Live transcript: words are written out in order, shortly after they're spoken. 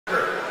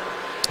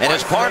And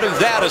as part of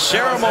that, a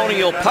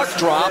ceremonial puck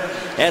drop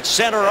at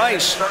center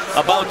ice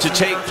about to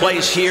take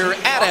place here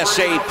at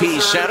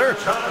SAP Center.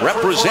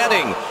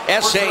 Representing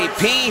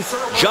SAP,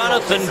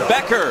 Jonathan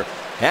Becker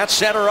at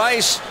center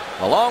ice,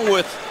 along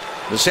with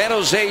the San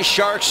Jose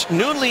Sharks'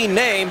 newly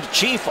named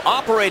Chief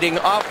Operating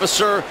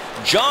Officer,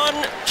 John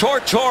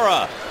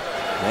Tortora.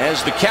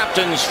 As the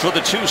captains for the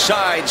two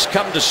sides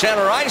come to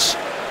center ice,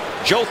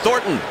 Joe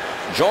Thornton,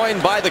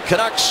 joined by the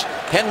Canucks'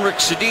 Henrik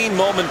Sedin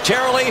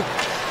momentarily.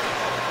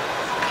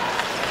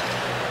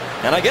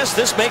 And I guess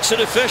this makes it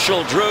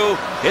official, Drew.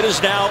 It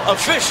is now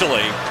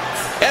officially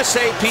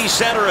SAP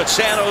Center at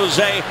San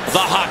Jose, the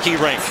hockey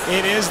rink.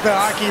 It is the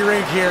hockey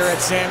rink here at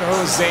San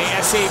Jose.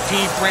 SAP,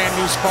 brand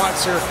new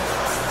sponsor,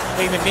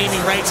 paying the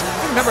naming rights.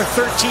 Number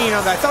 13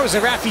 on that. I thought it was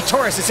a Raffi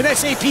Torres. It's an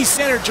SAP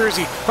Center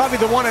jersey,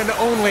 probably the one and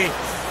only.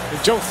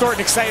 Joe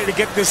Thornton excited to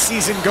get this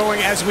season going,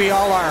 as we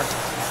all are.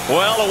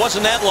 Well, it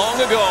wasn't that long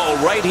ago,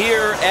 right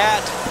here at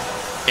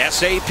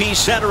SAP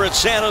Center at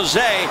San Jose,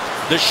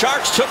 the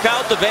Sharks took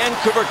out the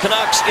Vancouver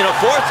Canucks in a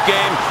fourth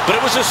game, but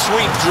it was a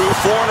sweep, Drew.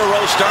 4 in a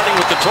row, starting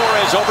with the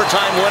Torres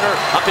overtime winner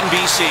up in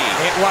BC.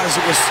 It was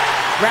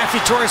Raffi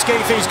Torres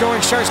getting things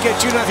going. Sharks get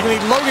 2-0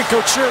 lead. Logan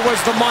Couture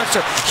was the monster.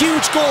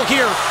 Huge goal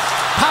here.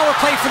 Power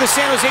play for the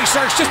San Jose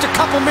Sharks. Just a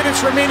couple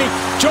minutes remaining.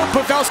 Joe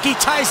Pavelski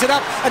ties it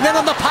up. And then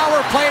on the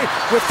power play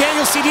with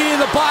Daniel Sedin in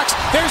the box,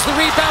 there's the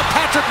rebound.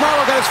 Patrick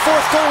Marleau got his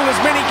 4th goal in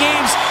as many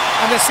games.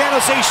 And the San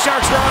Jose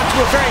Sharks are on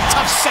to a very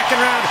tough second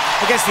round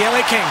against the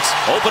LA Kings.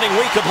 Opening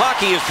week of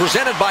hockey is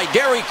presented by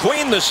Dairy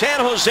Queen. The San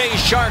Jose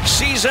Sharks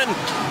season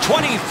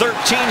 2013-14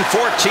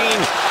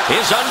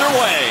 is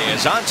underway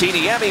as Antti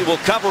Niemi will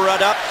cover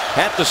it up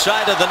at the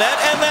side of the net.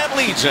 And that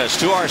leads us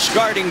to our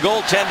starting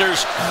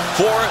goaltenders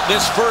for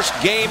this first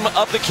game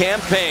of the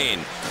campaign.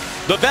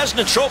 The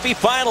Vezina Trophy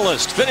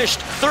finalist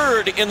finished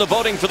 3rd in the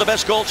voting for the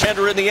best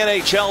goaltender in the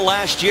NHL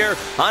last year.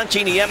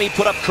 Antti Niemi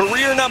put up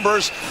career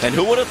numbers, and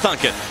who would have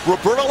thunk it?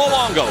 Roberto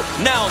Luongo,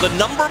 now the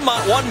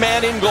 #1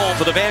 man in goal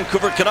for the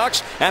Vancouver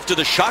Canucks after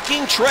the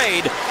shocking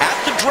trade at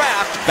the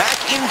draft back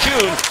in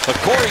June of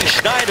Corey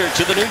Schneider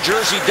to the New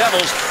Jersey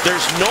Devils.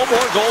 There's no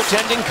more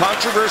goaltending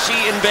controversy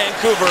in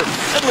Vancouver,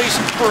 at least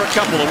for a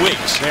couple of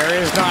weeks. There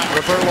is not.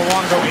 Roberto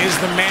Luongo is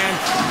the man.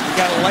 You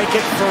gotta like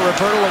it for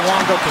Roberto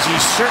Luongo because he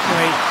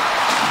certainly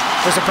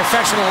was a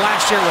professional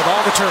last year with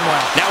all the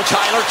turmoil. Now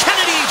Tyler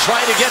Kennedy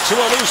trying to get to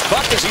a loose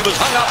puck as he was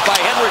hung up by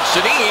Henrik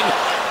Sedin.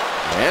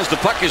 As the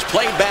puck is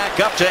played back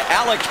up to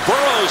Alex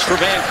Burrows for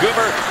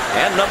Vancouver,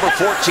 and number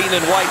 14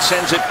 in white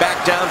sends it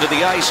back down to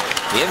the ice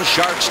in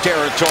Sharks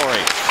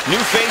territory. New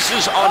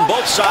faces on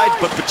both sides,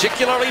 but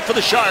particularly for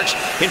the Sharks.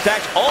 In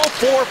fact, all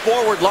 4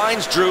 forward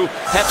lines, Drew,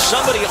 have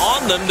somebody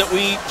on them that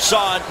we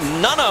saw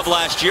none of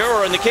last year,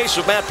 or in the case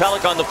of Matt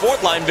Pelech on the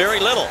 4th line, very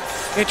little.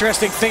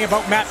 Interesting thing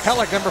about Matt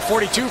Pelech, number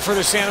 42 for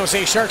the San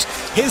Jose Sharks.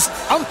 His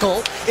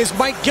uncle is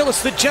Mike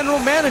Gillis, the general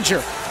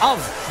manager of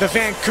the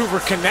Vancouver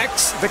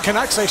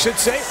Canucks, I should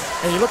say.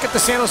 And you look at the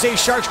San Jose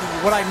Sharks,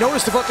 what I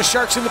noticed about the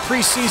Sharks in the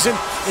preseason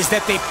is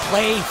that they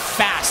play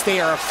fast. They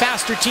are a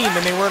faster team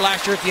than they were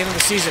last year at the end of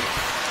the season.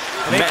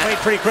 And they played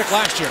pretty quick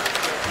last year.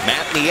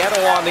 Matt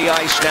Nieto on the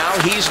ice now.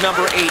 He's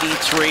number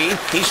 83.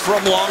 He's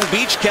from Long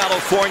Beach,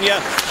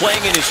 California,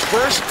 playing in his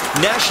first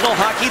National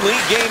Hockey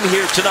League game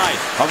here tonight.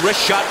 A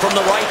wrist shot from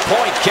the right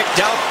point, kicked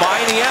out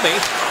by Niemi.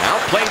 Now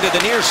playing to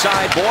the near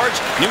side boards.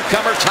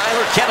 Newcomer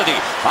Tyler Kennedy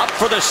up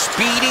for the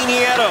speedy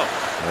Nieto.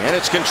 And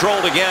it's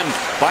controlled again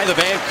by the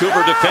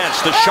Vancouver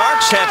defense. The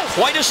Sharks have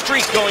quite a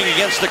streak going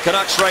against the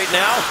Canucks right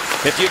now.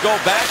 If you go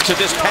back to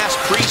this past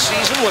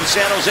preseason when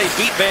San Jose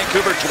beat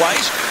Vancouver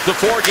twice, the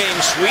 4-game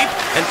sweep,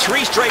 and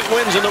 3 straight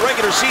wins in the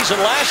regular season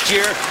last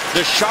year,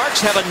 the Sharks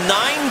have a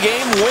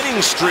 9-game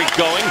winning streak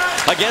going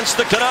against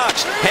the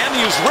Canucks.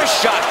 Hamhu's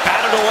wrist shot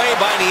batted away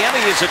by Niemi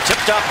as it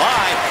tipped up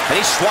high, and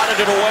he swatted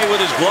it away with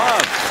his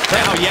glove.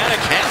 Now Jannik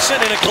Hansen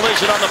in a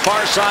collision on the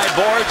far side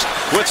boards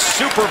with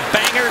super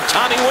banger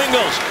Tommy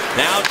Wingels.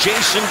 Now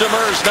Jason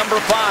Demers, number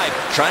 5,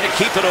 trying to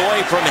keep it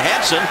away from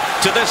Hansen.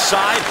 To this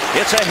side,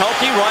 it's a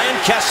healthy Ryan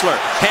Kessler.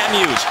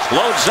 Hamhu's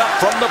loads up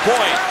from the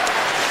point.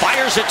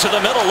 Fires it to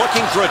the middle,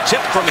 looking for a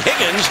tip from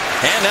Higgins.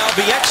 And now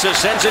Bieksa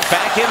sends it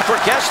back in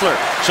for Kessler.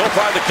 So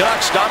far, the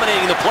Canucks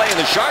dominating the play in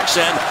the Sharks'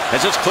 end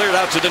as it's cleared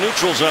out to the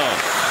neutral zone.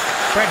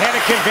 Brett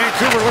Hennigan,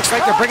 Vancouver looks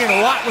like they're bringing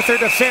a lot with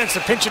their defense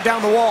and pinching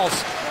down the walls.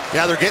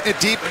 Yeah, they're getting it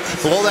deep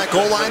below that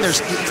goal line. There's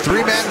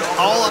 3 men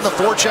all on the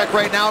forecheck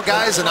right now,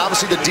 guys, and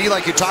obviously the D,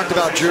 like you talked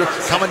about, Drew,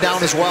 coming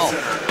down as well.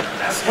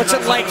 What's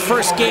it like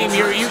first game?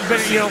 You've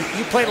been,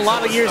 you played a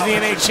lot of years in the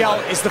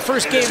NHL. Is the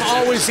first game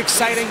always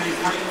exciting?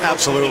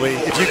 Absolutely.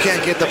 If you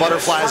can't get the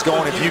butterflies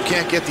going, if you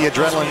can't get the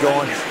adrenaline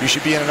going, you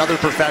should be in another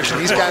profession.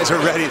 These guys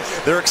are ready.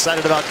 They're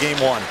excited about game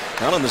 1.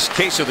 Well, in this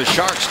case of the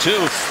Sharks, too,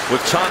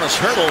 with Thomas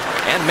Hertl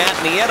and Matt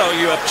Nieto,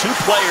 you have 2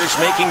 players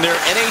making their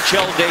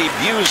NHL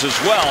debuts as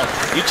well.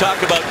 You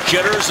talk about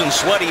jitters and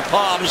sweaty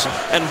palms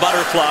and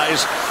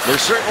butterflies. They're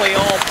certainly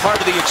all part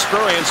of the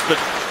experience, but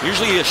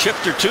usually a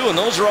shift or 2, and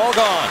those are all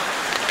gone.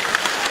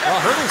 Well,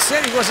 Hertl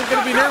said he wasn't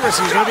going to be nervous.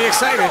 He was going to be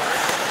excited.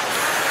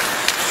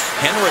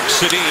 Henrik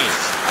Sedin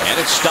And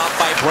it's stopped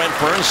by Brent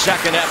Burns.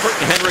 Second effort.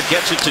 Henrik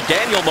gets it to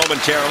Daniel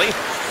momentarily.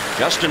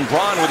 Justin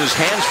Braun with his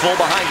hands full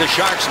behind the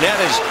Sharks net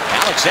as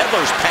Alex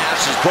Edler's pass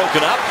is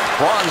broken up.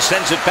 Braun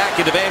sends it back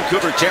into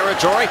Vancouver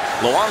territory.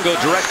 Luongo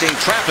directing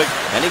traffic,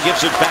 and he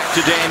gives it back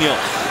to Daniel.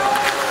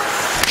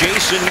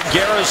 Jason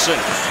Garrison,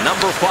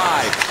 number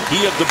 5.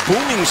 He had the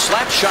booming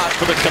slap shot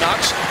for the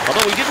Canucks,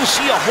 although we didn't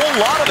see a whole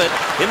lot of it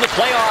in the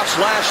playoffs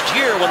last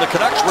year when the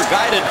Canucks were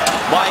guided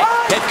by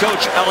head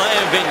coach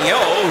Alain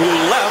Vigneault, who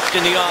left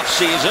in the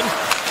offseason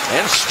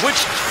and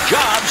switched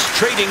jobs,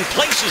 trading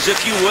places,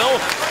 if you will,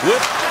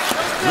 with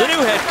the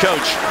new head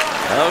coach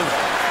of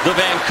the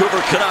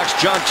Vancouver Canucks,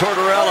 John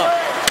Tortorella.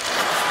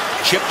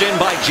 Chipped in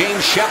by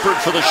James Shepherd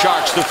for the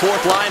Sharks. The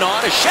fourth line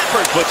on as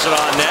Shepherd puts it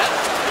on net.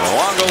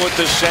 Luongo with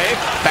the save.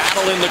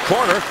 Battle in the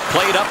corner.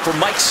 Played up for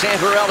Mike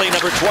Santorelli,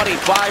 number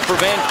 25 for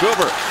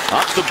Vancouver.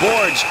 Up the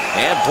boards.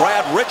 And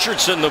Brad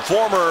Richardson, the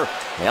former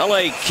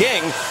LA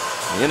King,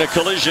 in a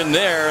collision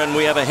there. And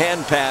we have a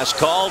hand pass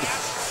called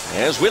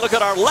as we look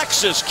at our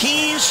Lexus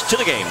keys to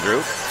the game,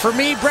 Drew. For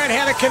me, Brett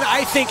Hannikin,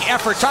 I think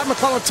effort. Todd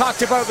McClellan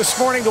talked about it this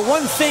morning. The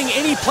one thing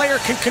any player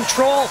can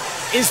control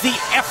is the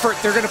effort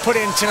they're going to put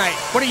in tonight.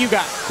 What do you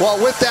got?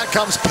 Well, with that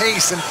comes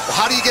pace. And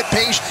how do you get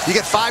pace? You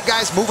get 5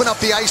 guys moving up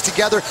the ice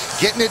together,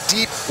 getting it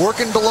deep,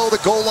 working below the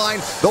goal line.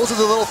 Those are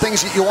the little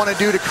things that you want to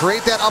do to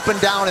create that up and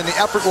down, and the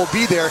effort will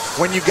be there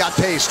when you've got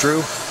pace,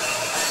 Drew.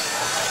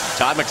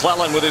 Todd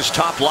McClellan with his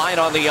top line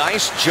on the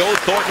ice. Joe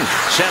Thornton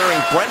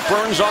centering Brent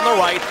Burns on the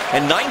right.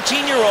 And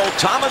 19-year-old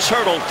Thomas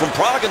Hertl from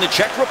Prague in the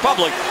Czech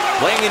Republic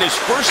playing in his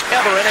first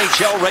ever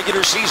NHL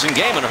regular season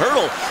game. And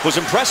Hertl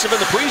was impressive in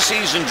the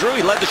preseason, Drew.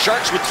 He led the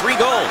Sharks with 3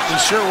 goals. He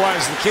sure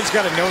was. The kid's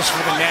got a nose for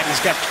the net.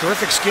 He's got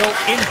terrific skill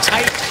in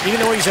tight.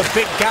 Even though he's a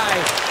big guy,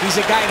 he's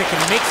a guy that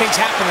can make things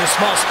happen in a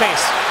small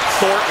space.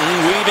 Thornton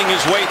weaving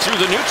his way through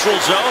the neutral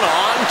zone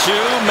on to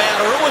Matt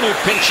Irwin, who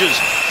pinches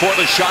for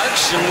the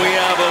Sharks. And we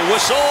have a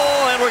whistle,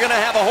 and we're going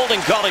to have a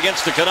holding call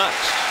against the Canucks.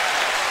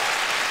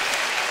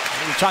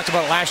 We talked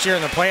about last year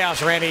in the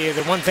playoffs, Randy.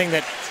 The one thing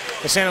that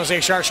the San Jose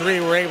Sharks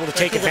really were able to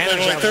take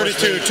advantage of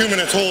 32, 2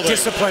 minutes holding.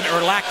 Discipline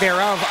or lack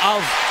thereof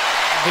of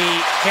the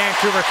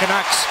Vancouver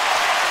Canucks.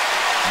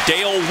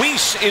 Dale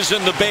Weiss is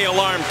in the Bay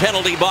Alarm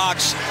penalty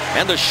box,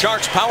 and the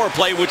Sharks power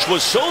play, which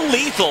was so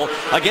lethal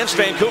against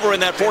Vancouver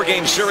in that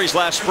 4-game series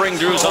last spring,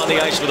 Drew's on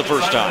the ice for the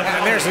first time.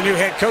 And there's the new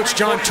head coach,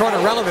 John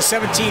Tortorella, the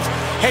 17th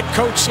head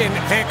coach in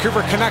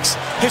Vancouver Canucks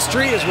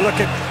history, as we look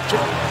at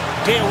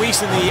Dale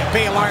Weiss in the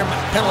Bay Alarm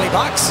penalty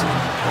box.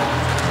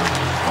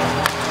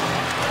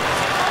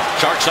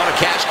 Sharks on a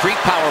Cache Creek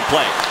power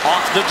play.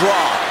 Off the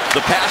draw.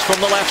 The pass from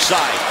the left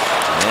side.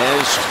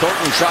 As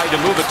Thornton tried to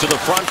move it to the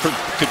front for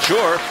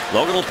Couture,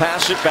 Logan will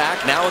pass it back.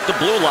 Now at the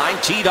blue line,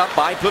 teed up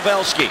by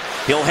Pavelski.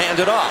 He'll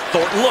hand it off.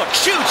 Thornton looks,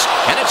 shoots,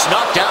 and it's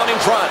knocked down in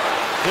front.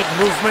 Good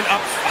movement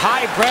up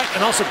high, Brett,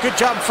 and also good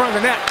job in front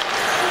of the net.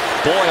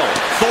 Boyle,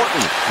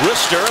 Thornton,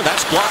 wrister,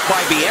 that's blocked by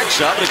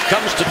Bieksa, but it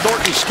comes to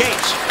Thornton's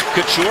skates.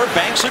 Couture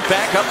banks it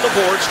back up the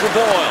boards for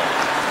Boyle.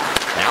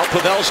 Now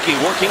Pavelski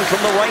working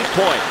from the right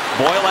point.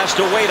 Boyle has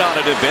to wait on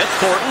it a bit.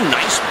 Thornton,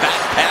 nice back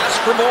pass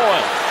for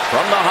Boyle.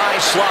 From the high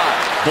slot,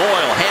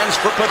 Boyle hands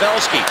for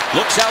Pavelski.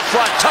 Looks out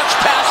front, touch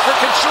pass for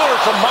Couture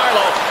from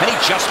Marleau, and he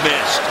just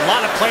missed. A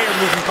lot of player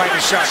movement by the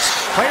Sharks.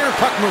 Player and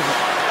puck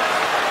movement.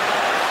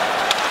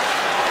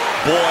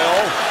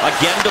 Boyle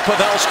again to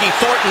Pavelski.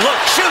 Thornton look,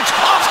 shoots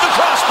off the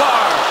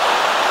crossbar.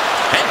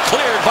 And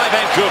cleared by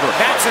Vancouver.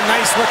 That's a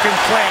nice looking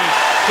play.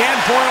 Dan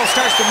Boyle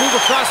starts to move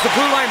across the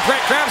blue line.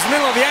 Brett grabs the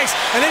middle of the ice,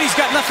 and then he's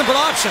got nothing but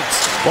options.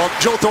 Well,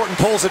 Joe Thornton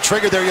pulls the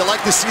trigger there. You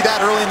like to see that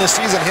early in the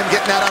season, him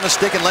getting that on a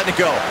stick and letting it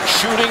go.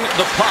 Shooting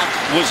the puck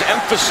was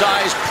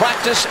emphasized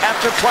practice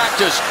after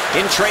practice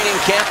in training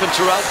camp and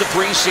throughout the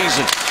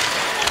preseason.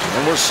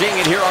 And we're seeing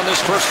it here on this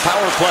first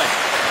power play.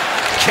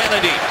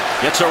 Kennedy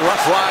gets a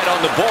rough ride on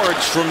the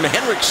boards from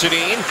Henrik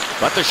Sedin,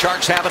 but the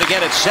Sharks have it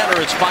again at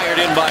center. It's fired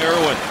in by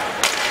Irwin.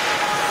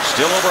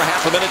 Still over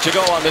half a minute to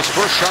go on this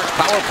first Sharks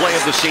power play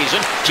of the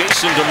season.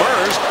 Jason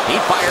Demers, he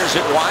fires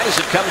it wide as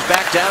it comes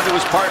back down to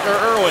his partner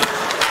Irwin.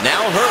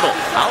 Now Hertl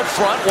out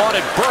front,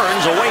 wanted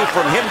Burns, away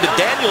from him to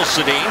Daniel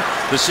Sedin.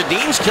 The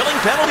Sedins killing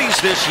penalties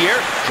this year.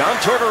 John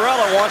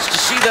Tortorella wants to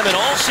see them in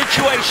all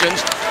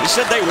situations. He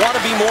said they want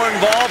to be more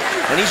involved,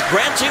 and he's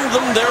granting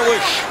them their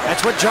wish.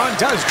 That's what John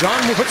does. John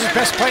puts his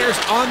best players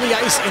on the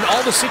ice in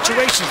all the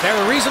situations. They're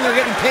the reason they're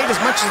getting paid as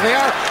much as they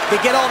are.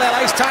 They get all that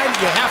ice time,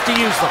 you have to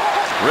use them.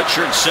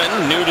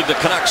 Richardson, new to the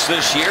Canucks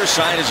this year,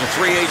 signed as a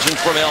free agent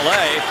from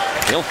LA.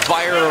 He'll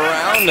fire it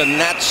around, and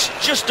that's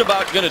just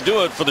about going to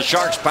do it for the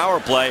Sharks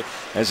power play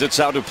as it's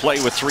out to play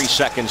with 3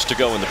 seconds to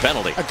go in the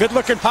penalty. A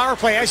good-looking power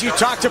play. As you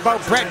talked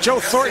about, Brett, Joe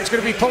Thornton's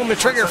going to be pulling the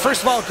trigger.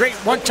 First of all, great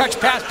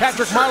one-touch pass,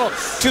 Patrick Marleau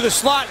to the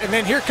slot, and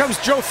then here comes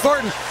Joe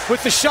Thornton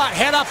with the shot,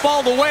 head up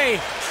all the way.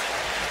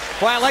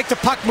 Well, I like the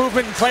puck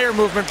movement and player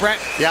movement, Brett.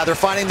 Yeah, they're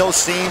finding those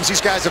seams.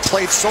 These guys have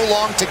played so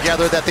long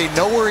together that they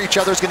know where each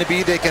other's going to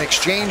be. They can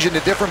exchange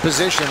into different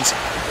positions.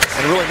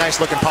 And a really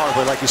nice looking power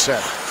play, like you said.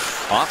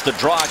 Off the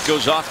draw, it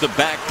goes off the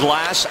back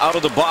glass. Out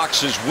of the box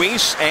is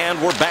Weiss, and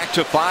we're back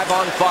to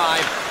 5-on-5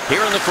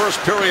 here in the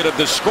first period of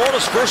the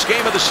scoreless first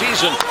game of the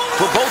season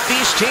for both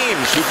these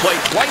teams, who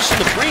played twice in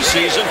the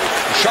preseason.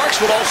 The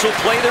Sharks would also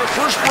play their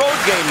first road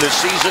game this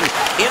season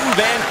in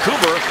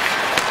Vancouver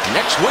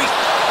next week.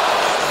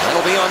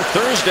 That'll be on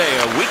Thursday,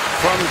 a week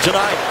from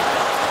tonight.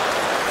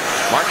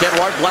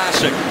 Marc-Edouard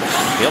Vlasic,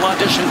 he'll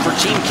audition for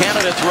Team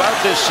Canada throughout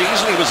this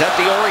season. He was at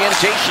the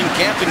orientation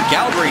camp in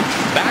Calgary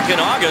back in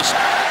August.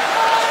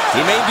 He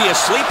may be a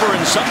sleeper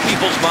in some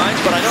people's minds,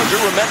 but I know, Drew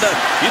Remenda,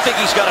 you think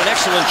he's got an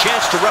excellent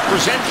chance to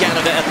represent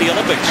Canada at the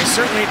Olympics. I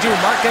certainly do.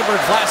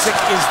 Marc-Edouard Vlasic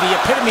is the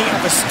epitome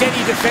of a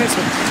steady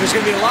defenseman. There's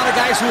going to be a lot of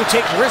guys who will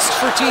take risks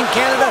for Team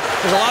Canada.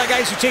 There's a lot of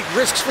guys who take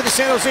risks for the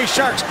San Jose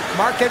Sharks.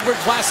 Marc-Edouard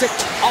Vlasic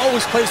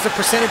always plays the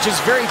percentages,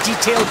 very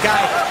detailed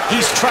guy.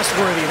 He's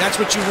trustworthy, and that's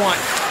what you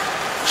want.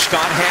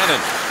 Scott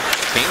Hannon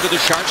came to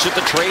the Sharks at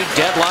the trade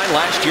deadline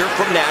last year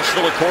from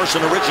Nashville, of course,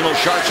 an original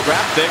Sharks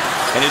draft pick,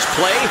 and his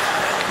play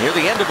near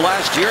the end of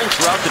last year and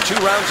throughout the 2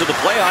 rounds of the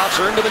playoffs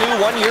earned him a new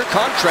 1-year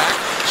contract.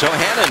 So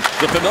Hannon,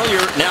 the familiar,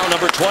 now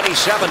number 27,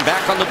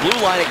 back on the blue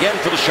line again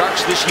for the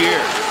Sharks this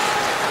year.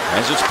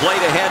 As it's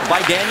played ahead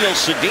by Daniel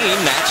Sedin,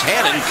 that's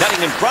Hannon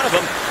cutting in front of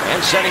him and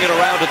sending it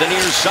around to the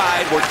near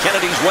side where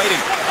Kennedy's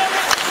waiting.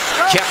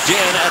 Kept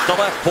in at the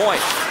left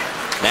point.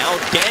 Now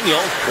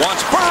Daniel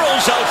wants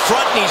Burrows out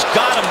front, and he's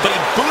got him, but he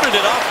booted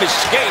it off his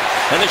skate,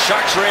 and the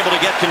Sharks are able to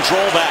get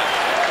control back.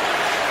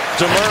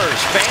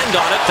 Demers fanned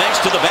on it thanks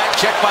to the back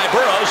check by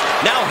Burrows.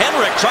 Now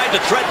Henrik tried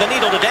to thread the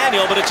needle to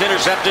Daniel, but it's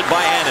intercepted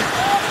by Hannon.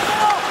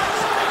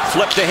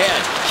 Flipped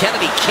ahead.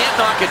 Kennedy can't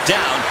knock it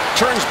down.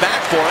 Turns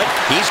back for it.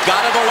 He's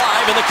got it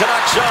alive in the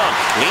Canucks zone.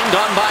 Leaned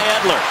on by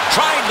Edler.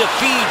 Trying to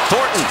feed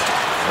Thornton.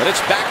 But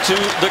it's back to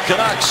the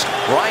Canucks.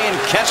 Ryan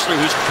Kesler,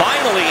 who's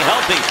finally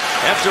healthy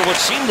after what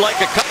seemed like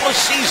a couple of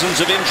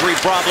seasons of injury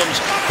problems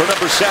for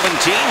number 17.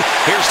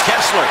 Here's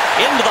Kesler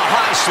into the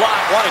high slot.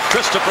 Wanted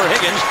Christopher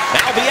Higgins.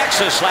 Now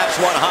Bieksa slaps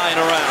one high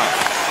and around.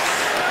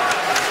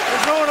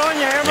 What's going on,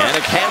 you hammer?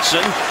 Jannik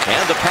Hansen,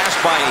 and the pass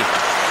by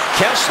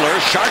Kesler.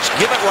 Sharks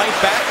give it right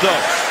back,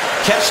 though.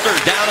 Kesler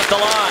down at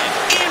the line.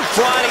 In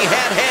front, he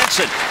had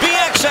Hansen.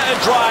 Bieksa a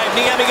drive.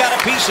 Niemi got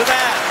a piece of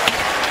that.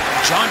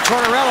 John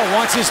Tortorella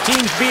wants his team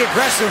to be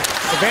aggressive.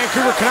 The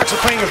Vancouver Canucks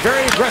are playing a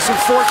very aggressive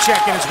forecheck,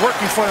 and it's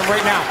working for them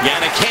right now.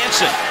 Jannik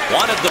Hansen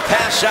wanted the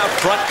pass out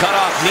front, cut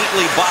off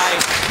neatly by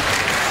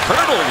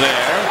Hurdle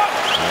there.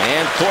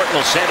 And Thornton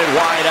will send it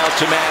wide out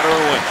to Matt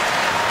Irwin.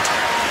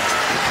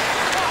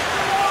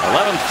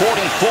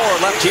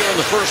 11:44 left here in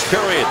the first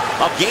period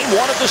of Game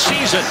 1 of the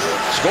season.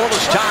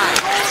 Scoreless tie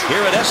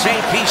here at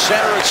SAP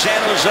Center at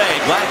San Jose.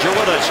 Glad you're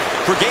with us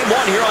for Game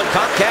 1 here on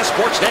Comcast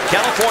Sportsnet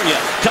California.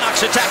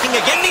 Canucks attacking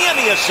again.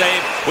 Niemi a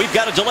save. We've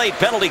got a delayed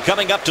penalty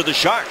coming up to the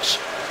Sharks.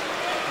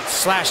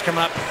 Slash come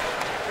up.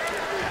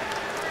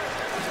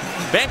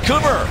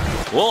 Vancouver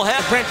will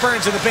have Brent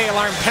Burns in the Bay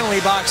Alarm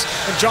penalty box,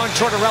 and John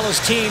Tortorella's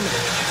team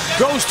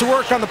goes to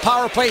work on the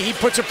power play. He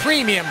puts a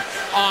premium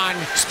on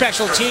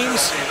special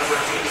teams.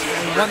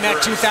 He won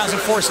that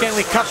 2004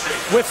 Stanley Cup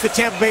with the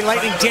Tampa Bay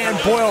Lightning. Dan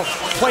Boyle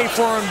played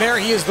for him there.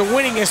 He is the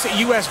winningest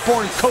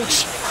U.S.-born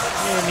coach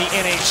in the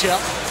NHL.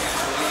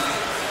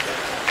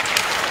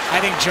 I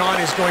think John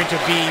is going to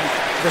be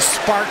the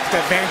spark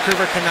that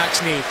Vancouver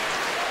Canucks need.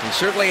 He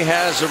certainly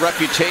has a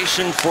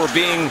reputation for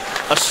being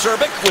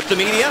acerbic with the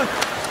media.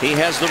 He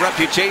has the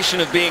reputation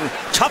of being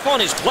tough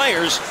on his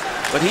players,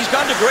 but he's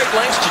gone to great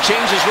lengths to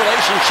change his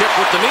relationship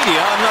with the media.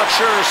 I'm not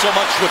sure so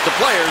much with the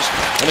players.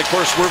 And of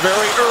course, we're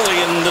very early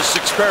in this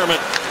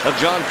experiment of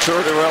John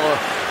Tortorella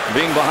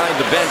being behind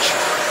the bench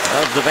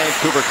of the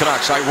Vancouver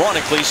Canucks.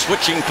 Ironically,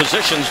 switching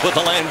positions with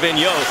Alain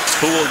Vigneault,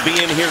 who will be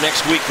in here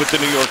next week with the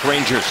New York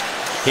Rangers.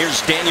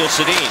 Here's Daniel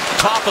Sedin,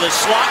 top of the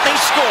slot, they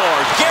score.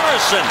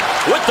 Garrison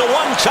with the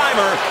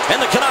one-timer, and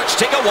the Canucks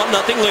take a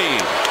 1-0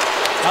 lead.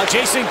 Now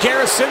Jason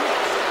Garrison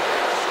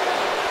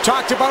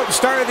talked about at the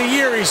start of the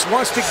year, he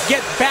wants to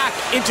get back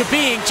into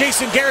being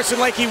Jason Garrison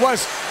like he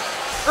was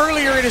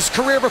earlier in his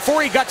career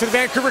before he got to the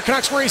Vancouver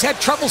Canucks, where he's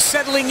had trouble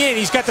settling in.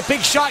 He's got the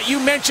big shot you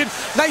mentioned.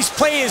 Nice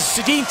play as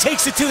Sedin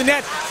takes it to the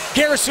net.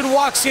 Garrison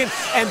walks in,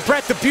 and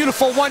Brett, the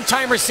beautiful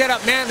one-timer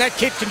setup. Man, that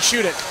kid can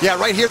shoot it. Yeah,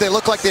 right here they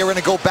look like they were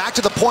going to go back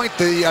to the point.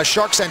 The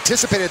Sharks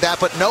anticipated that,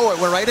 but no, it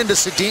went right into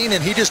Sedin,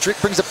 and he just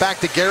brings it back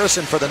to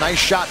Garrison for the nice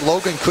shot.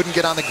 Logan couldn't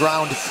get on the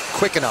ground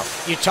quick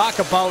enough. You talk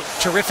about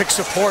terrific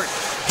support.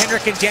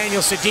 Henrik and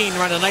Daniel Sedin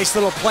run a nice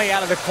little play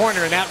out of the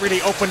corner, and that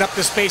really opened up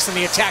the space in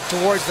the attack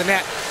towards the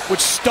net, which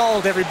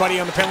stalled everybody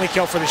on the penalty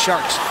kill for the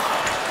Sharks.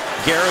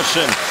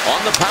 Garrison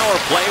on the power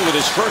play with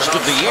his first of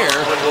the year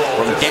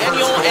from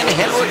Daniel and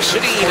Henrik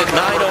Sedin at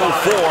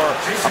 9:04.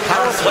 A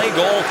power play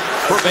goal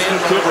for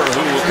Vancouver,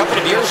 who a couple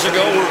of years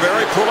ago were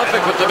very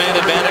prolific with the man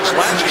advantage.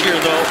 Last year,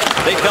 though,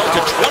 they fell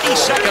to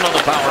 22nd on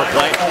the power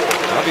play.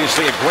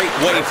 Obviously a great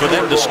way for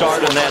them to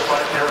start in that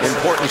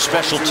important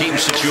special team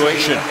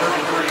situation.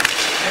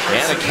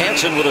 Jannik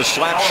Hansen with a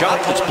slap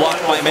shot that's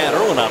blocked by Matt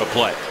Irwin out of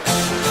play.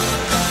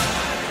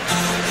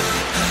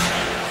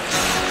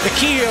 The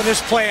key on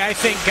this play, I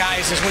think,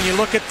 guys, is when you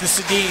look at the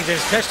Sedin,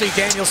 especially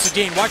Daniel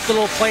Sedin. Watch the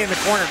little play in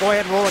the corner. Go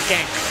ahead and roll it,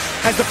 gang.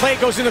 As the play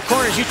goes in the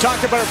corners, you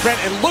talked about it, Brent,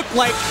 it looked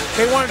like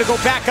they wanted to go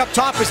back up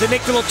top as they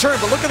make the little turn.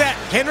 But look at that.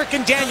 Henrik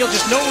and Daniel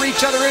just know where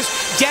each other is.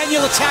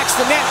 Daniel attacks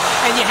the net,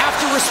 and you have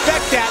to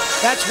respect that.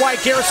 That's why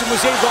Garrison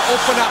was able to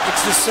open up.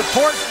 It's the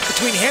support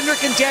between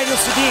Henrik and Daniel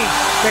Sedin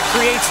that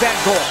creates that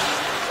goal.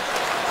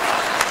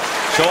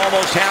 So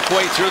almost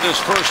halfway through this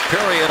first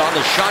period on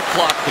the shot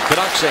clock, the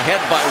Canucks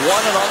ahead by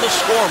 1 and on the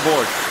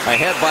scoreboard.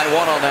 Ahead by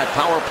 1 on that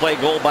power play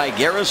goal by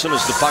Garrison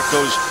as the puck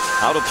goes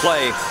out of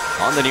play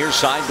on the near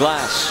side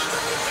glass.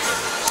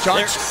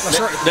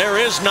 There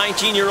is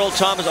 19-year-old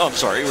Thomas. Oh, I'm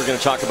sorry. We're going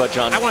to talk about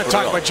John. I want to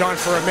talk about John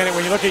for a minute.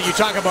 When you look at, you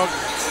talk about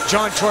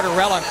John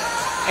Tortorella,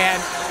 and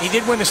he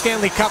did win the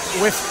Stanley Cup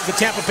with the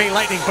Tampa Bay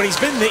Lightning, but he's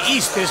been in the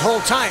East his whole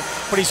time.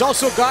 But he's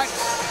also got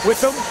with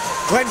him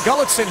Glenn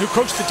Gulletson, who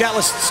coached the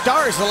Dallas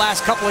Stars the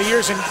last couple of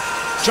years, and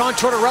John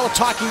Tortorella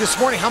talking this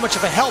morning how much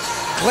of a help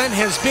Glenn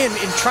has been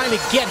in trying to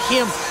get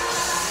him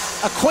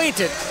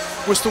acquainted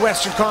with the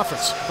Western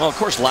Conference. Well, of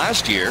course,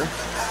 last year,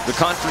 the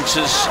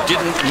conferences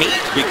didn't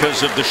meet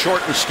because of the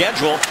shortened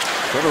schedule.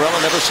 Tortorella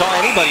never saw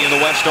anybody in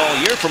the West all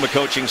year from a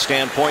coaching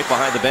standpoint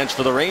behind the bench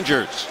for the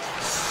Rangers.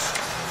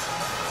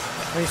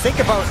 When you think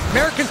about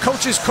American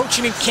coaches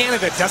coaching in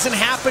Canada, it doesn't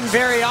happen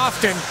very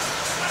often.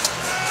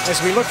 As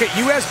we look at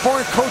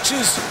U.S.-born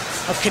coaches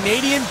of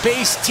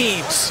Canadian-based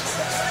teams.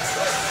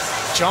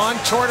 John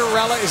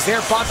Tortorella is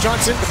there. Bob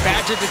Johnson, the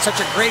Badger, did such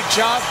a great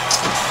job.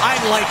 I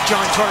like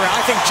John Tortorella.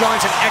 I think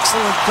John's an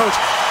excellent coach.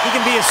 He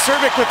can be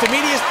acerbic with the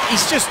media.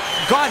 He's just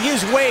got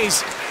his ways.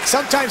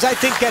 Sometimes I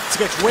think that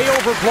gets way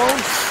overblown,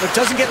 but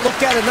doesn't get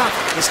looked at enough,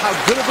 is how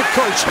good of a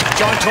coach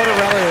John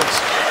Tortorella is.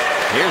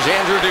 Here's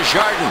Andrew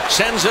Desjardins,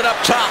 sends it up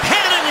top.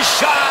 Hannon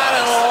shot,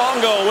 and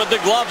Luongo with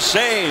the glove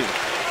save.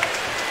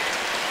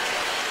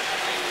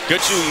 Good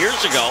 2 years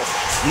ago,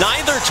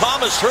 neither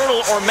Thomas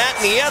Hertl or Matt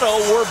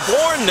Nieto were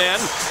born then.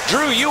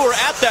 Drew, you were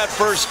at that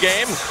first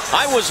game.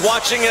 I was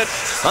watching it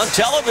on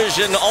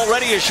television,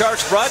 already a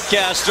Sharks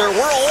broadcaster.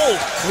 We're old.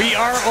 We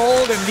are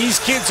old, and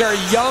these kids are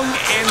young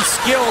and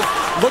skilled,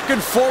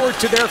 looking forward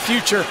to their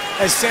future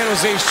as San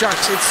Jose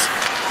Sharks.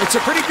 It's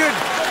a pretty good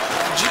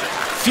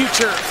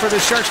future for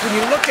the Sharks when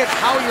you look at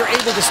how you're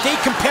able to stay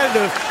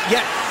competitive,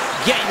 yet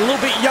get a little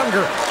bit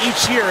younger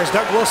each year as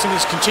Doug Wilson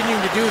is continuing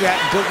to do that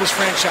and build this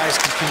franchise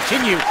to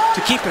continue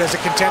to keep it as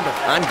a contender.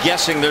 I'm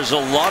guessing there's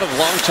a lot of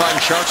longtime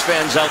Sharks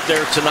fans out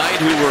there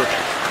tonight who were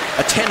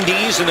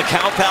attendees in the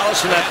Cow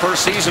Palace in that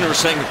first season who are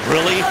saying,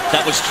 really?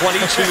 That was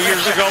 22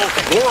 years ago?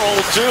 We're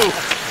old too.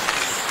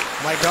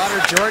 My daughter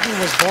Jordan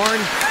was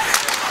born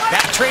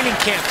that training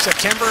camp,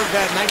 September of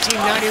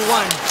 1991.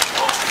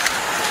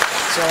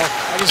 So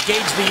I just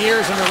gauged the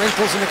years and the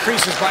wrinkles and the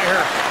creases by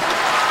her.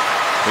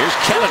 Here's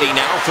Kennedy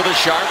now for the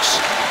Sharks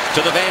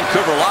to the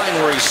Vancouver line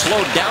where he's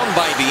slowed down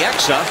by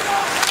Bieksa.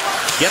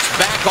 Gets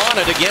back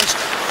on it against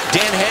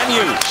Dan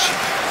Hamhuis.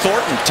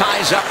 Thornton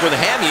ties up with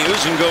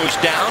Hamhuis and goes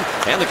down,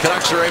 and the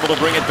Canucks are able to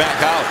bring it back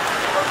out.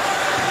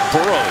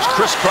 Burrows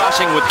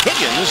crisscrossing with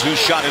Higgins,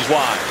 whose shot is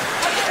wide.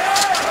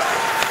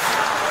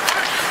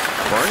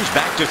 Burns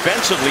back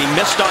defensively,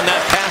 missed on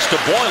that pass to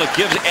Boyle. It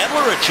gives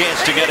Edler a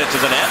chance to get it to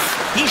the net.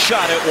 He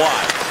shot it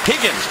wide.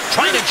 Higgins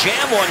trying to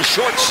jam one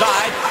short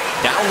side.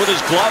 Down with his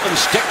glove and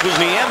stick was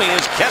Niemi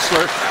as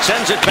Kessler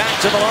sends it back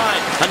to the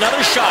line. Another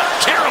shot.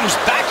 Karam's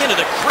back into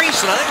the crease,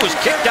 and I think it was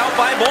kicked out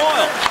by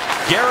Boyle.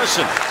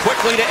 Garrison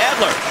quickly to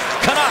Edler.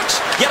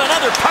 Canucks get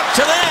another puck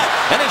to the net,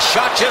 and it's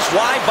shot just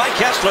wide by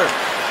Kessler.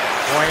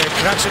 Boy, the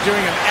Canucks are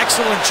doing an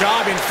excellent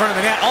job in front of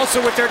the net.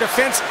 Also with their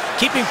defense,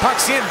 keeping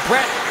pucks in.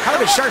 Brett, how do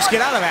the Sharks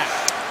get out of that?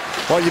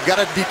 Well, you've got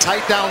to be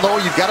tight down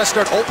low. You've got to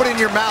start opening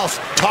your mouth.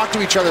 Talk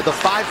to each other. The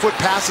 5-foot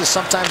passes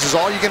sometimes is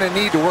all you're going to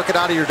need to work it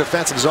out of your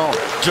defensive zone.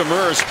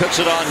 Demers puts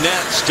it on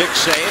net. Stick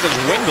save as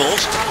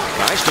Wingles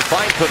tries to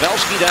find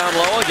Pavelski down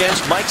low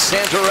against Mike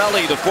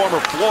Santorelli, the former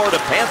Florida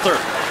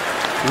Panther.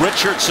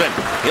 Richardson,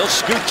 he'll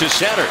scoot to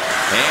center.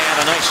 And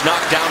a nice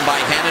knockdown by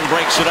Hannon,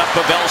 breaks it up.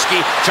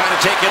 Pavelski trying to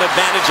take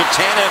advantage of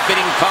Tanev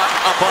getting caught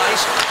up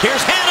ice.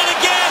 Here's Hannon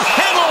again,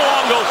 and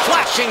Luongo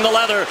flashing the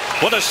leather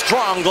with a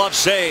strong glove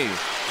save.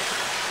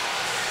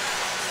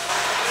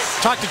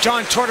 Talked to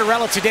John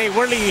Tortorella today.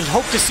 What did he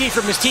hope to see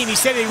from his team? He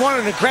said he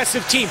wanted an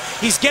aggressive team.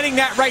 He's getting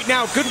that right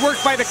now. Good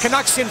work by the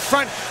Canucks in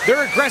front.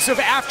 They're aggressive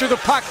after the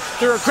puck.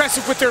 They're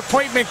aggressive with their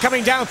point men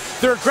coming down.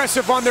 They're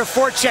aggressive on their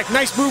forecheck.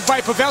 Nice move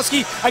by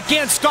Pavelski.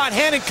 Again, Scott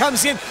Hannon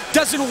comes in,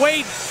 doesn't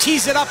wait,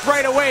 tees it up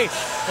right away.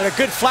 And a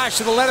good flash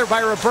to the leather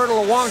by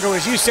Roberto Luongo.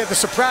 As you said, the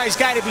surprise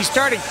guy to be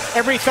starting.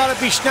 Everybody thought it'd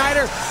be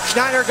Schneider.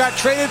 Schneider got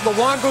traded.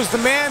 Luongo's the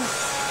man.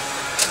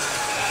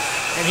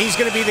 And he's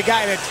going to be the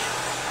guy that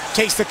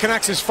takes the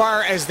Canucks as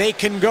far as they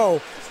can go.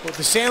 With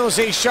the San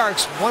Jose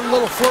Sharks, one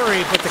little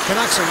flurry, but the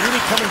Canucks are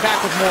really coming back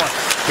with more.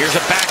 Here's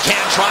a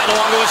backhand try.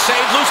 Luongo is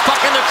saved. Loose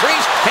puck in the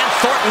crease, and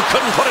Thornton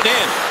couldn't put it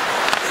in.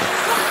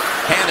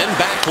 Hannon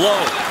back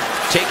low,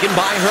 taken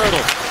by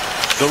Hertl.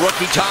 The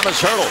rookie Thomas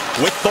Hertl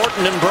with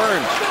Thornton and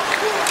Burns.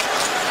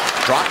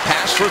 Drop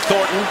pass for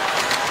Thornton.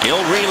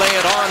 He'll relay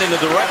it on in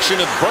the direction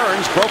of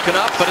Burns. Broken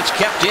up, but it's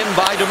kept in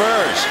by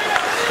Demers.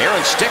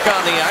 Aaron's stick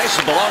on the ice.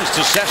 It belongs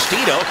to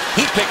Sestito.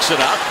 He picks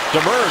it up.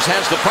 Demers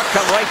has the puck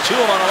come right to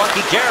him on a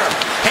lucky carom.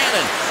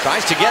 Hannon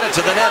tries to get it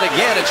to the net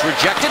again. It's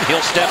rejected.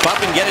 He'll step up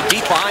and get it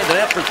deep behind the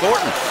net for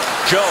Thornton.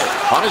 Joe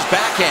on his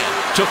backhand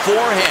to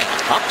forehand.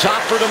 Up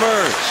top for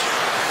Demers.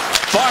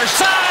 Far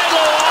side,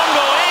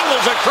 Luongo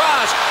angles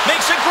across.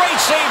 Makes a great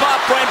save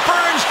off Brent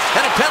Burns.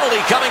 And a penalty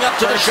coming up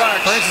to the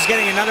Sharks. Burns is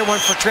getting another one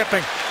for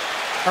tripping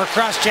or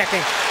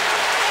cross-checking.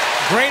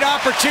 Great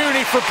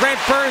opportunity for Brent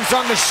Burns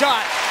on the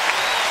shot.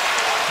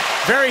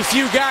 Very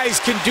few guys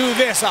can do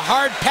this. A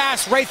hard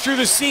pass right through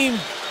the seam,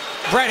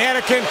 Brett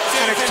Henneken,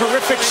 and a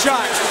terrific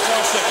shot.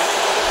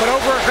 But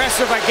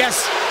over-aggressive, I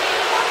guess.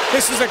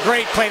 This is a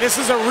great play. This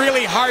is a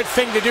really hard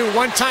thing to do.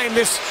 One time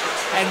this,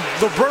 and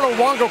Roberto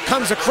Luongo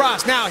comes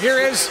across. Now, here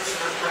is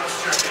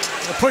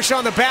the push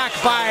on the back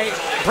by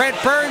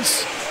Brent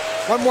Burns.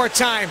 One more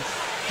time.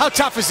 How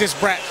tough is this,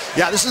 Brett?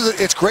 Yeah,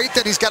 it's great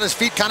that he's got his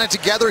feet kind of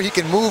together. He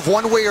can move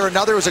one way or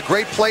another. It was a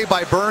great play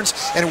by Burns,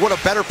 and what a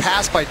better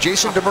pass by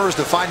Jason Demers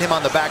to find him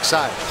on the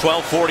backside.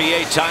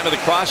 12:48 time of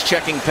the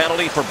cross-checking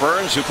penalty for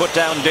Burns, who put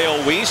down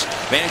Dale Weiss.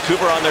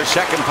 Vancouver on their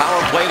second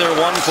power play. They're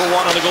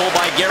 1-for-1 on the goal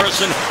by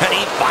Garrison, and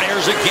he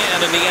fires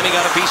again. In the end, he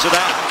got a piece of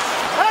that.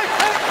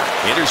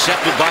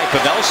 Intercepted by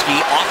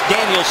Pavelski off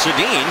Daniel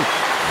Sedin,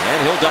 and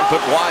he'll dump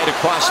it wide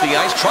across the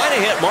ice, trying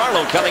to hit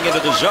Marleau coming into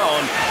the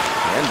zone.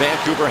 And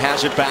Vancouver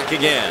has it back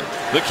again.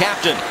 The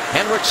captain,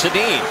 Henrik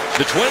Sedin.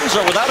 The Twins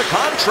are without a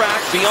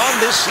contract beyond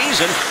this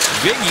season.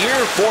 Big year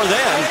for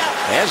them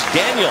as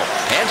Daniel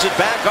hands it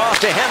back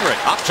off to Henrik.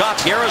 Up top,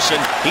 Garrison.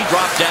 He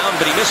dropped down,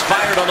 but he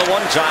misfired on the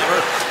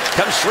one-timer.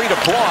 Comes free to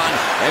Braun,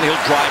 and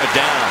he'll drive it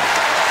down.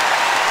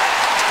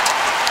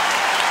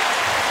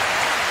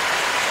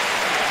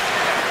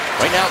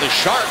 Right now, the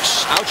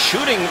Sharks out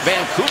shooting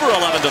Vancouver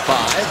 11-5,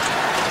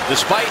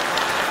 despite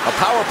a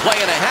power play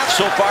and a half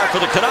so far for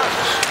the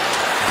Canucks.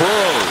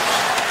 Burrows,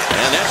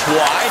 and that's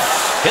wide.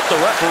 Hit the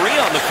referee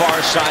on the far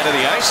side of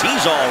the ice.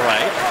 He's all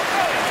right.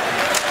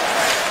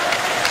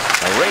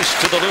 A race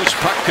to the loose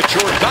puck.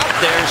 Couture got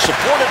there,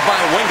 supported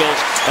by Wingles,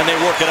 and they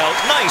work it out.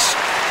 Nice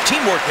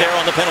teamwork there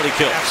on the penalty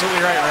kill.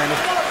 Absolutely right, Randy.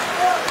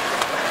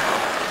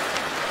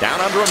 Down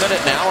under a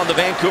minute now on the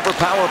Vancouver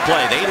power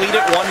play. They lead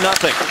it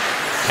 1-0.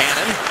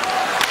 Cannon,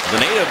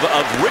 the native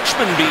of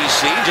Richmond,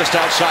 BC, just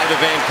outside of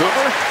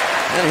Vancouver,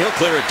 and he'll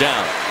clear it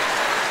down.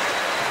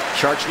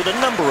 Sharks with a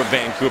number of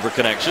Vancouver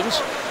connections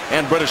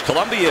and British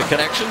Columbia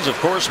connections. Of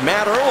course,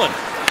 Matt Irwin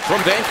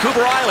from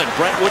Vancouver Island,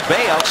 Brentwood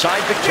Bay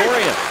outside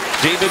Victoria.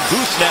 David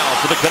Booth now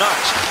for the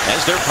Canucks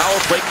as their power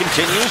play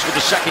continues with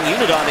the second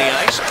unit on the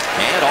ice,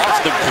 and off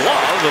the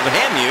glove of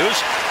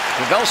Hamhuis.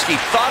 Pavelski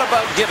thought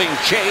about giving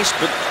chase,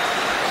 but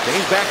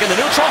stays back in the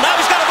neutral. Now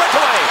he's got a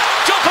breakaway.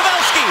 Joe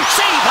Pavelski,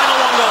 save by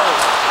Luongo.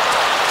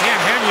 Man,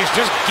 Hamhuis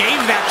just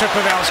gave that to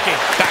Pavelski.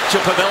 Back to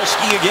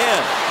Pavelski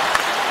again.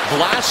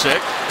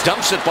 Vlasic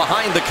dumps it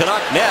behind the Canuck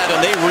net, and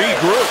they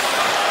regroup.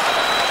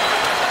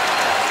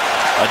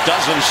 A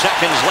dozen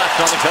seconds left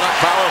on the Canuck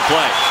power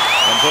play,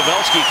 and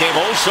Pavelski came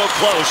oh so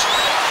close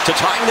to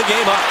tying the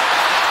game up.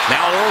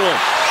 Now Irwin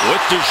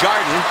with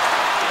Desjardins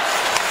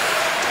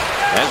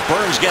as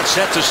Burns gets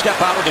set to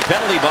step out of the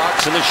penalty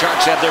box, and the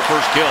Sharks have their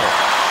first kill.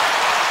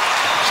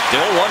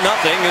 Still 1-0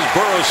 as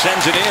Burrows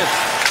sends it in.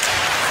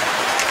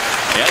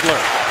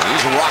 Edler,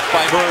 he's rocked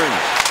by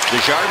Burns.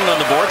 Desjardins on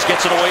the boards,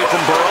 gets it away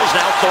from Burrows.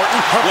 Now Thornton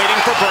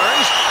waiting for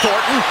Burns.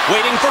 Thornton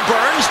waiting for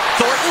Burns.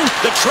 Thornton,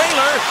 the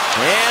trailer,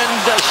 and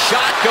the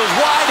shot goes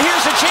wide.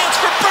 Here's a chance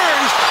for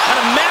Burns, and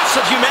a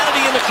massive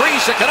humanity in the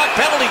crease. A Canuck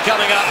penalty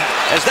coming up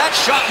as that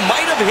shot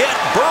might have hit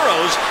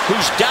Burrows,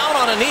 who's down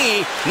on a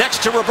knee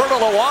next to Roberto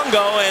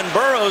Luongo, and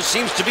Burrows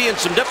seems to be in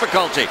some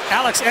difficulty.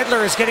 Alex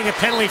Edler is getting a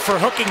penalty for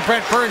hooking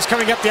Brent Burns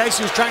coming up the ice,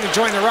 who's trying to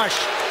join the rush.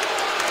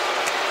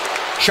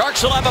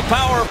 Sharks will have a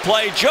power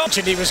play. Joe.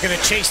 He was going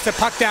to chase the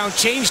puck down,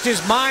 changed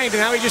his mind,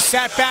 and now he just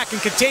sat back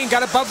and contained,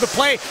 got above the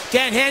play.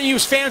 Dan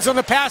Hamhuis fans on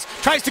the pass,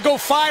 tries to go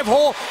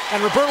 5-hole,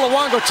 and Roberto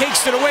Luongo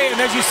takes it away. And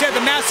as you said,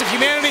 the massive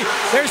humanity,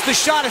 there's the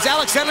shot as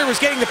Alex Edler was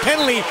getting the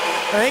penalty.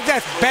 I think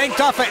that's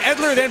banked off of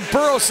Edler, then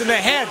Burrows in the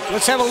head.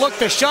 Let's have a look.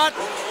 The shot.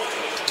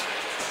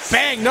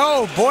 Bang.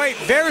 No, boy,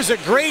 there's a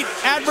great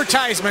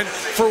advertisement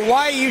for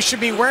why you should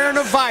be wearing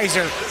a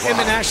visor in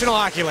the National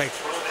Hockey League.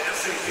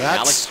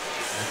 That's...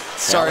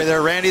 Sorry there,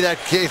 Randy.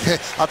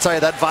 I'll tell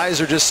you, that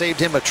visor just saved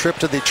him a trip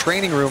to the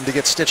training room to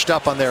get stitched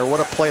up on there.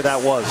 What a play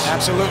that was.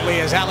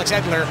 Absolutely, as Alex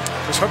Edler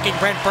was hooking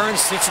Brent Burns,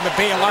 sits in the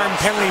Bay Alarm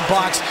penalty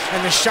box,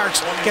 and the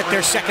Sharks get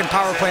their second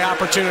power play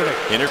opportunity.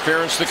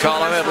 Interference to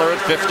Colin Edler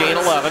at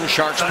 15-11.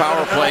 Sharks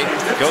power play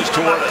goes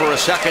to work for a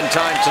second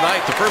time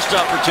tonight. The first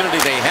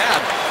opportunity they had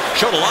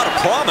showed a lot of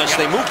promise.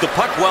 They moved the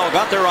puck well,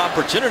 got their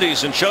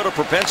opportunities, and showed a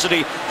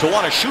propensity to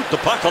want to shoot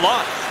the puck a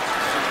lot.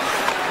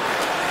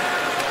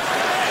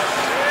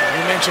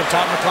 You mentioned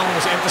Todd McClellan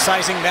was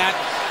emphasizing that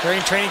during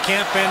training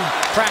camp and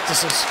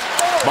practices.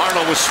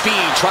 Marleau with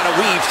speed, trying to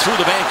weave through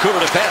the Vancouver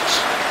defense.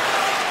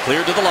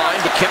 Cleared to the line,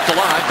 but kept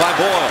alive by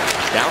Boyle.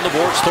 Down the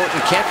boards,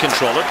 Thornton can't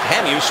control it.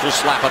 Hamhuis will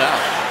slap it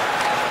out.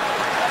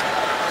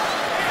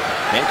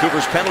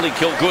 Vancouver's penalty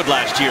kill good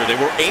last year. They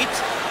were 8th.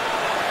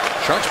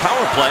 Sharks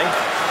power play.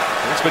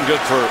 That's been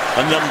good for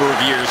a number of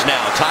years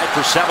now. Tied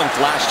for 7th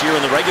last year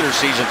in the regular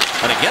season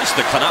and against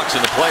the Canucks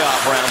in the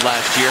playoff round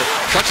last year.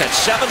 Sharks had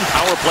 7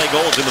 power play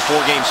goals in the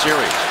 4-game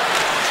series.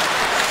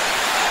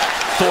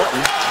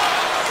 Thornton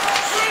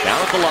down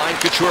at the line.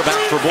 Couture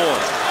back for Boyle.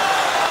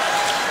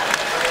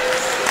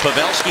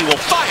 Pavelski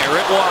will fire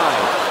it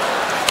wide.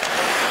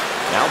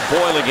 Now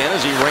Boyle again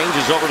as he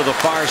ranges over to the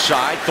far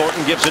side.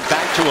 Thornton gives it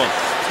back to him.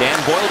 Dan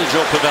Boyle to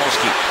Joe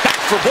Pavelski.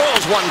 Back for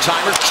Boyle's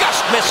one-timer.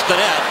 Just missed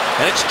the net.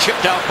 And it's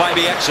chipped out by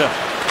Bieksa.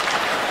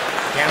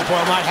 Dan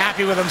Boyle not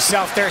happy with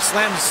himself there.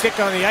 Slammed the stick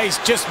on the ice.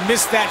 Just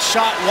missed that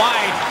shot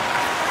wide.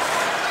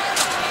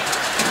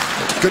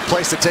 Good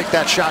place to take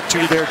that shot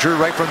too there, Drew,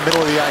 right from the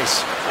middle of the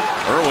ice.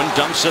 Irwin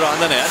dumps it on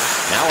the net.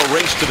 Now a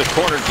race to the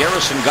corner.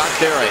 Garrison got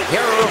there a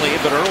hair early,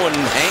 but Irwin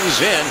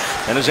hangs in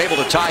and is able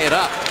to tie it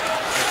up.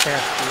 Right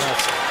there. Yes.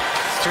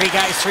 Three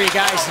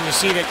guys, and you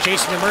see that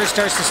Jason Demers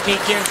starts to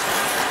sneak in.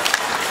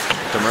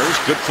 Demers,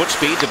 good foot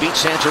speed to beat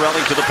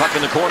Santorelli to the puck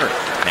in the corner.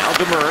 Now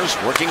Demers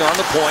working on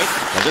the point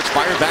as it's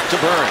fired back to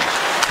Burns.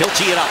 He'll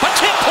tee it up. A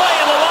tip play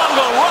and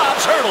Luongo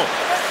robs Hertl.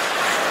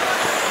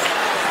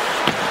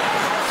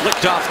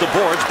 Flicked off the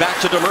boards, back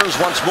to Demers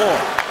once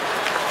more.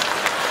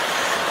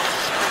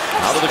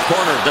 Out of the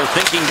corner, they're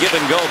thinking give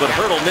and go, but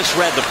Hertl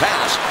misread the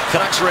pass.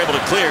 Canucks are able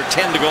to clear.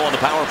 10 to go on the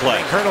power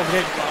play. Hertl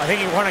did. I think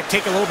he wanted to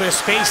take a little bit of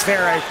space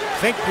there. I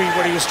think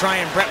what he was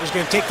trying, Brett was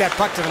going to take that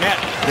puck to the net.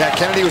 Yeah,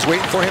 Kennedy was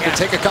waiting for him to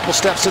take a couple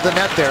steps to the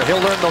net there.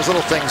 He'll learn those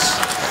little things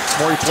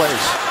the more he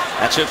plays.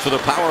 That's it for the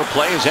power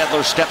play as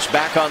Edler steps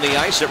back on the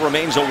ice. It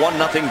remains a 1-0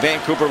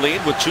 Vancouver lead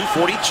with 2:42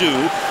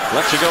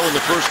 left to go in the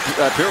first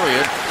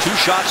period. 2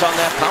 shots on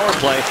that power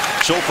play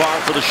so far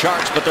for the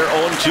Sharks, but they're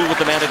 0-2 with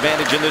the man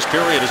advantage in this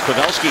period as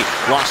Pavelski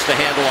lost the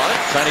handle on it,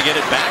 trying to get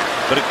it back,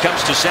 but it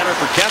comes to center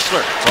for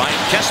Kessler.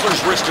 Ryan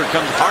Kessler's wrister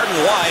comes hard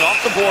and wide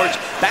off the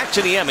boards, back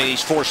to the M, and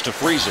he's forced to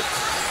freeze it.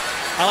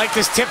 I like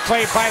this tip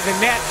play by the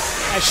net.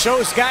 It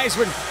shows guys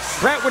when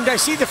I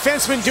see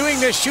defensemen doing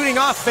this, shooting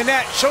off the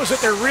net, shows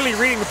that they're really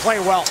reading the play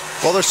well.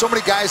 Well, there's so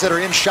many guys that are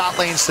in shot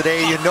lanes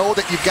today. You know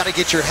that you've got to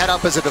get your head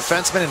up as a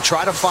defenseman and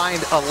try to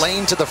find a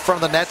lane to the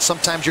front of the net.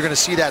 Sometimes you're going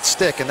to see that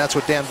stick, and that's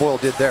what Dan Boyle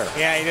did there.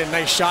 Yeah, he did a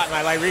nice shot, and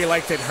I really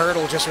liked that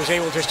Hertl just was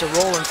able just to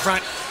roll in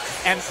front.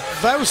 And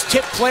those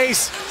tip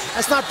plays,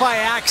 that's not by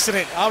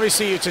accident.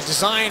 Obviously, it's a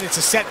design, it's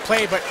a set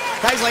play, but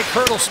guys like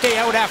Hertl stay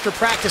out after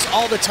practice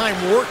all the time,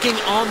 working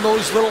on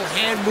those little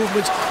hand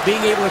movements,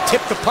 being able to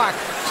tip the puck,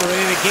 so that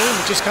in a game,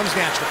 it just comes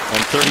natural.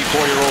 And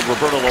 34-year-old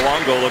Roberto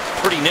Luongo looked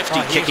pretty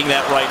nifty kicking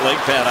that right leg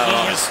pad out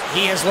on it.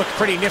 He has looked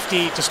pretty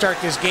nifty to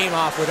start this game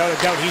off, without a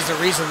doubt. He's the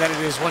reason that it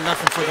is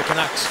 1-0 for the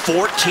Canucks.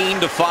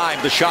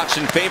 14-5, the shots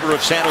in favor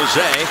of San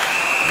Jose,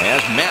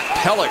 as Matt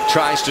Pelech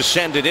tries to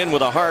send it in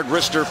with a hard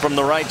wrister from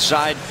the right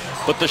side,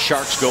 but the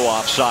Sharks go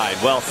offside.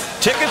 Well,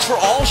 tickets for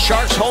all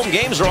Sharks home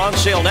games are on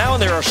sale now,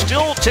 and there are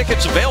still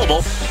tickets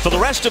available for the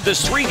rest of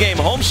this 3-game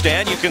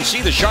homestand. You can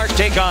see the Sharks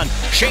take on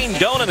Shane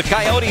Doan and the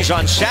Coyotes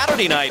on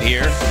Saturday night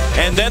here,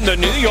 and then the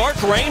New York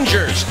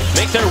Rangers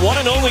make their one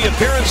and only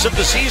appearance of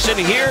the season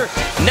here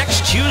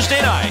next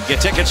Tuesday night.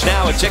 Get tickets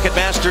now at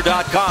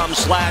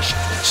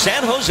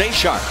Ticketmaster.com/San Jose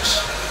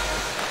Sharks.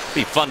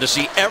 Be fun to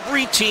see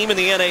every team in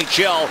the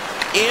NHL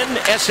in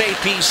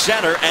SAP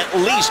Center at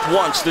least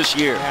once this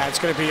year. Yeah, it's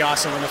going to be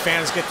awesome when the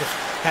fans get to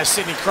have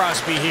Sidney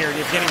Crosby here,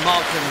 Evgeny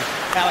Malkin,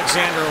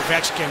 Alexander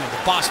Ovechkin, and the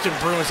Boston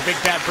Bruins, the big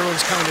bad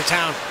Bruins coming to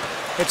town.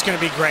 It's going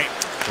to be great.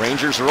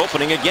 Rangers are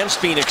opening against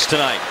Phoenix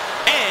tonight.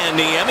 And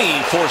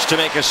Niemi forced to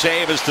make a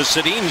save as the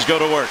Sedins go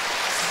to work.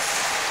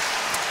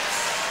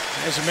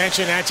 As you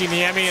mentioned, Antti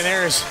Niemi, and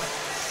there's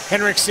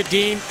Henrik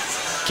Sedin,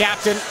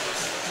 captain.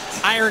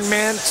 Iron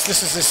Man.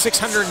 This is his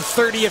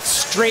 630th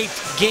straight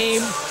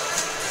game.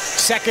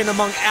 Second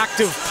among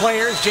active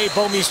players. Jay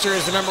Bouwmeester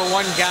is the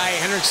 #1 guy.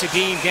 Henrik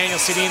Sedin, Daniel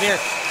Sedin. They're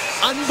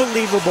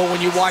unbelievable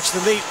when you watch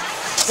them. They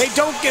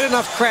don't get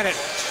enough credit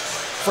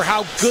for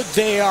how good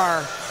they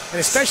are. And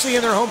especially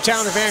in their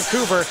hometown of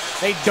Vancouver,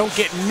 they don't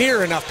get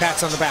near enough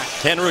pats on the back.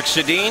 Henrik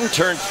Sedin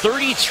turned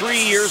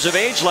 33 years of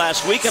age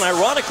last week, and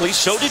ironically,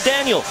 so did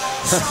Daniel.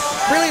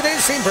 Really? They had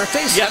the same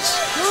birthdays? Yes.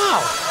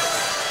 Wow.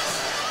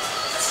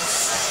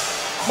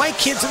 My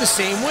kids are the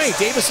same way.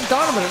 Davis and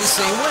Donovan are the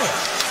same way.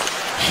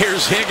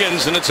 Here's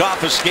Higgins, and it's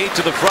off a skate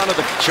to the front of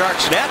the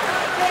Sharks net.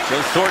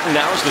 Joe Thornton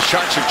now as the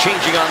Sharks are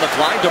changing on the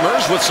fly.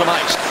 Demers with some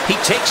ice. He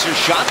takes his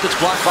shot that's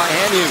blocked by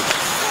Hamhuis.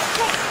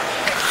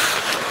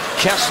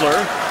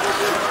 Kessler,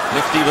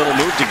 nifty little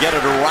move to get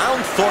it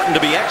around Thornton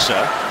to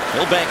Bieksa.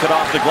 He'll bank it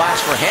off the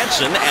glass for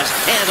Hansen as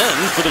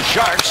Hannon for the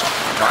Sharks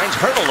finds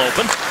Hertl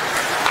open.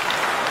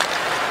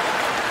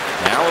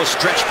 Now a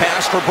stretch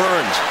pass for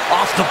Burns.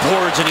 Off the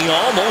boards, and he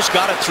almost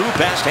got it through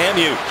past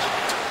Hamhuis.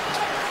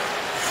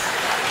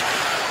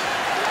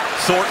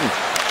 Thornton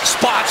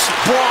spots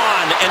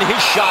Braun, and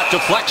his shot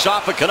deflects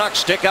off a Canucks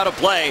stick out of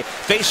play.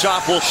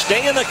 Face-off will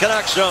stay in the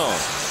Canucks zone.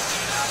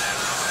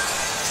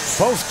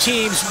 Both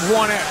teams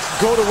want to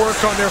go to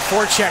work on their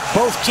forecheck.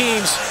 Both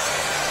teams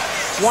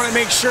want to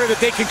make sure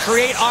that they can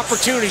create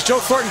opportunities. Joe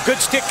Thornton,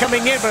 good stick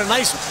coming in, but a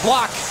nice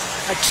block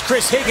at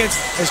Chris Higgins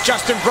as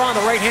Justin Braun,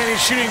 the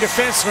right-handed shooting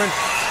defenseman,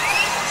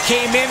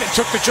 came in and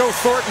took the Joe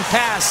Thornton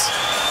pass.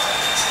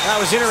 That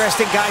was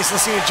interesting, guys,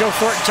 listening to Joe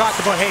Thornton talk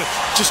about, hey,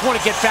 just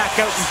want to get back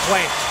out and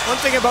play. One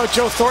thing about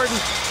Joe Thornton,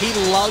 he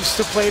loves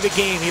to play the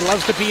game. He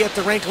loves to be at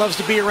the rink, loves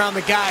to be around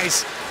the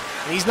guys.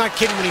 And he's not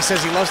kidding when he says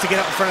he loves to get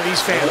out in front of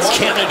these fans.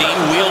 Kennedy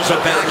wheels a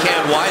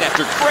backhand wide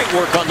after great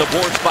work on the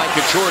boards by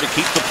Couture to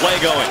keep the play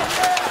going.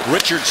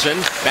 Richardson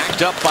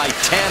backed up by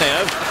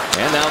Tanev.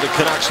 And now the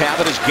Canucks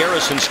have it as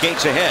Garrison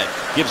skates ahead.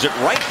 Gives it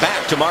right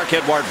back to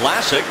Marc-Edouard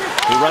Vlasic,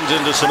 who runs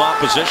into some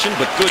opposition,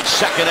 but good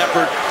second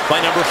effort by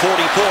number 44.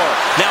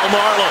 Now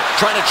Marleau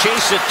trying to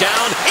chase it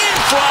down in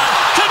front.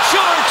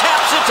 Couture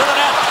taps it to the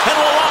net, and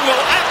Luongo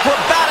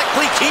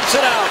acrobatically keeps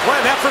it out. What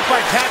an effort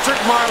by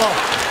Patrick Marleau,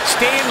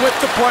 staying with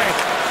the play.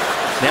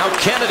 Now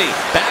Kennedy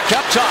back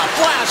up top.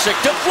 Vlasic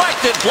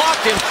deflected,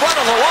 blocked in front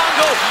of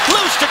Luongo.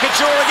 Loose to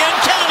Couture again.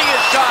 Kennedy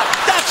is shot.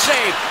 That's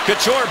saved.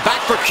 Couture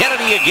back for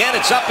Kennedy again.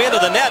 It's up into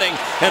the netting.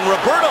 And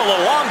Roberto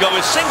Luongo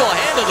is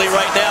single-handedly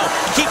right now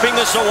keeping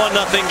this a 1-0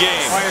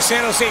 game. Well, the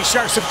San Jose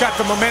Sharks have got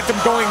the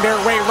momentum going their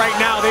way right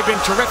now. They've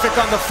been terrific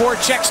on the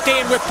forecheck,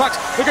 staying with pucks.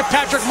 Look at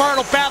Patrick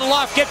Marleau battle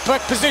off, get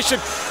puck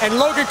position. And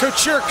Logan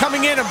Couture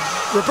coming in, and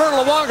Roberto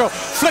Luongo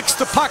flicks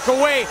the puck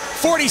away.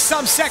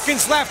 40-some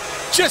seconds left.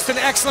 Just an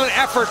excellent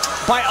effort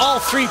by all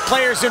three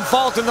players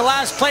involved in the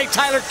last play.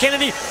 Tyler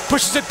Kennedy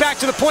pushes it back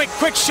to the point.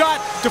 Quick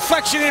shot,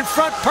 deflection in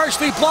front,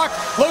 partially blocked.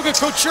 Logan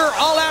Couture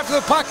all after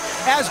the puck,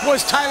 as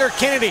was Tyler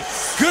Kennedy.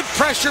 Good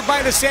pressure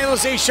by the San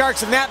Jose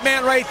Sharks, and that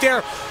man right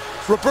there,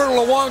 Roberto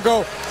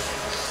Luongo,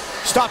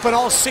 stopping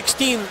all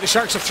 16 the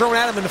Sharks have thrown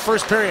at him in the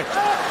first period.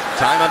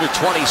 Time under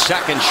 20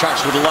 seconds.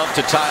 Sharks would love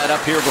to tie it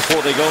up here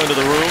before they go into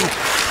the room.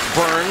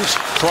 Burns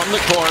from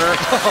the corner.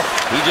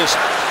 He just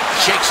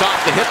shakes off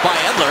the hit by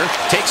Edler,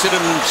 takes it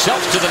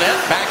himself to the net,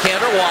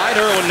 backhander wide.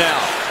 Irwin now.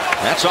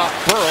 That's off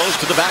Burrows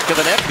to the back of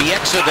the net.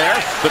 Bieksa there,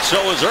 but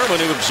so is Irwin,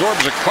 who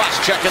absorbs a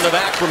cross-check in the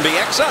back from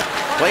Bieksa.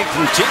 Play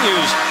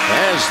continues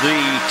as the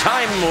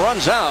time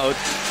runs out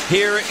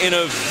here in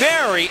a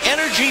very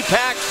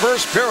energy-packed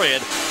first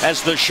period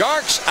as the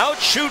Sharks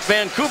outshoot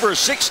Vancouver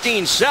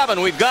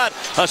 16-7. We've got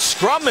a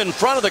scrum in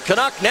front of the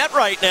Canuck net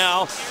right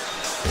now,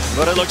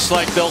 but it looks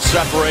like they'll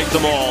separate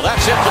them all.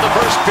 That's it for the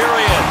first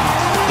period.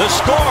 The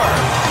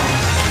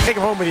score. Take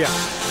him home with you.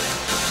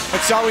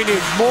 That's all we need.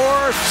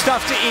 More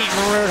stuff to eat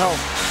when we're at home.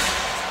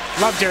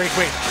 Love Dairy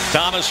Queen.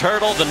 Thomas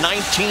Hertl, the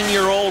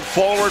 19-year-old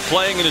forward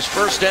playing in his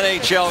first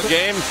NHL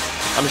game.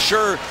 I'm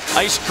sure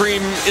ice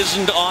cream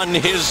isn't on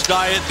his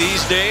diet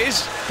these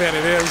days. Bet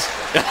it is.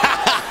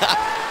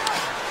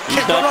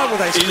 He's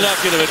not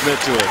going to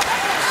admit to it.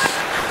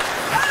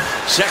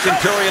 Second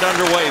period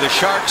underway. The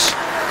Sharks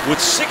with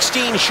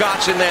 16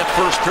 shots in that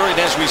first period.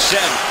 As we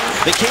said,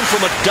 they came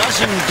from a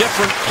dozen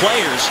different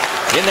players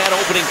in that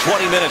opening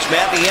 20 minutes.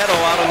 Matt Nieto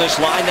out on this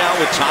line now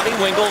with Tommy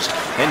Wingels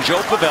and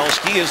Joe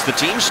Pavelski as the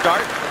team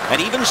start at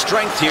even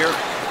strength here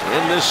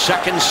in this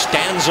second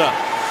stanza.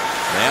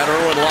 Matt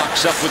Irwin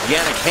locks up with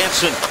Jannik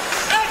Hansen.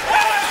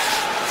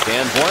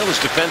 Dan Boyle, his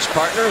defense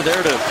partner,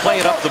 there to play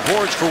it up the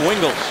boards for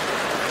Wingels.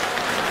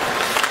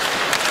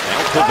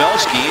 Now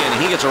Pavelski,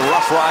 and he gets a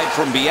rough ride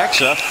from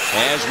Bieksa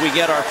as we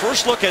get our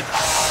first look at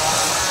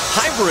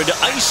hybrid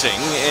icing,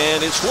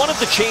 and it's one of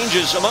the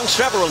changes among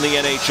several in the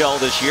NHL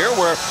this year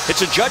where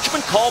it's a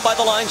judgment call by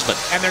the linesman.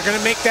 And they're going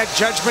to make that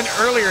judgment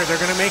earlier. They're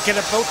going to make it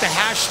about the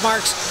hash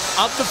marks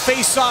of the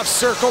face-off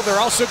circle. They're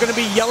also going to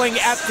be yelling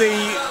at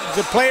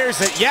the players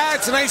that, yeah,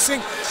 it's an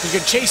icing. You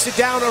can chase it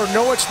down, or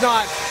no, it's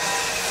not.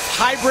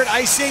 Hybrid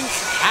icing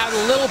had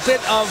a little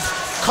bit of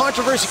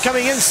controversy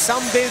coming in.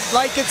 Some did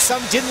like it,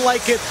 some didn't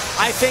like it.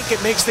 I think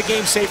it makes the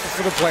game safer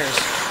for the players.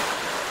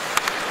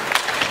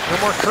 No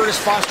more Curtis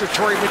Foster,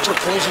 Torrey Mitchell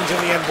collisions in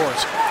the end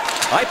boards.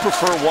 I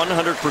prefer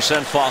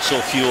 100%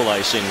 fossil fuel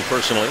icing,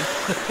 personally.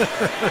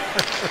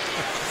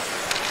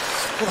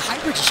 Well, the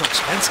hybrids are so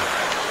expensive.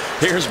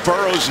 Here's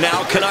Burrows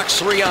now. Canucks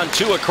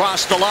 3-on-2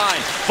 across the line.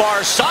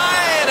 Far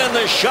side, and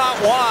the shot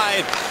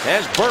wide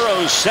as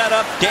Burrows set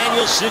up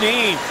Daniel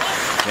Sedin.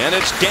 And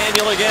it's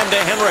Daniel again to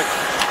Henrik.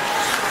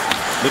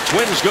 The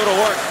Twins go to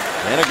work.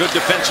 And a good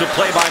defensive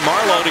play by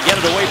Marleau to get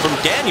it away from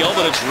Daniel,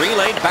 but it's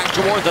relayed back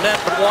toward the net,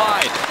 but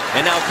wide.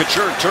 And now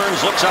Couture turns,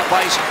 looks up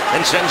ice,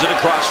 and sends it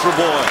across for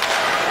Boyd.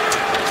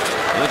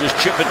 They'll just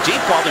chip it deep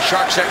while the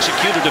Sharks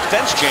execute a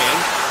defense chain.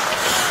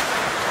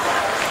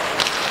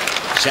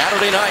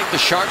 Saturday night, the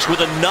Sharks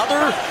with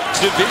another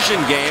division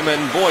game,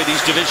 and boy,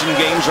 these division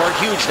games are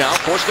huge now.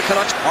 Of course, the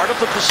Canucks part of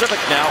the Pacific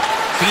now.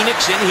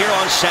 Phoenix in here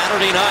on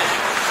Saturday night.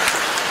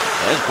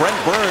 As Brent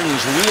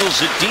Burns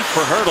wheels it deep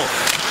for Hertl.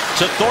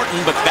 To Thornton,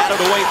 but batted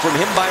away from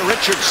him by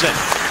Richardson.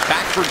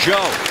 Back for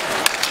Joe.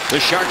 The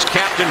Sharks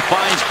captain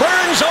finds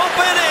Burns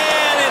open,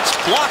 and it's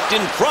blocked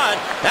in front.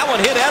 That one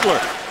hit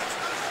Edler.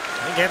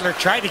 I think Edler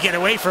tried to get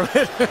away from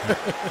it.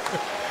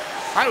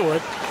 I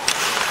would.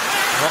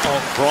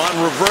 Braun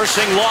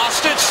reversing,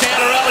 lost it.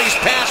 Santorelli's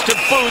pass to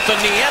Booth, and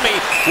Niemi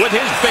with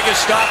his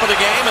biggest stop of the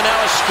game, and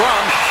now a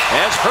scrum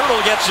as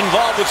Hurdle gets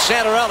involved with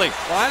Santorelli.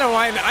 Well,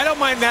 I don't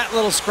mind that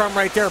little scrum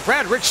right there.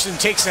 Brad Richardson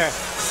takes a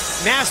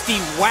nasty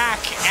whack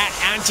at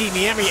Antti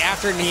Niemi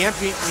after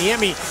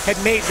Niemi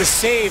had made the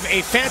save.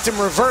 A phantom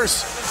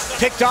reverse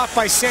picked off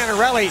by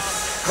Santorelli.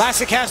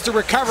 Vlasic has to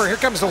recover. Here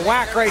comes the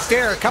whack right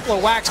there. A couple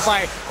of whacks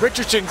by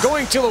Richardson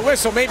going to the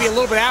whistle, maybe a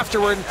little bit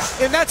afterward.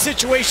 In that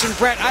situation,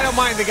 Brett, I don't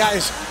mind the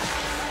guys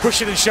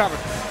pushing and shoving.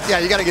 Yeah,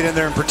 you got to get in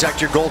there and protect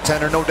your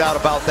goaltender, no doubt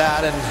about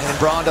that. And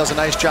Braun does a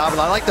nice job.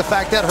 And I like the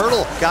fact that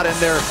Hurdle got in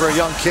there for a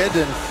young kid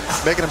and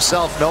making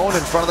himself known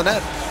in front of the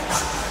net.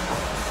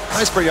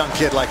 Nice for a young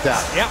kid like that.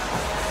 Yeah,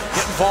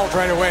 get involved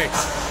right away.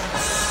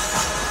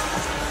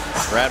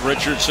 Brad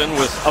Richardson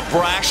with a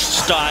brash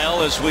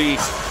style as we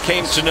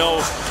came to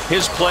know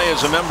his play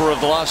as a member of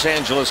the Los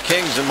Angeles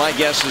Kings, and my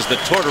guess is that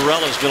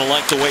Tortorella's going to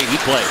like the way he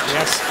plays.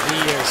 Yes, he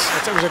is.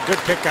 That was a good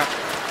pickup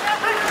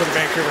for the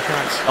Vancouver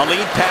Canucks. A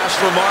lead pass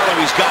for Marleau.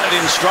 He's got it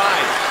in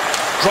stride.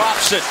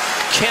 Drops it.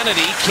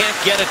 Kennedy can't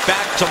get it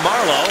back to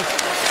Marleau.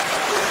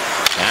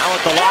 Now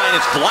at the line,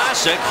 it's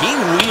Vlasic. He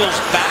wheels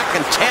back,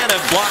 and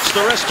Tanev blocks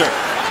the wrister.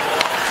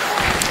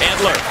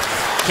 Edler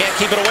can't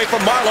keep it away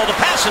from Marleau. The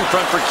pass in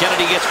front for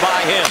Kennedy gets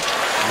by him.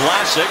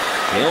 Vlasic,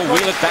 he'll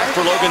wheel it back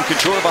for Logan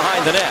Couture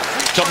behind the net.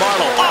 To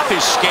Marleau, off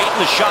his skate,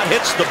 and the shot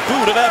hits the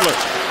boot of Edler.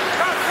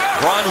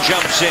 Braun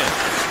jumps in.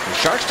 The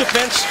Sharks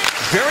defense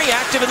very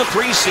active in the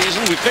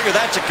preseason. We figure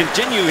that to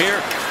continue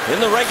here in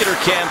the regular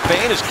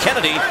campaign as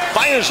Kennedy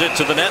fires it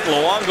to the net.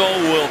 Luongo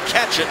will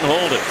catch it and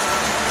hold it.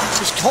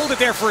 Just hold it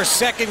there for a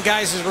second,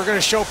 guys, as we're going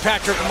to show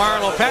Patrick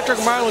Marleau. Patrick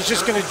Marleau is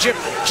just going to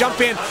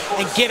jump in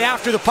and get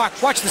after the puck.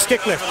 Watch the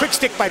stick lift. Quick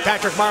stick by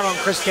Patrick Marleau and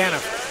Chris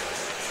Tanev.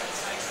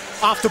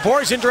 Off the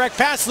boards, indirect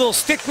pass, little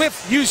stick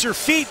lift, use your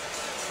feet.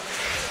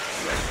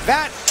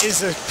 That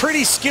is a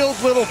pretty skilled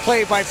little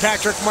play by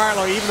Patrick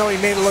Marleau, even though he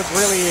made it look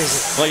really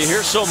easy. Well, you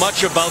hear so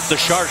much about the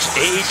Sharks'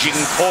 aging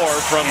core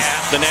from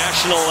the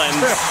national and,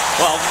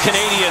 well,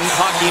 Canadian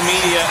hockey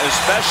media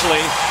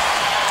especially.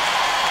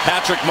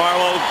 Patrick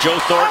Marleau, Joe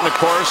Thornton, of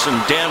course, and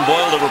Dan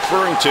Boyle are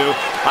referring to.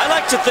 I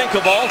like to think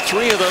of all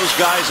three of those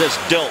guys as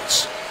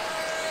dilts.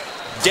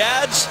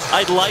 Dads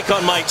I'd like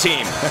on my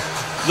team.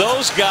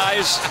 Those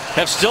guys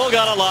have still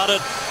got a lot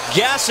of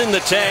gas in the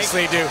tank. Yes,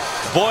 they do.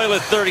 Boyle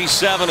at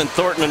 37 and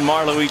Thornton and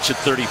Marleau each at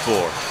 34.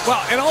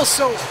 Well, and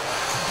also,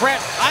 Brett,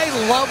 I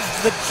love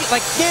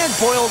Dan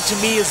Boyle to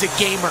me is a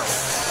gamer.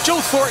 Joe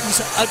Thornton's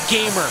a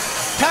gamer.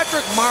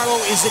 Patrick Marleau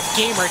is a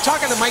gamer.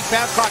 Talking to Mike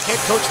Babcock, head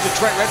coach of the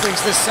Detroit Red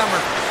Wings this summer,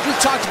 we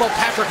talked about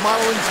Patrick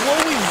Marleau in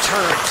glowing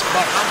terms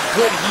about how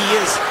good he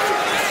is.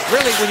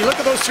 Really, when you look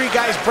at those three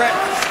guys, Brett,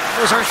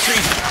 those aren't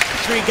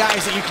three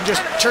guys that you can just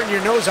turn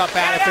your nose up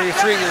at if they're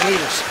three of your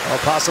leaders. Well,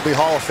 possibly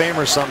Hall of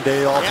Famers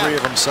someday, all three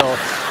of them. So,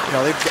 you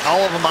know, all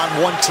of them on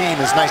one team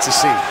is nice to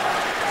see.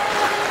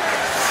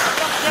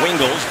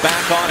 Wingles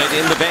back on it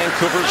in the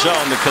Vancouver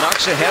zone. The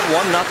Canucks ahead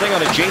 1-0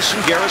 on a Jason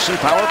Garrison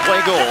power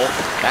play goal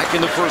back in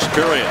the first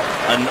period.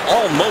 An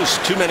almost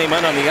too many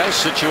men on the ice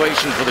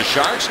situation for the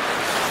Sharks.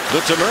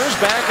 The Demers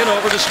backing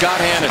over to Scott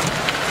Hannon.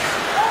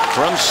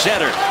 From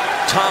center,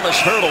 Thomas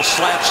Hurdle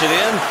slaps it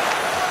in,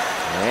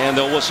 and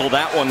they'll whistle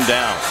that one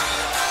down.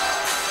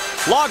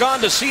 Log on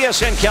to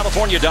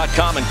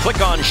csncalifornia.com and click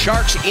on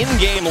Sharks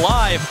In-Game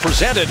Live,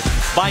 presented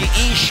by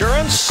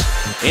Esurance.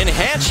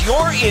 Enhance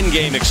your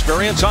in-game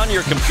experience on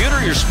your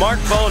computer, your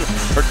smartphone,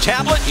 or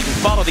tablet. You can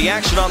follow the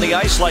action on the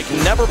ice like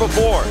never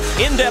before.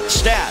 In-depth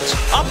stats,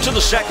 up to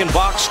the second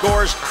box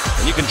scores,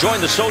 and you can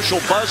join the social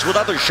buzz with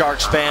other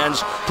Sharks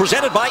fans,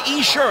 presented by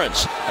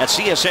Esurance at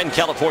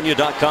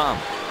csncalifornia.com.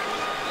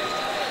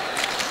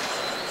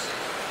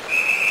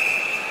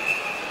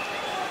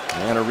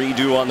 And a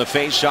redo on the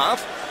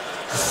face-off.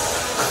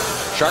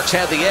 Sharks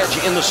had the edge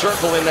in the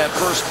circle in that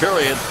first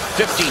period,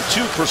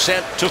 52%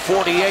 to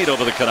 48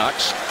 over the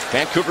Canucks.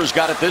 Vancouver's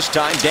got it this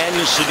time.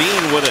 Daniel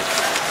Sedin with it.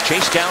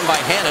 Chased down by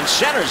Hannon,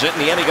 centers it,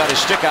 and Niemi got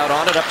his stick out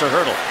on it up to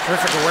Hurdle.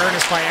 Perfect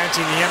awareness by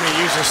Antti Niemi to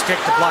use his stick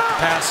to block the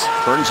pass.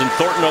 Burns and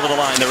Thornton over the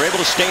line. They're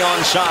able to stay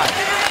onside.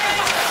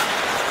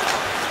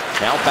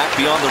 Now back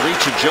beyond the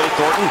reach of Joe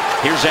Thornton.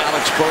 Here's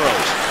Alex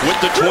Burrows with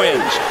the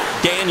Twins.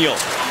 Daniel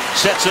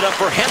sets it up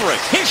for Henrik.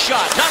 His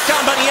shot knocked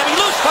down by Niemi.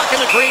 Loose puck in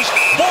the crease.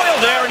 Boyle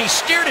there, and he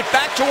steered it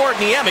back toward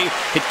Niemi.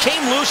 It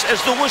came loose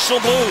as the whistle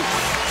blew.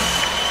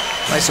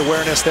 Nice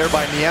awareness there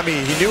by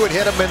Niemi. He knew it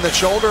hit him in the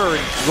shoulder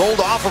and rolled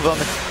off of him.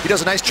 He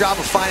does a nice job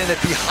of finding it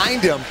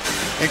behind him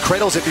and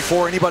cradles it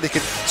before anybody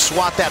could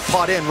swat that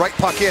puck in. Right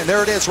puck in.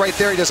 There it is right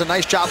there. He does a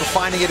nice job of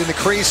finding it in the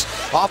crease,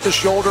 off the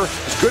shoulder.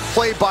 It's good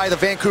play by the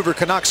Vancouver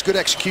Canucks. Good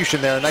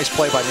execution there. Nice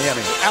play by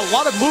Niemi. A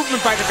lot of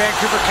movement by the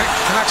Vancouver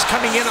Canucks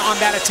coming in on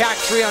that attack.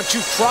 3-on-2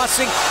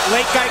 crossing.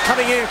 Late guy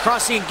coming in and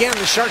crossing again.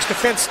 The Sharks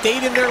defense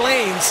stayed in their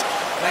lanes.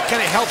 That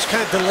kind of helps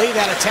delay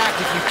that attack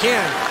if you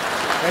can.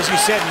 As you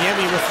said,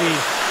 Niemi with the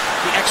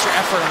extra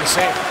effort on the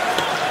save.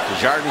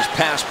 Desjardins'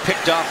 pass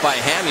picked off by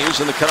Hamhuis,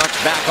 and the Canucks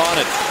back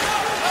on it.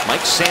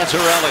 Mike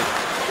Santorelli,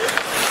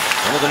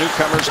 one of the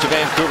newcomers to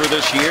Vancouver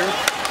this year.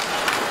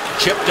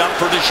 chipped up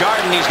for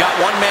Desjardins. He's got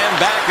one man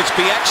back. It's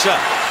Bieksa.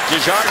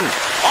 Desjardins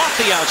off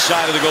the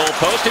outside of the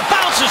goalpost. It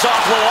bounces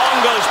off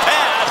Luongo's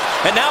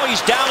pad, and now he's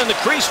down in the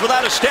crease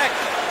without a stick.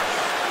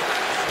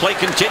 Play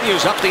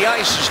continues up the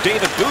ice as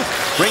David Booth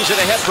brings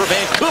it ahead for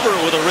Vancouver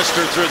with a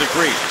wrister through the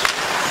crease.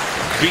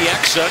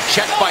 Bieksa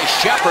checked by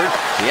Shepard.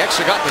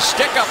 Bieksa got the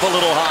stick up a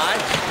little high.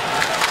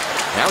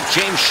 Now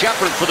James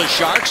Shepard for the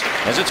Sharks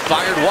as it's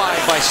fired wide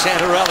by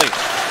Santorelli.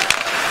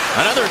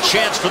 Another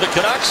chance for the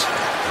Canucks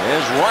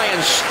is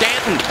Ryan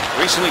Stanton,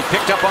 recently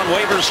picked up on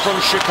waivers from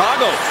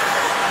Chicago.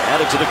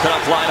 Added to the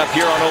Canuck lineup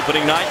here on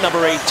opening night,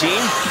 number 18.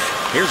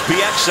 Here's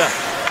Bieksa.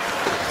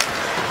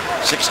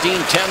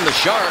 16-10, the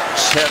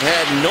Sharks have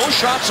had no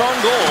shots on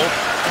goal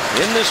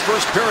in this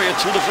first period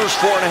through the first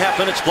 4.5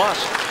 minutes plus.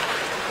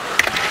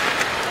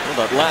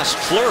 Well, that last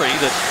flurry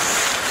that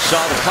saw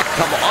the puck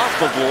come off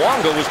of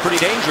Luongo was pretty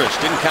dangerous.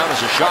 Didn't count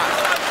as a shot.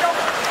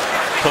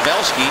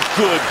 Pavelski,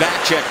 good back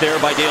check there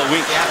by Dale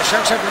Week. Yeah, the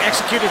Sharks haven't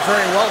executed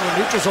very well in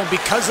the neutral zone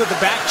because of the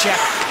back check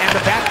and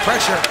the back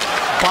pressure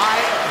by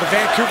the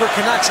Vancouver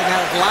Canucks, and that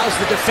allows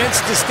the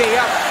defense to stay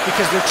up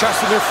because they're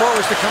trusting their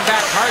forwards to come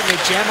back hard and they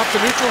jam up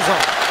the neutral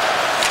zone.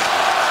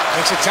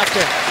 Makes it tough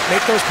to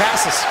make those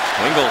passes.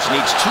 Wingels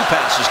needs 2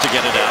 passes to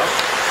get it out.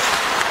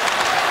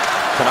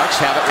 Canucks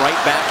have it right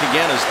back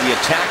again as the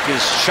attack is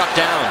shut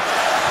down.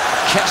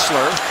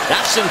 Kessler,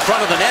 that's in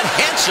front of the net.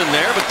 Hansen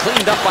there, but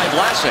cleaned up by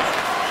Vlasic.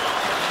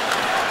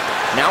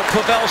 Now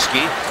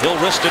Pavelski, he'll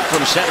wrist it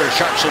from center.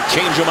 Sharks will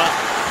change him up.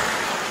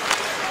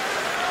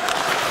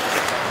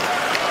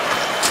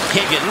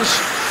 Higgins,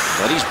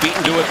 but he's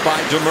beaten to it by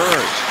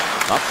Demers.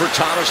 Up for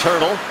Thomas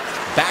Hertl,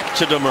 back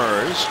to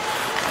Demers.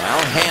 Now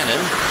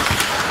Hannon,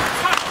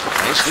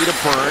 nicely to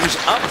Burns,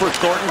 up for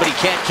Thornton, but he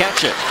can't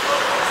catch it.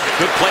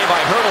 Good play by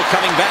Hertl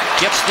coming back,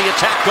 gets the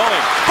attack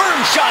going.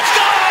 Burns shot,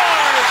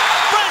 scores!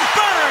 Brent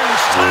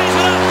Burns ties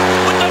it up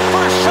with the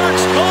first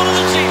Sharks goal of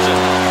the season.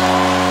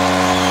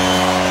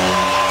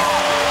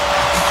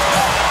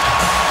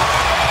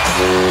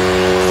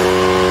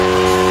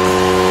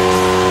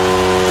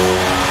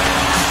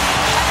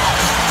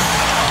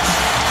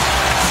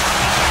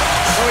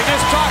 So we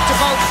just talked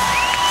about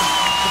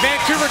the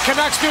Vancouver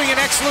Canucks doing an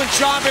excellent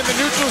job in the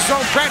neutral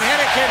zone. Brent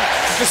Hennigan,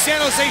 the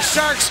San Jose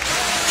Sharks,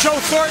 Joe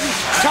Thornton,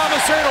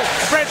 Thomas Hertl,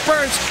 Brent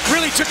Burns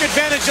really took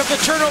advantage of the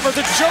turnover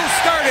that Joe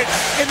started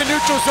in the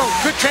neutral zone.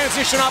 Good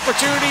transition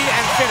opportunity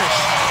and finish.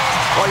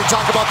 Well, you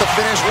talk about the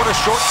finish. What a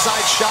short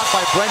side shot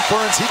by Brent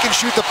Burns. He can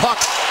shoot the puck.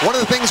 One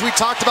of the things we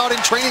talked about in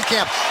training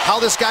camp,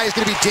 how this guy is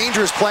going to be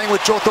dangerous playing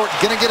with Joe Thornton.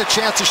 Going to get a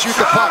chance to shoot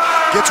the puck.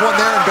 Gets one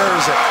there and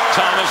buries it.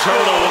 Thomas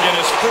Hertl will get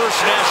his first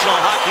National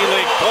Hockey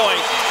League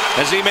point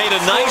as he made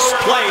a nice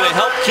play to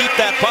help keep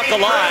that puck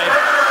alive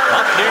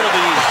up near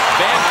the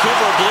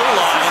Vancouver blue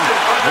line.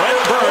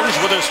 Brent Burns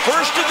with his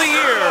first of the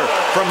year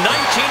from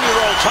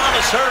 19-year-old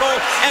Thomas Hertl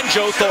and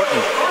Joe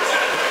Thornton.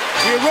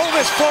 You roll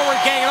this forward,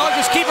 gang, and I'll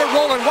just keep it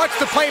rolling. Watch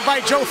the play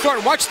by Joe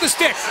Thornton. Watch the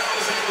stick.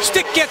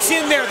 Stick gets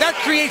in there. That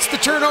creates the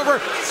turnover.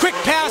 Quick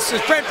pass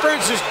as Brent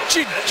Burns is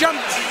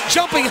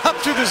jumping up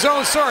through the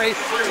zone. Sorry,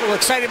 a little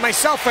excited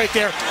myself right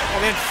there.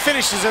 And then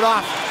finishes it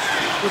off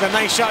with a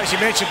nice shot, as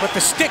you mentioned. But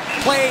the stick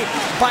play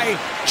by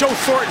Joe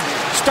Thornton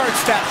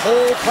starts that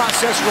whole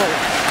process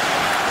rolling.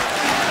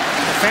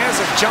 The fans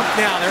have jumped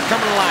now. They're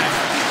coming alive.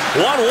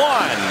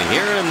 1-1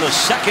 here in the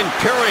second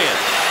period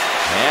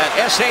at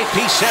SAP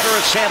Center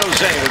at San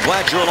Jose. We're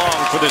glad you're along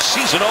for the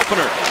season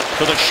opener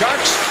for the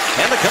Sharks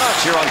and the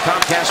Canucks here on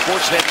Comcast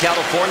Sportsnet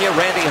California.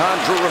 Randy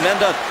Hahn, Drew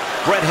Remenda,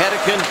 Brett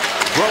Hedican,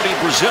 Brody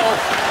Brazil.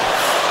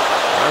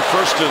 Our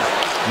first of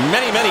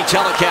many, many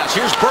telecasts.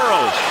 Here's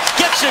Burrows.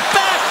 Gets it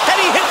back, and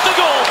he hit the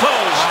goal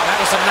post. Wow,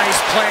 that was a nice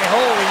play.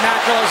 Holy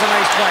mackerel, that was a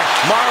nice play.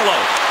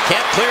 Marlowe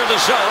can't clear the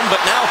zone, but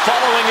now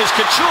following his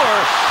Couture,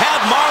 had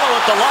Marlowe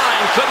at the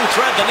line, couldn't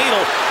thread the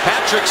needle.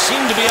 Patrick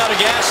seemed to be out of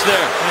gas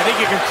there. I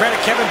think you can credit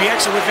Kevin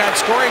Bieksa with that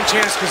scoring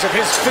chance because of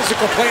his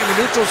physical play in the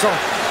neutral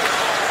zone.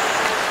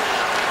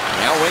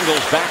 Now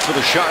Wingels back for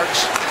the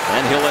Sharks,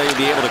 and he'll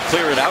be able to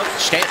clear it out.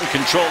 Stanton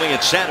controlling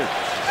at center.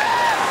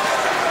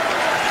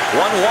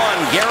 1-1,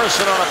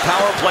 Garrison on a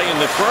power play in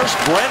the first.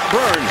 Brent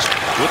Burns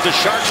with the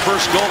Sharks'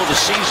 first goal of the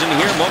season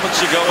here moments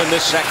ago in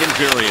this second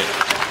period.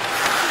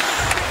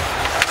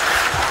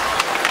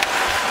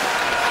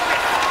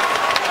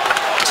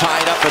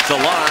 Tied up at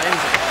the line.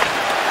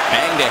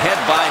 Banged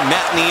ahead by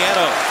Matt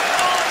Nieto.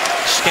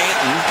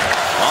 Stanton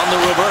on the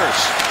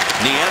reverse.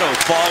 Nieto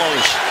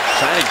follows,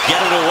 trying to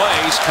get it away.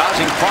 He's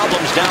causing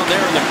problems down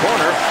there in the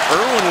corner.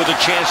 Irwin with a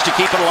chance to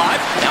keep it alive.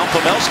 Now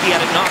Pavelski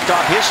had it knocked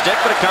off his stick,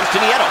 but it comes to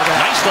Nieto.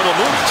 Nice little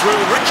move through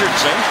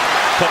Richardson.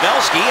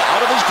 Pavelski out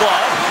of his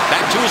glove,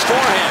 back to his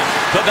forehand.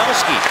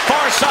 Pavelski,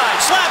 far side,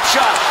 slap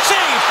shot,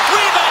 save,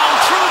 rebound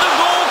through the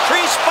goal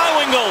crease by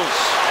Wingels.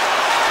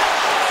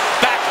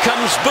 Back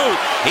comes Booth.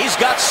 He's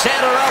got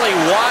Santorelli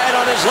wide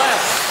on his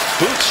left.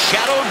 Booth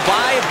shadowed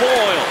by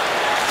Boyle.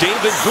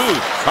 David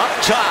Booth up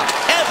top.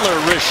 Edler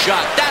wrist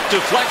shot. That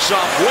deflects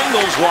off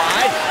Wingels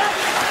wide.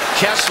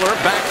 Kessler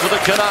back for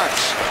the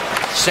Canucks.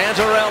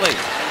 Santorelli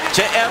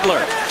to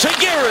Edler, to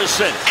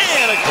Garrison,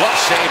 and a glove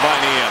save by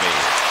Niemi.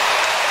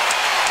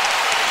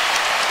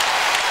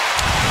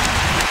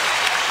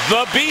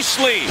 The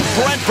beastly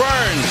Brent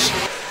Burns.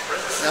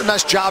 A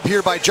nice job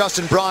here by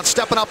Justin Braun,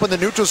 stepping up in the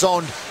neutral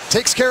zone.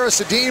 Takes care of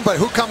Sedin, but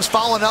who comes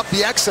following up?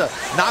 Bieksa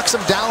knocks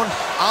him down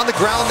on the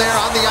ground there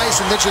on the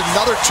ice, and then just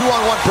another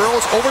 2-on-1.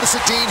 Burrows over to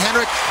Sedin,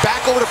 Henrik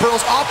back over to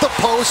Burrows off the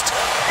post,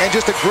 and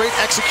just a great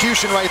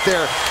execution right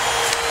there.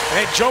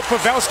 And Joe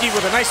Pavelski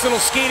with a nice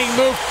little skating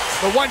move.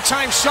 The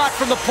one-time shot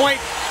from the point.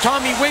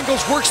 Tommy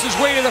Wingels works his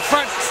way to the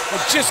front, but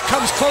just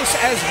comes close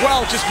as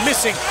well, just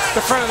missing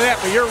the front of the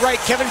net. But you're right,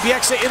 Kevin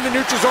Bieksa in the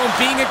neutral zone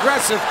being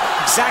aggressive.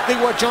 Exactly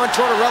what John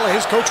Tortorella,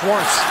 his coach,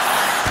 wants.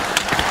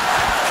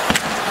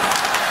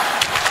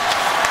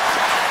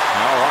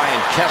 Now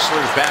Ryan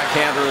Kessler's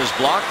backhander is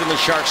blocked, and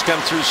the Sharks come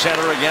through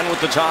center again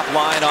with the top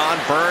line on.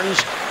 Burns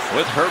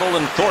with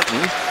Hertl and Thornton.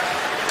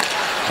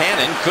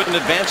 Cannon couldn't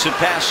advance it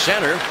past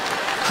center.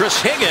 Chris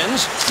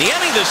Higgins,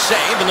 Niemi the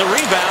save, and the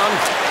rebound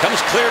comes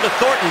clear to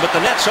Thornton, but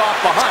the net's off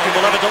behind.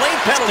 We'll have a delayed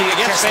penalty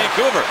against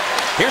Vancouver.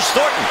 Here's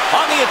Thornton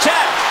on the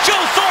attack. Joe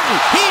Thornton,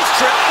 he's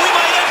tripped. We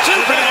might have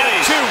two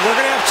penalties. We're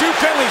going to have two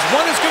penalties.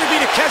 One is going to be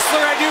to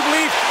Kessler, I do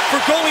believe, for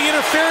goalie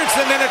interference,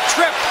 and then a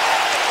trip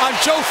on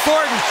Joe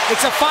Thornton.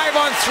 It's a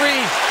 5-on-3.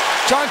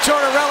 John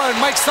Tortorella and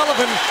Mike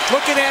Sullivan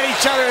looking at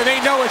each other, and they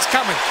know it's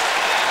coming.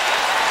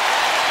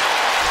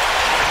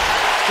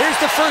 Here's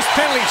the first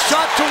penalty.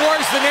 Shot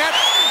towards the net.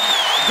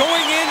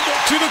 Going in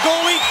to the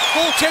goalie,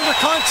 goaltender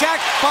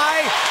contact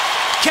by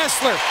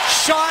Kessler.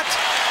 Shot,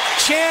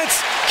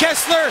 chance,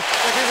 Kessler,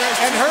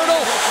 and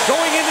Hertl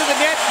going into the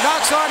net,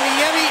 knocks on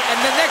Niemi, and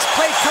the next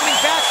play coming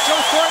back, Joe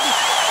Thornton.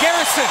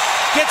 Garrison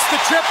gets the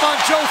trip on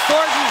Joe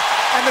Thornton,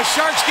 and the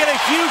Sharks get a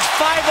huge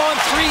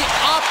 5-on-3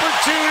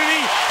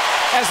 opportunity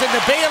as the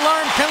Bay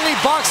alarm penalty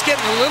box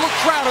getting a little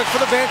crowded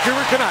for the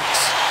Vancouver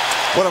Canucks.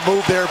 What a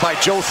move there by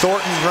Joe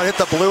Thornton, right at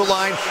the blue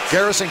line.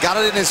 Garrison got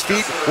it in his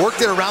feet,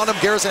 worked it around him.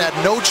 Garrison had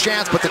no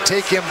chance but to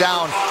take him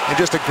down, and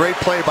just a great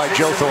play by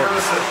Joe Thornton. Of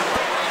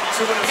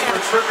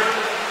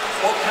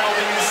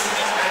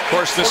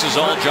course, this is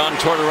all John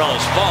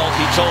Tortorella's fault.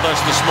 He told us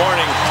this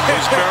morning it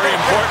was very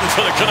important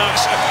for the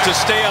Canucks to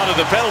stay out of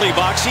the penalty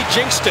box. He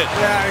jinxed it.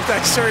 Yeah,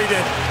 I'm sure he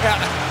did. Yeah.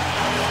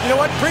 You know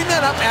what? Bring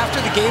that up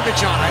after the game to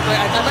John.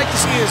 I'd like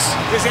to see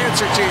his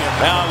answer to you.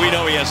 Well, we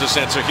know he has a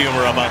sense of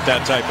humor about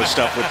that type of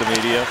stuff with the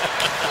media.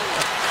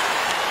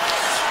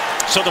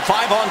 So the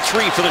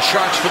 5-on-3 for the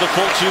Sharks for the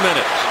full 2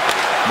 minutes.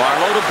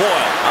 Marleau to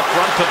Boyle. Up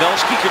front,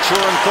 Pavelski,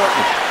 Couture, and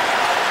Thornton.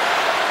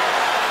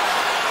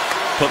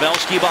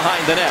 Pavelski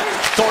behind the net.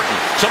 Thornton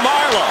to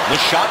Marleau.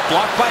 The shot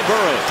blocked by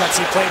Burrows.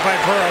 Gutsy play by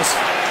Burrows.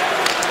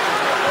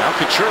 Now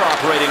Couture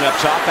operating up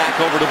top, back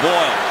over to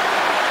Boyle.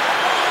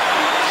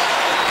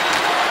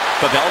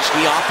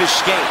 Pavelski off his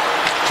skate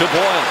to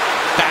Boyle.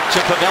 Back to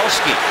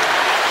Pavelski.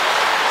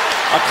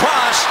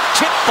 Across,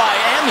 tipped by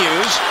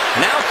Amuse.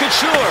 Now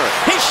Couture.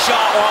 His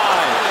shot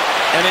wide.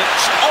 And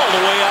it's all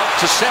the way out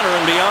to center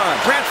and beyond.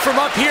 Brent, from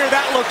up here,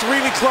 that looked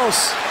really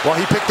close. Well,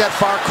 he picked that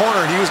far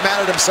corner. He was mad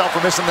at himself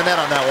for missing the net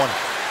on that one.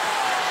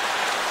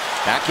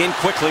 Back in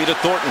quickly to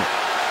Thornton.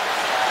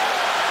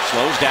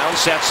 Slows down,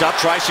 sets up,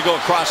 tries to go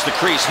across the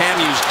crease.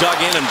 Hamhuis dug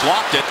in and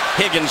blocked it.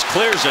 Higgins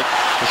clears it.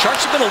 The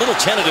Sharks have been a little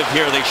tentative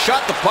here. They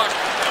shot the puck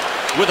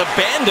with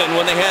abandon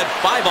when they had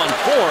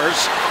 5-on-4s.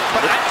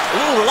 But a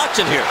little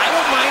reluctant here. I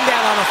don't mind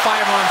that on a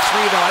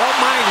 5-on-3, though. I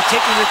don't mind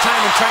taking your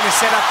time and trying to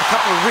set up a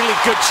couple of really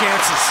good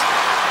chances.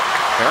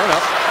 Fair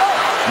enough.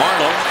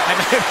 Marleau.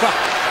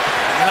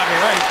 You're not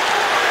right.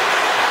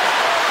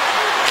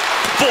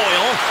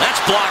 Boyle.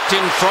 That's blocked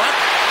in front.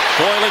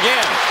 Boyle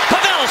again.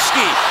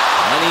 Pavelski.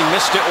 And he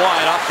missed it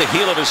wide off the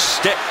heel of his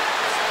stick.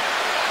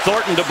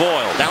 Thornton to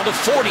Boyle. Down to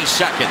 40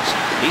 seconds.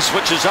 He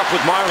switches up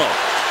with Marleau.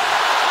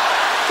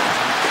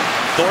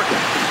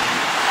 Thornton.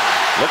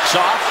 Looks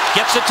off.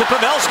 Gets it to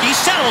Pavelski.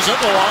 Settles it.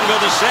 Luongo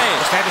the save.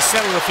 Just had to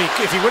settle. If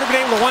he would have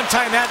been able to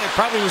one-time that, it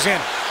probably was in.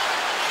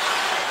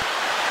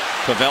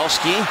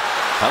 Pavelski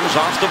comes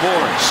off the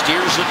board.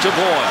 Steers it to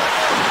Boyle.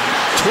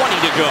 20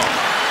 to go.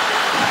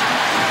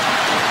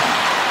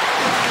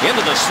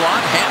 Into the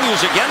slot.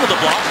 Hamhuis again with the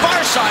block.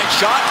 Far side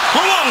shot.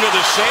 Luongo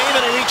the save,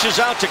 and he reaches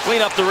out to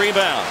clean up the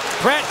rebound.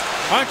 Brett,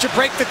 why don't you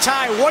break the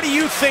tie? What do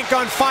you think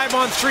on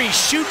 5-on-3?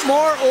 Shoot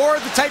more or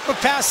the type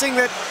of passing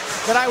that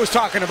I was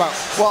talking about?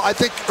 Well, I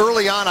think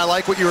early on, I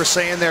like what you were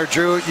saying there,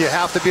 Drew. You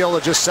have to be able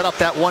to just set up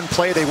that one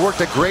play. They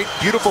worked a great,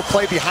 beautiful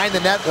play behind the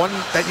net, one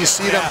that you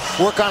see them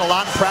work on a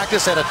lot in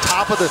practice at the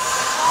top of the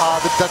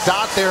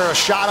dot there, a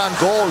shot on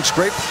goal. It's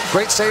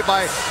great save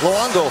by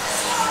Luongo.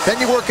 Then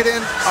you work it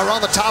in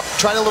around the top,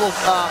 try a little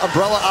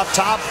umbrella up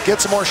top, get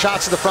some more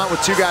shots to the front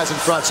with two guys in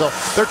front. So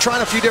they're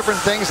trying a few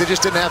different things. They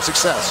just didn't have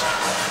success.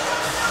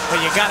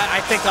 But you got to, I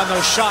think, on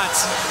those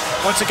shots,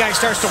 once a guy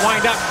starts to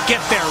wind up,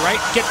 get there,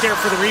 right? Get there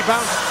for the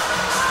rebound.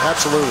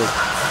 Absolutely.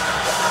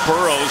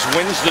 Burrows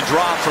wins the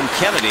draw from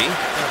Kennedy.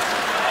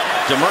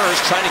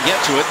 Demers trying to get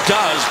to it,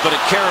 does, but it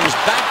caroms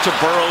back to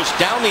Burrows.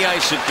 Down the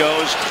ice it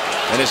goes,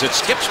 and as it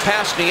skips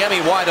past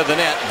Niemi wide of the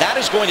net, that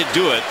is going to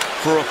do it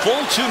for a full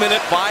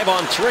 2-minute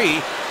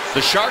 5-on-3.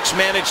 The Sharks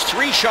manage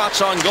 3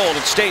 shots on goal.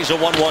 It stays a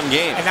 1-1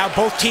 game. And now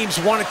both teams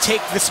want to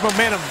take this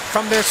momentum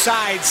from their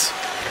sides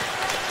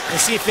and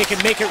see if they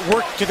can make it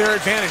work to their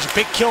advantage.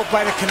 Big kill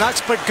by the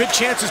Canucks, but good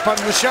chances by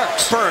the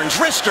Sharks. Burns,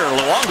 wrister,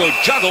 Luongo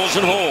juggles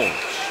and holds.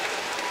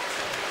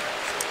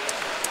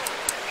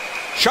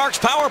 Sharks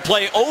power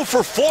play 0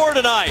 for 4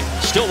 tonight.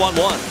 Still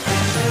 1-1.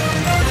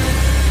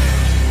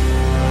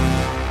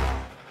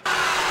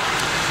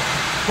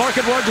 Mark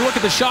Edward, you look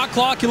at the shot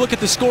clock, you look at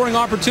the scoring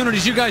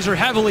opportunities, you guys are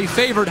heavily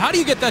favored. How do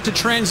you get that to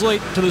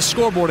translate to the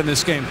scoreboard in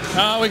this game?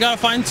 We got to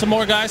find some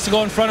more guys to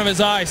go in front of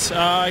his eyes.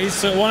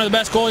 He's one of the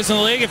best goalies in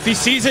the league. If he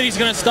sees it, he's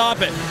going to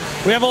stop it.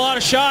 We have a lot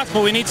of shots,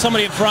 but we need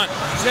somebody in front.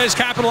 You guys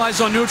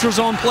capitalized on neutral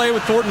zone play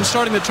with Thornton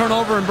starting the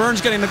turnover and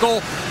Burns getting the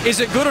goal. Is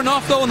it good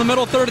enough, though, in the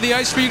middle third of the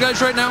ice for you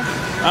guys right now?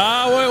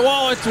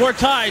 We're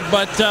tied,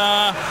 but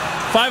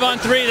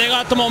 5-on-3, they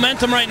got the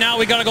momentum right now.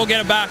 We got to go get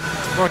it back.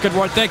 Mark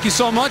Edward, thank you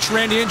so much.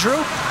 Randy and Drew,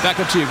 back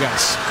up to you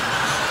guys.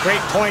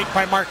 Great point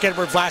by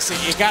Marc-Edouard Vlasic.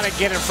 You got to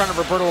get in front of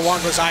Roberto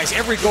Luongo's eyes.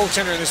 Every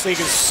goaltender in this league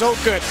is so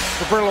good.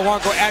 Roberto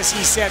Luongo, as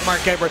he said,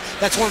 Marc-Edouard,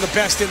 that's one of the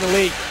best in the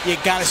league. You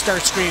got to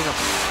start screening him.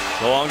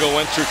 Luongo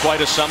went through quite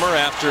a summer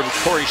after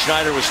Corey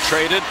Schneider was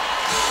traded.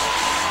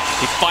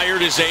 He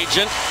fired his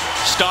agent,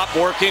 stopped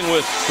working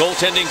with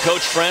goaltending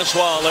coach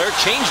Francois Allaire,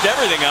 changed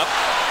everything up.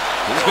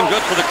 He's been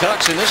good for the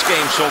Canucks in this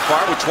game so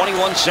far with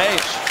 21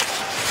 saves.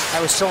 I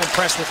was so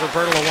impressed with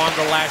Roberto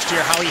Luongo last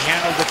year, how he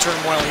handled the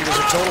turmoil. He was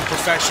a total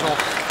professional,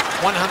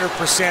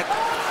 100%.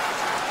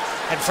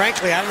 And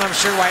frankly, I'm not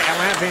sure why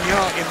Alain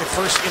Vigneault in the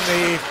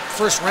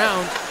first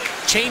round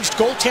changed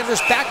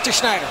goaltenders back to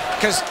Schneider,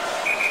 because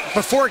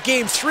before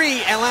Game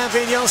 3, Alain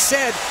Vigneault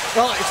said,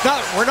 "Well,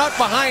 we're not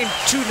behind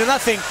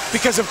 2-0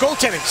 because of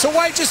goaltending. So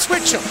why just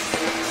switch them?"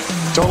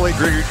 Totally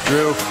agree,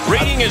 Drew.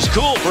 Reading is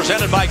cool,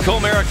 presented by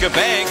Comerica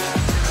Bank.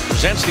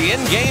 Presents the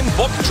in-game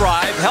book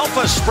drive. Help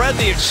us spread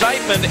the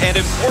excitement and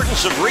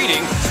importance of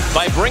reading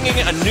by bringing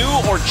a new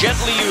or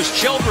gently used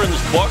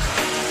children's book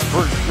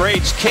for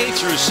grades K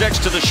through 6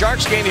 to the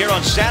Sharks game here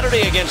on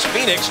Saturday against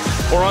Phoenix,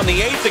 or on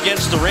the 8th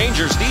against the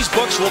Rangers. These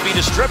books will be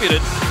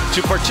distributed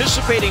to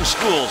participating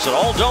schools, and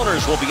all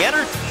donors will be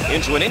entered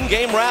into an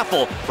in-game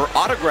raffle for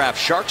autographed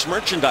Sharks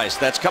merchandise.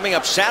 That's coming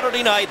up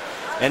Saturday night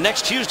and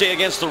next Tuesday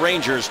against the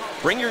Rangers.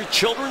 Bring your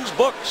children's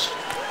books.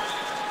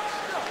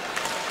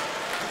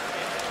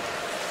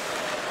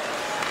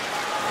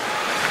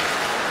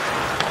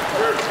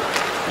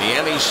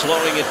 Niemi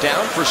slowing it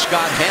down for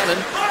Scott Hannon.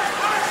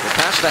 We're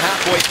past the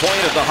halfway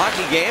point of the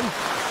hockey game.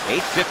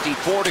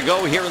 8:54 to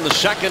go here in the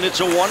second. It's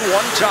a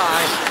 1-1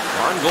 tie.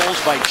 On goals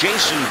by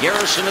Jason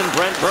Garrison and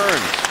Brent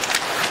Burns.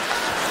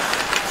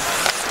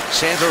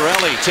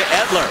 Santorelli to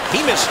Edler. He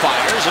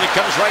misfires, and it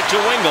comes right to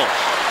Wingels.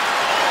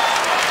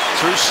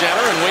 Through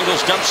center, and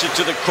Wingels dumps it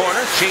to the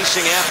corner,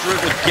 chasing after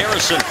it with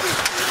Garrison.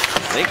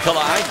 They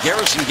collide.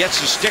 Garrison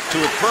gets his stick to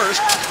it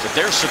first, but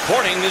they're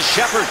supporting is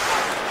Shepard.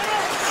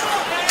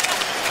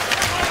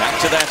 Back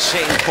to that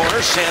same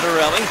corner,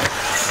 Santorelli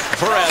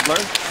for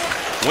Edler.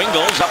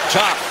 Wingels up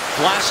top.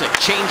 Vlasic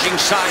changing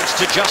sides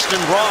to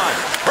Justin Braun.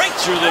 Right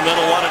through the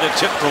middle, wanted a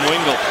tip from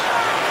Wingels.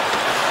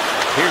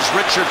 Here's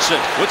Richardson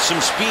with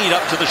some speed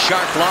up to the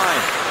Shark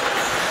line.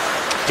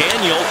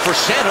 Daniel for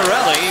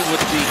Santorelli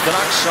with the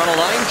Canucks on a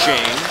line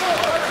change.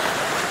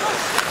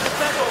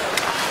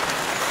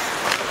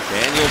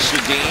 Daniel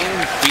Sedin,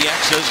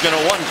 DX is going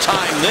to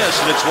one-time this,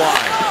 and it's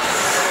wide.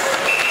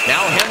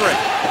 Now Henry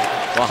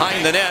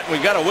behind the net.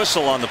 We've got a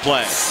whistle on the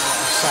play.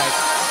 Offside.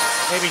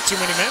 Maybe too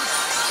many men.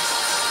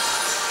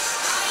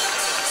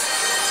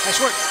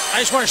 I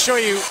just want to show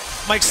you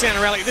Mike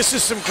Santorelli. This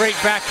is some great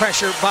back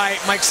pressure by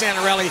Mike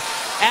Santorelli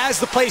as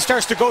the play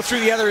starts to go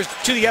through the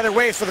other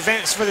way for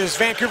this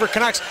Vancouver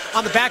Canucks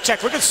on the back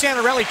check. Look at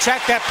Santorelli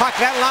track that puck.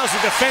 That allows the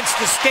defense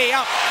to stay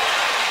up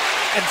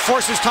and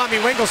forces Tommy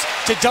Wingels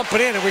to dump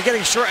it in. And we're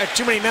getting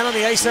too many men on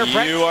the ice there,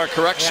 Brett. You are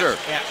correct, sir.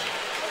 Yeah.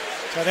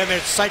 So then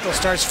the cycle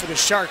starts for the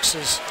Sharks.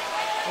 As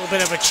a little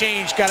bit of a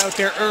change got out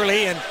there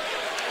early, and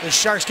the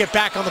Sharks get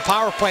back on the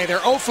power play.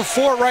 They're 0 for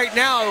 4 right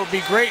now. It would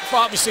be great,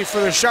 obviously, for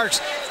the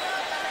Sharks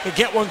to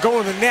get one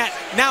going in the net.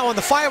 Now on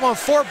the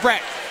 5-on-4,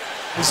 Brett,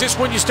 is this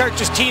when you start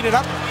just teeing it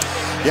up?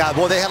 Yeah,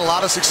 well, they had a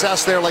lot of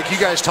success there, like you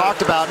guys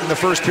talked about in the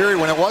first period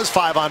when it was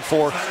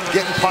 5-on-4,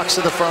 getting pucks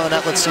to the front of the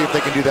net. Let's see if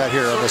they can do that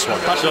here on this one.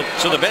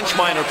 So the bench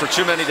minor for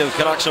too many to the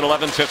Canucks at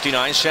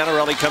 11:59.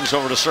 Santorelli comes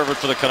over to serve it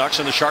for the Canucks,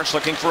 and the Sharks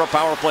looking for a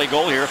power play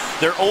goal here.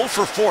 They're 0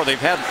 for 4. They've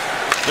had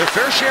their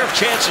fair share of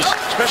chances,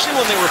 especially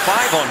when they were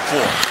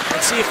 5-on-4.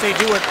 Let's see if they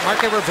do what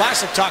Marc-Edouard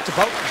Vlasic talked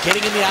about,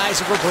 getting in the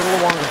eyes of Roberto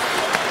Luongo.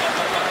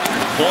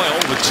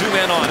 Boyle with 2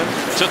 men on him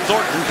to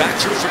Thornton. Back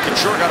through for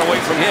Couture, got away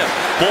from him.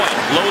 Boyle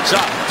loads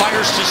up,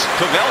 fires to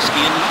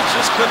Pavelski, and he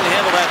just couldn't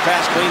handle that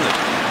pass cleanly.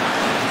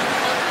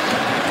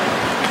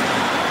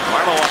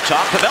 Marmo up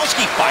top.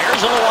 Pavelski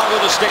fires, and Luongo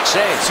the stick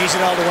save. Sees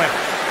it all the way.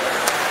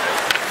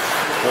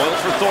 Boyle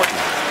for Thornton.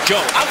 Joe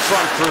out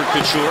front for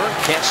Couture.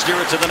 Can't steer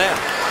it to the net.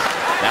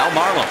 Now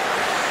Marlowe.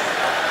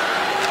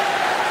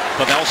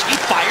 Pavelski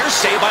fires.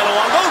 Saved by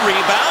Luongo.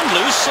 Rebound.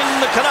 Loose.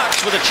 And the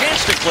Canucks with a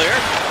chance to clear.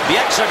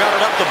 Bieksa got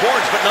it up the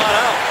boards, but not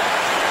out.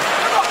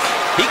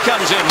 He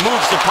comes in,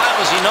 moves the pile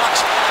as he knocks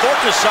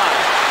Thorpe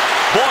aside.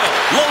 Boyle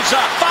loads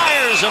up,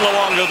 fires, and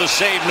Luongo the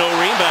save, no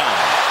rebound.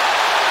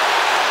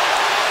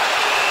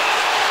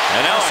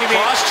 And now a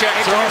cross-check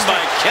thrown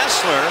by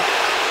Kessler.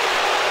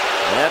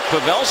 That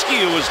Pavelski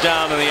who was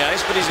down on the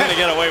ice, but he's going to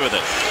get away with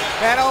it.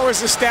 That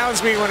always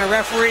astounds me when a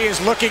referee is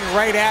looking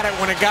right at it.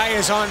 When a guy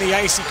is on the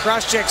ice, he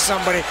cross-checks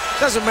somebody.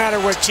 Doesn't matter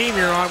what team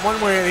you're on,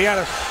 one way or the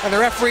other. And the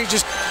referee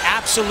just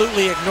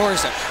absolutely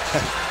ignores it.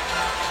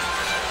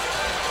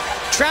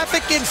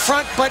 Traffic in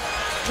front, but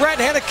Brett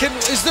Hennigan,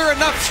 is there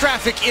enough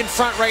traffic in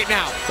front right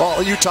now?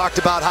 Well, you talked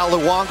about how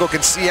Luongo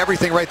can see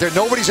everything right there.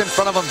 Nobody's in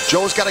front of him.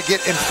 Joe's got to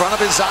get in front of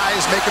his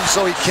eyes, make him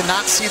so he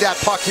cannot see that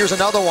puck. Here's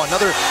another one,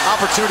 another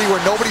opportunity where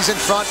nobody's in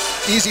front.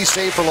 Easy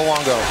save for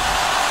Luongo.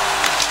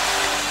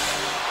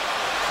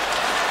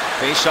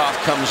 Faceoff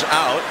comes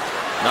out.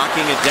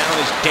 Knocking it down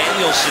is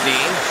Daniel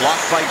Sedin,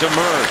 blocked by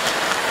Demers.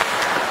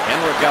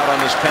 Henrik out on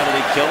this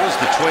penalty kill as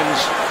the Twins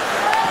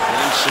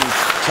getting some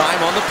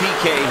time on the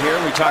PK here.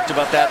 We talked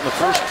about that in the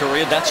first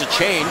period. That's a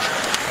change.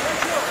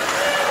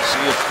 See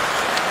if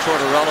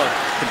Tortorella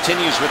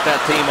continues with that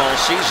theme all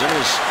season.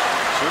 As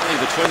certainly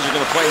the Twins are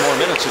going to play more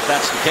minutes if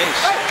that's the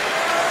case.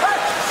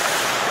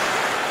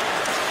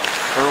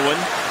 Irwin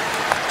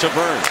to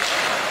Burns.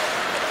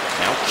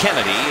 Now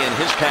Kennedy, and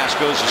his pass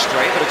goes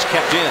astray, but it's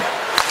kept in.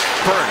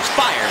 Burns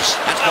fires.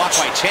 That's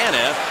blocked by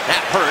Tanev.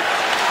 That hurt.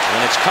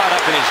 And it's caught up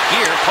in his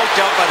gear, poked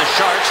out by the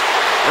Sharks.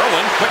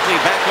 Irwin quickly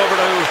back over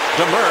to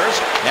Demers.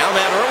 Now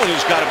Matt Irwin,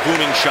 who's got a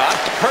booming shot.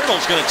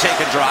 Hurdle's going to take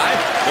a drive.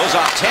 Goes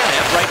off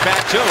Tanev, right back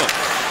to him.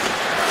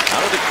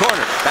 Out of the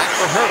corner, back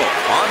for Hurdle.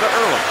 On to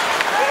Irwin.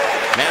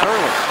 Matt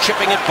Irwin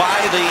chipping it by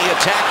the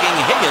attacking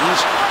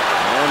Higgins.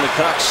 And the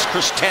Canucks,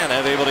 Chris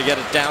Tanev, able to get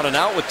it down and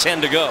out with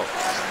 10 to go.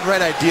 Right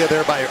idea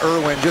there by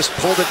Irwin. Just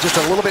pulled it just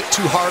a little bit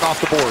too hard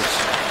off the boards.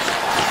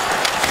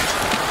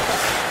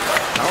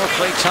 Power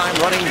play time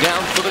running down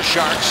for the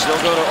Sharks.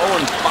 They'll go to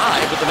 0-5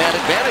 with the man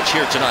advantage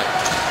here tonight.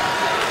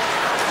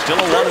 Still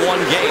a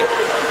 1-1 game.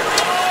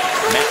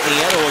 Matt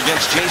Nieto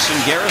against Jason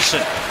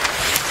Garrison.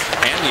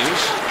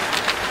 Andrews.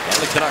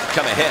 And the Canucks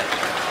come ahead.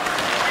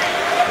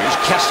 Here's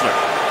Kessler.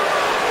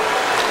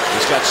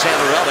 He's got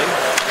Santorelli.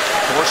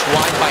 Forced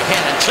wide by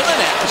Hannon to the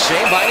net.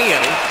 Saved by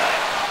Nieto.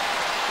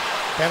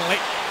 Penalty.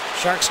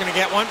 Sharks going to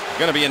get one.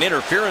 Going to be an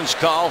interference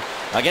call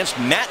against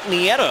Matt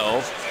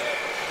Nieto.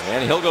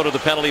 And he'll go to the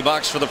penalty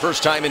box for the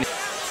first time in.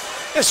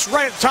 It's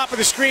right at the top of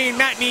the screen.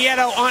 Matt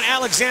Nieto on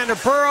Alexander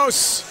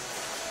Burrows.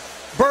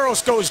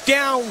 Burrows goes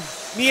down.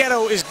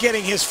 Nieto is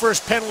getting his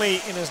first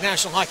penalty in his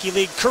National Hockey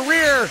League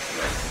career.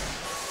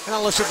 And now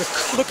let's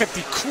look at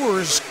the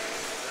Coors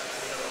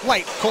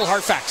Light Cole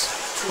Hard Facts.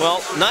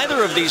 Well,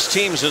 neither of these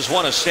teams has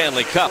won a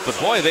Stanley Cup, but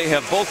boy, they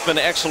have both been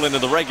excellent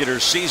in the regular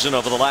season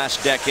over the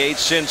last decade.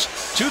 Since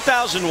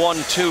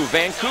 2001-2,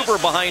 Vancouver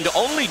behind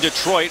only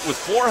Detroit with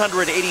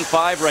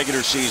 485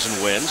 regular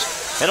season wins,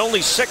 and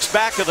only 6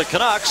 back of the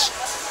Canucks.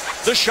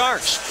 The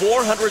Sharks,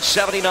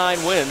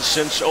 479 wins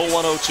since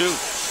 01-02.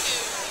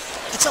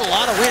 It's a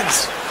lot of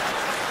wins.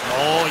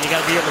 Oh, you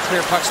got to be able to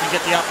clear pucks and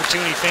get the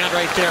opportunity found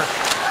right there.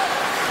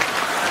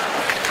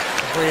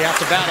 Where you have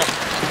to battle.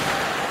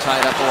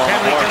 Tied up along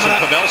the boards, and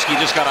Pavelski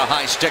just got a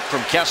high stick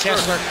from Kessler.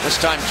 This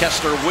time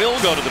Kessler will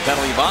go to the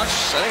penalty box.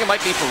 I think it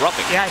might be for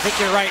roughing. Yeah, I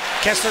think you're right.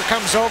 Kessler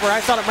comes over.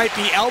 I thought it might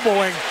be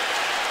elbowing.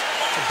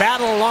 The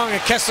battle along, and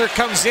Kessler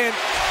comes in.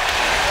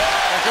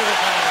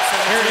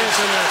 Here it is.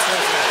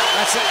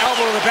 That's an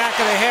elbow to the back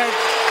of the head.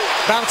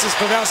 Bounces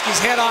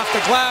Pavelski's head off the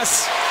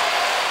glass.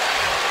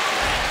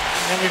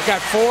 And we've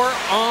got 4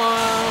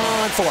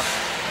 on 4.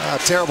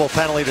 Terrible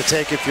penalty to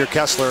take if you're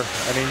Kessler.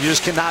 I mean, you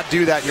just cannot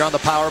do that. You're on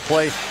the power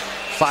play.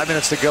 5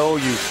 minutes to go.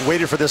 You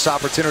waited for this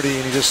opportunity,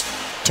 and he just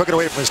took it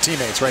away from his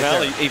teammates right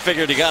there. He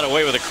figured he got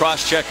away with a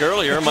cross-check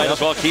earlier. Might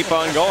as well keep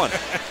on going.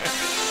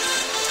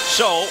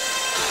 So,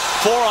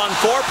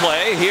 4-on-4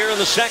 play here in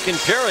the second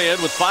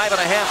period with 5.5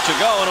 to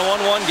go in a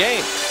 1-1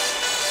 game.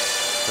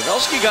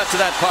 Pavelski got to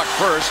that puck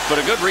first, but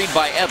a good read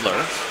by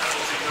Edler.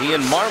 He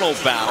and Marlowe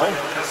battle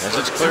as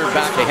it's cleared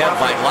back ahead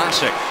by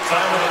Vlasic.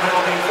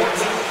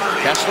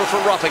 Kessler for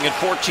roughing at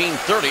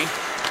 14:30.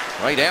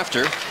 Right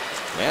after,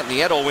 Matt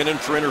Nieto went in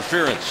for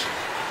interference.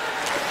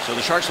 So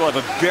the Sharks will have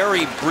a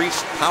very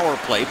brief power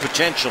play,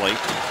 potentially,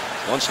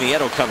 once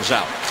Nieto comes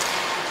out.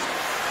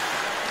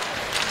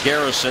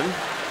 Garrison,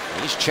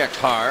 he's checked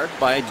hard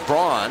by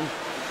Braun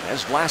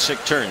as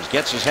Vlasic turns.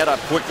 Gets his head up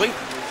quickly.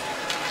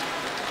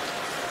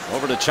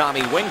 Over to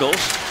Tommy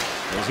Wingels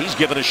as he's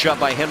given a shot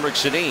by Henrik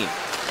Sedin.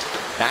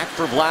 Back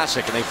for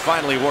Vlasic, and they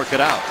finally work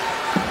it out.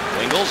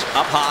 Wingels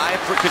up high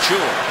for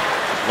Couture.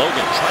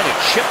 Logan trying to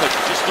chip it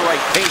just the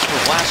right pace for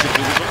Vlasic,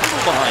 who was a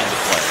little behind the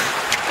play.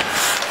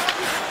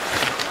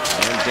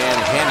 And Dan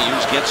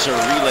Hamhuis gets a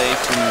relay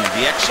from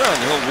Bieksa, and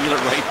he'll wheel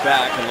it right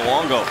back, and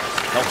Luongo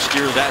helps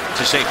steer that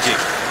to safety.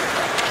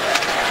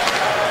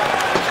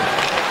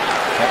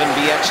 Kevin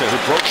Bieksa,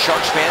 who broke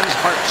Sharks fans'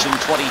 hearts in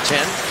 2010.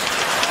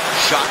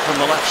 Shot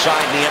from the left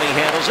side, Niemi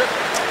handles it.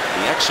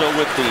 Bieksa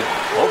with the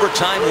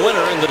overtime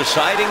winner in the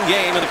deciding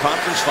game in the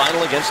conference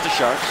final against the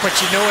Sharks. But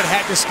you know it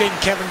had to sting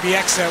Kevin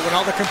Bieksa when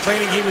all the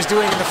complaining he was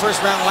doing in the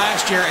first round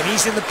last year, and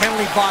he's in the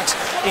penalty box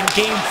in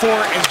Game 4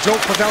 as Joe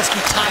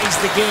Pavelski ties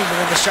the game, and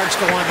then the Sharks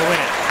go on to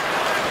win it.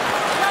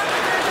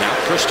 Now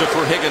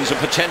Christopher Higgins, a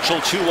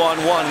potential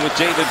 2-on-1 with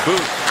David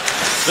Booth.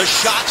 The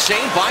shot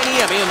saved by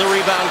Niemi, and the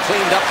rebound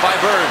cleaned up by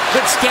Burns.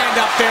 Good stand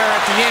up there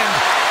at the end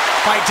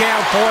by Dan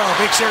Boyle.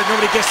 Make sure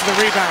nobody gets to the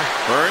rebound.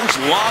 Burns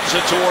lobs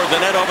it toward the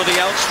net over the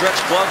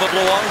outstretched glove of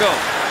Luongo.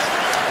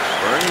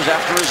 Burns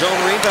after his own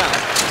rebound.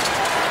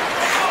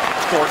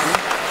 Thornton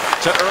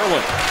to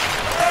Irwin.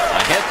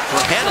 Ahead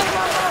for Hannon.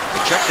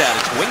 Check that,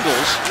 it's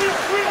Wingles.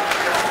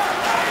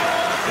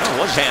 No,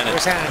 it was Hannon. It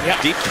was Hannon, yeah.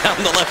 Deep down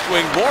the left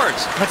wing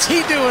boards. What's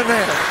he doing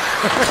there?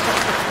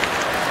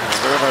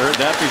 Never heard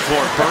that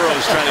before.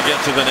 Burrow's trying to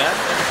get to the net.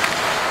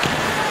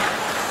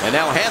 And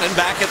now Hannon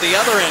back at the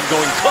other end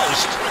going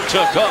coast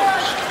to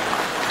coast.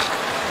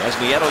 As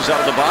Nieto's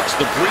out of the box,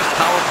 the brief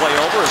power play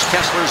over as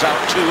Kessler's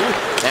out too.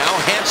 Now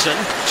Hansen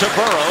to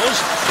Burrows.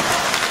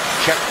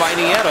 Checked by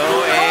Nieto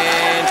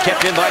and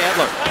kept in by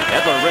Edler.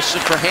 Edler risks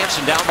it for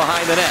Hansen down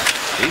behind the net.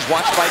 He's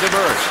watched by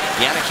Demers.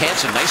 Jannik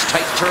Hansen, nice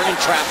tight turn in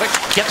traffic.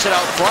 Gets it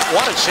out front.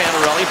 Wanted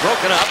Santorelli,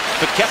 broken up,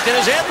 but kept in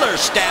as Edler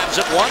stabs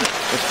at one.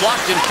 It's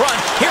blocked in front.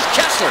 Here's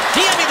Kessler.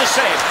 Niemi the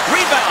save.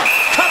 Rebound.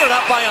 Covered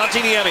up by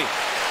Antti Niemi.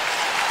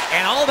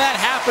 And all that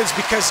happens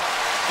because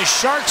the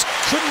Sharks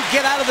couldn't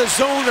get out of the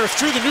zone or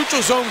through the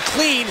neutral zone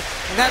clean,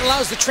 and that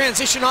allows the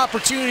transition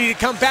opportunity to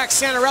come back.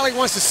 Santorelli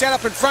wants to set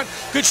up in front.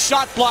 Good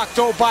shot block,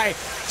 though, by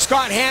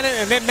Scott Hannon,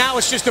 and then now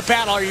it's just a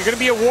battle. You're going to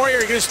be a warrior.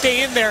 You're going to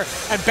stay in there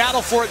and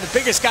battle for it. And the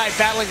biggest guy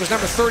battling was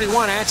number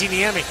 31, Antti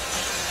Niemi.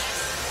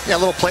 Yeah, a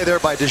little play there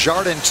by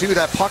Desjardins, too.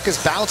 That puck is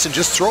bouncing.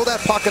 Just throw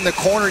that puck in the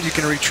corner. You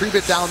can retrieve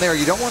it down there.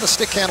 You don't want to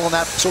stick handle in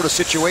that sort of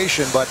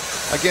situation. But,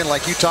 again,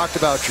 like you talked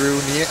about,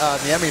 Drew,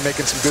 Niemi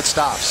making some good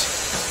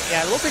stops. Yeah,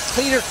 a little bit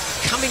cleaner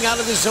coming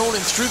out of the zone and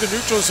through the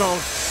neutral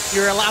zone.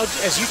 You're allowed,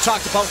 as you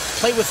talked about,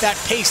 play with that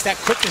pace, that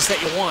quickness that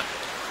you want.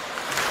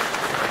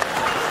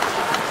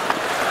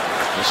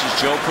 This is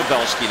Joe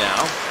Pavelski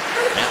now.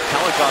 Matt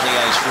Pelech on the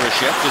ice for a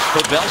shift as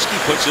Pavelski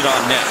puts it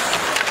on net.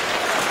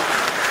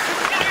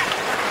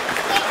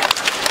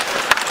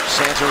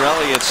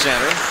 Santorelli at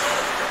center.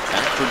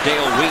 Back for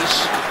Dale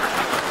Weiss.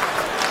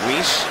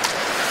 Weiss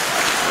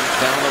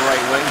down the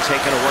right wing,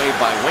 taken away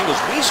by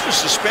Wingles. Weiss was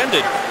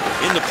suspended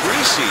in the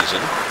preseason.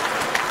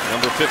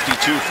 Number 52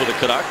 for the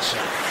Canucks,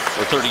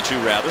 or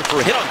 32 rather, for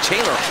a hit on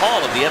Taylor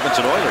Hall of the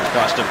Edmonton Oilers.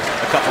 Cost him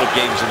a couple of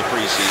games in the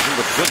preseason,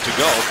 but good to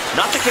go.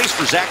 Not the case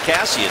for Zach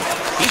Kassian.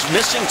 He's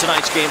missing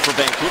tonight's game for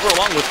Vancouver,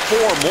 along with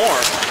 4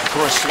 more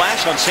for a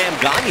slash on Sam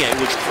Gagner,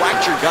 which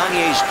fractured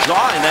Gagner's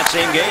jaw in that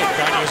same game.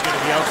 Gagner's going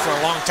to be out for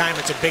a long time.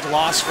 It's a big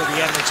loss for the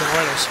Edmonton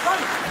Oilers.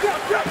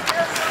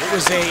 It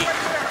was a...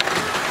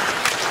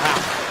 Wow.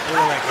 Where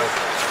did that go?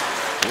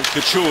 Here's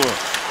Couture.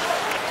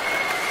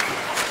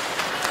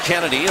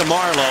 Kennedy to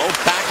Marleau.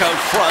 Back out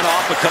front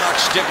off the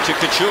Canucks stick to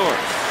Couture.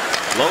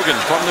 Logan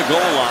from the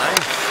goal line.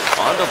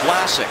 On to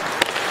Vlasic.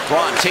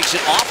 Braun takes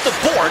it off the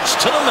boards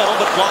to the middle,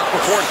 but blocked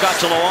before it got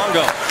to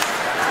Luongo.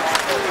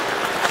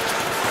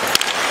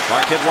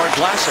 Marc-Edouard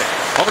Vlasic.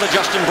 Over to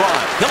Justin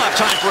Braun. He'll have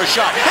time for a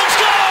shot. And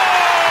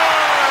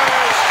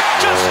scores!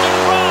 Justin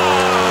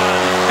Braun!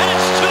 And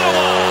it's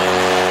 2-1.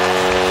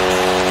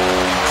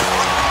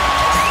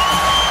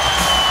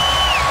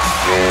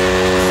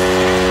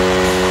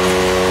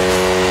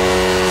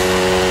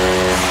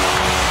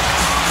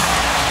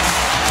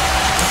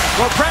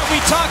 Well, Brett, we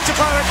talked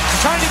about it,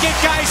 trying to get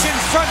guys in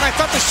front. I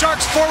thought the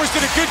Sharks forwards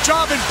did a good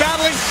job in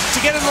battling to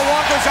get in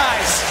Luongo's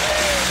eyes.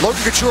 Logan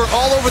Couture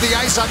all over the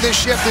ice on this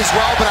shift as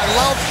well, but I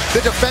love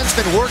the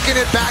defensemen working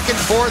it back and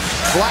forth.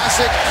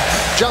 Vlasic,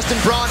 Justin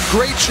Braun,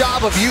 great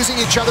job of using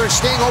each other,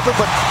 staying open,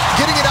 but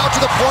getting it out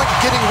to the point,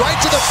 getting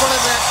right to the front of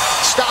the net,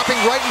 stopping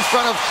right in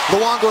front of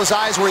Luongo's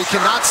eyes where he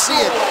cannot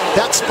see it.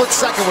 That split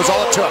second was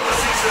all it took.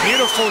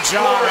 Beautiful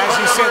job, as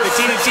you said, the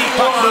D-to-D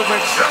puck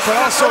movement, but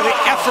also the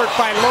effort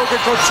by Logan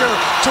Couture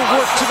to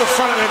work to the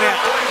front of the net.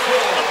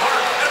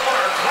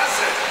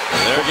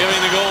 They're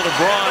giving the goal to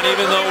Braun,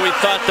 even though we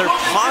thought there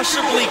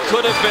possibly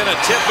could have been a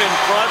tip in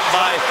front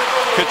by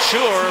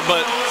Couture,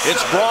 but it's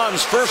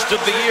Braun's first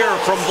of the year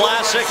from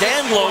Vlasic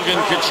and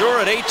Logan Couture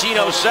at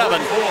 18:07,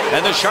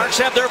 and the Sharks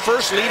have their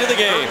first lead of the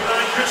game.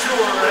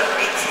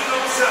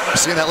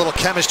 Seeing that little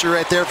chemistry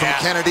right there from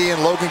Kennedy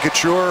and Logan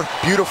Couture.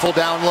 Beautiful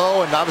down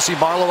low, and obviously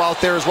Marleau out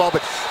there as well,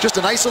 but just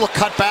a nice little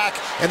cut back,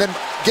 and then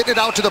getting it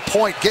out to the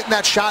point, getting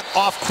that shot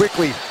off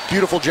quickly.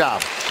 Beautiful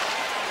job.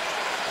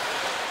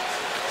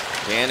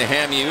 Dan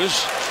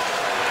Hamhuis,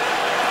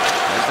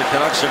 as the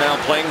Canucks are now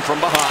playing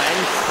from behind.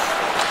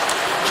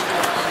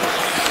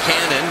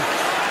 Cannon,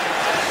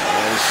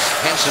 as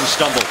Hansen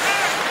stumbled.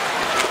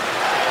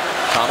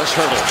 Thomas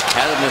Hertl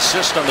had an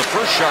assist on the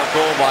first shot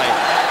goal by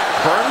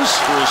Burns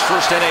for his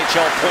first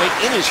NHL point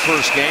in his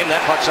first game.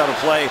 That puck's out of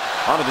play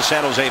onto the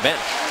San Jose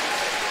bench.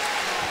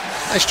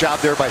 Nice job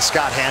there by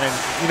Scott Hannon.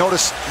 You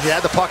notice he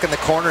had the puck in the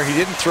corner. He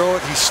didn't throw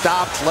it. He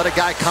stopped, let a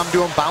guy come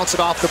to him, bounce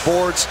it off the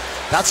boards.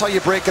 That's how you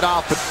break it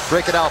out.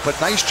 But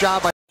nice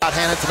job by Scott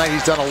Hannon tonight.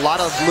 He's done a lot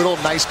of little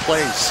nice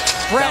plays.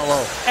 Brett, down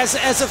low.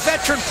 as a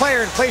veteran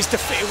player and playing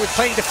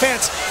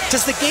defense,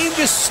 does the game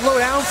just slow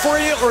down for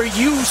you, or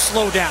you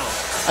slow down?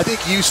 I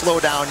think you slow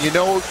down. You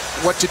know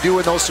what to do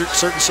in those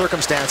certain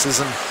circumstances,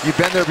 and you've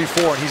been there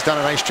before, and he's done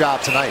a nice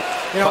job tonight.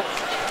 You know,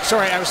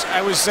 sorry, I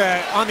was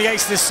on the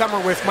ice this summer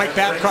with Mike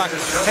Babcock,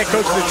 head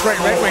coach of the Detroit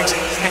Red Wings,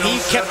 and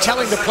he kept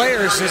telling the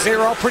players, as they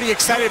were all pretty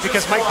excited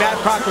because Mike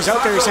Babcock was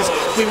out there, he says,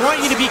 we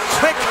want you to be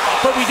quick,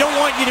 but we don't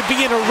want you to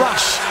be in a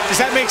rush. Does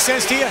that make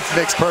sense to you?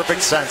 Makes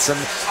perfect sense, and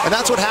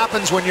that's what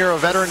happens when you're a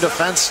veteran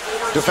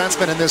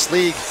defenseman in this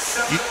league.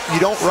 You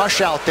don't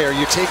rush out there.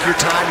 You take your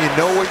time. You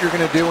know what you're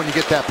going to do when you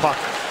get that puck.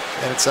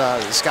 And it's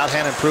Scott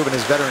Hannon proving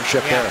his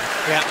veteranship there.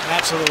 Yeah,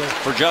 absolutely.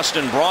 For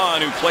Justin Braun,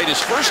 who played his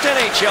first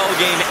NHL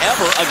game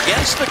ever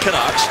against the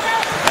Canucks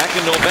back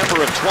in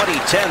November of 2010.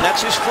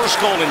 That's his first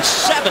goal in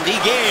 70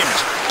 games.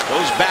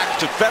 Goes back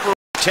to February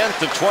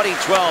 10th of 2012,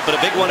 but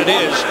a big one it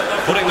is,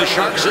 putting the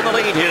Sharks in the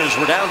lead here as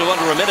we're down to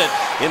under a minute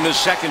in the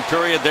second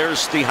period.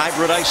 There's the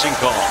hybrid icing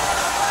call.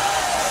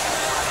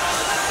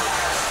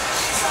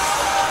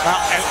 Well,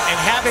 and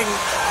having,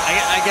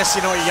 I guess,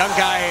 you know, a young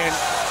guy and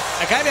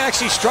a guy that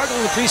actually struggled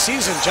in the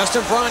preseason.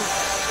 Justin Braun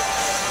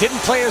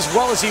didn't play as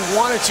well as he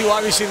wanted to,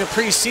 obviously, in the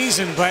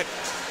preseason, but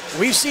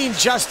we've seen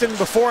Justin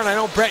before, and I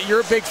know, Brett,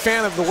 you're a big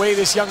fan of the way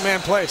this young man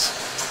plays.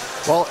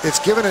 Well, it's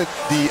given it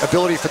the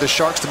ability for the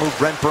Sharks to move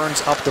Brent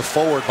Burns up the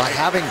forward by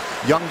having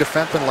young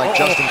defensemen like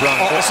Justin Braun.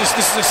 This is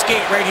a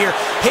skate right here.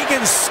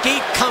 Higgins'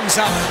 skate comes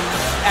up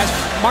as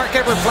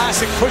Marc-Edouard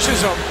Vlasic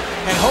pushes him,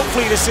 and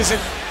hopefully this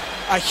isn't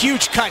a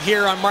huge cut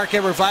here on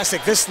Marc-Edouard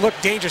Vlasic. This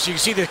looked dangerous. You can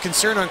see the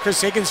concern on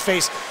Chris Higgins'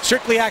 face.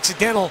 Strictly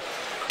accidental.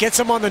 Gets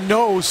him on the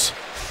nose.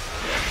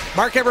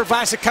 Marc-Edouard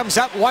Vlasic comes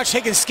up. Watch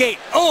Higgins skate.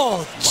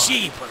 Oh,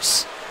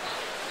 jeepers.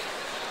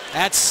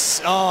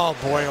 That's, oh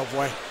boy, oh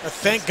boy.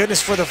 Thank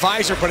goodness for the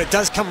visor, but it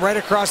does come right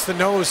across the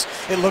nose.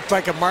 It looked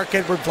like a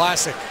Marc-Edouard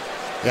Vlasic.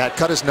 Yeah, it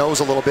cut his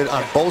nose a little bit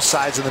on both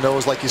sides of the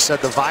nose. Like you said,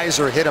 the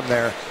visor hit him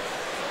there.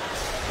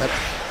 That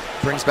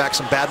brings back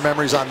some bad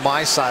memories on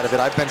my side of it.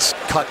 I've been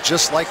cut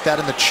just like that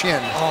in the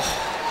chin. Oh.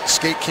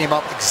 Skate came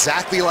up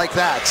exactly like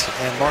that.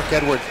 And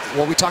Marc-Edouard,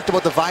 well, we talked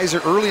about the visor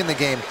early in the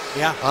game,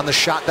 yeah, on the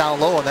shot down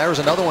low, and there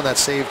was another one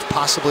that saved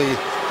possibly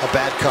a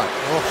bad cut.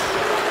 Oh.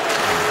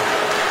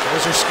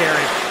 Those are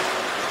scary.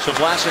 So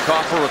Vlasic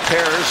off for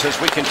repairs as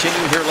we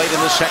continue here late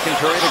in the second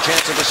period. A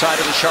chance at the side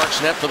of the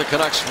Sharks net for the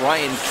Canucks,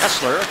 Ryan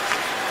Kessler.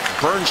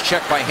 Burns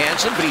checked by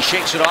Hansen, but he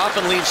shakes it off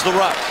and leads the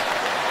rush.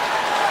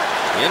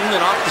 In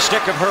and off the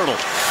stick of Hurdle.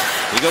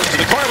 He goes to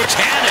the corner with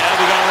Tanev.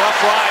 We got a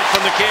rough ride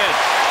from the kid.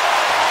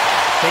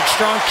 Big,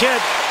 strong kid.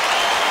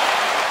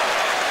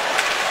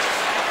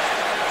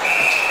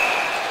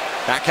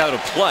 Back out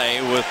of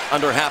play with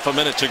under half a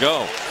minute to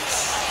go.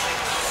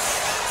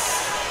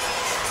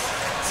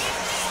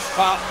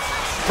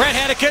 Brent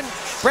Henneken,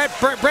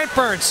 Brent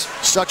Burns.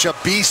 Such a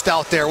beast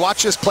out there.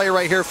 Watch this play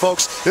right here,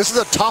 folks. This is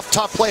a tough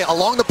play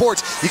along the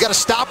boards. You got to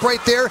stop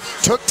right there.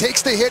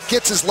 Takes the hit,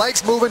 gets his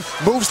legs moving,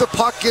 moves the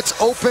puck, gets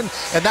open,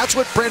 and that's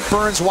what Brent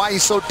Burns, why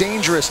he's so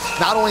dangerous,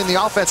 not only in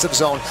the offensive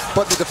zone,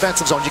 but the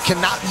defensive zone. You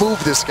cannot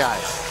move this guy.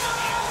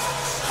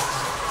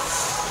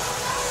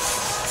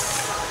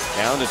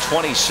 Down to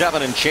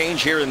 27 and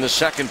change here in the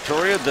second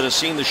period that has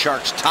seen the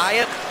Sharks tie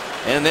it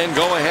and then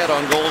go ahead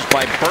on goals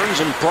by Burns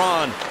and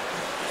Braun.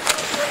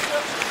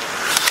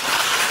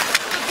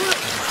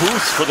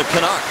 Booth for the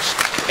Canucks.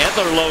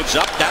 Edler loads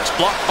up. That's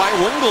blocked by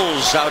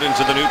Wingles out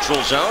into the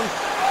neutral zone.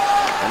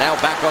 And now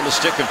back on the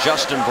stick of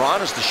Justin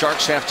Braun as the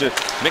Sharks have to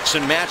mix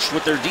and match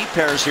with their deep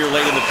pairs here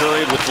late in the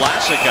period with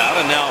Vlasic out.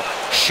 And now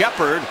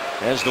Shepard,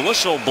 as the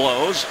whistle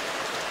blows,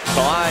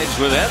 collides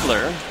with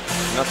Edler.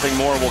 Nothing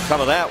more will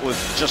come of that with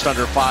just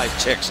under 5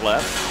 ticks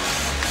left.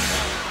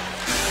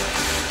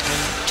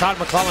 Todd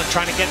McClellan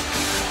trying to get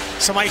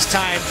some ice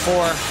time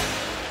for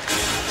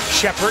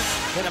Shepard.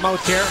 Get him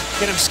out there,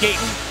 get him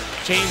skating.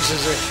 James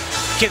is a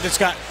kid that's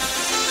got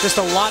just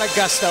a lot of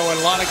gusto and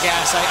a lot of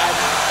gas.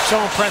 I'm so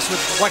impressed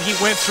with what he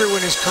went through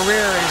in his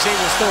career, and he's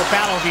able to still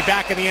battle and be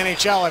back in the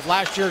NHL.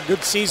 Last year, a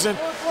good season.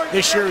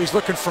 This year, he's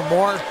looking for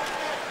more.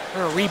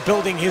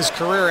 Rebuilding his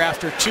career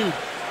after 2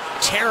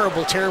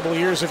 terrible, terrible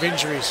years of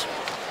injuries.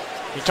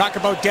 You talk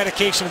about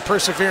dedication and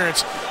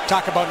perseverance.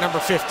 Talk about number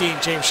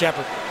 15, James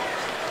Shepard.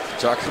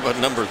 Talk about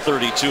number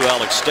 32,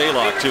 Alex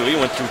Stalock, too. He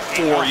went through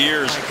 4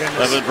 years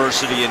of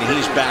adversity, and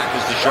he's back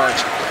as the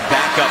Sharks'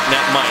 backup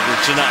netminder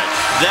tonight.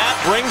 That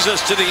brings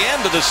us to the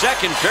end of the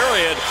second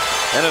period,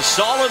 and a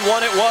solid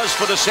one it was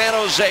for the San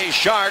Jose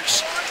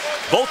Sharks.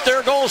 Both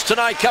their goals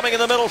tonight coming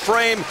in the middle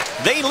frame.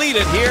 They lead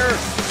it here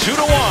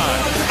 2-1.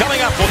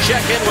 Coming up, we'll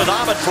check in with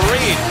Ahmed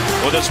Fareed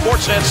with a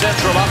Sportsnet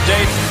Central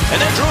update,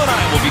 and then Drew and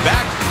I will be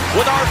back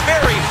with our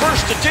very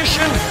first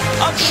edition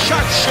of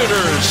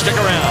Sharpshooters. Stick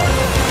around.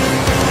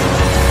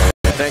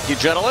 Thank you,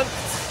 gentlemen.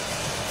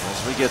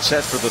 As we get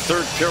set for the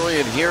third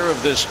period here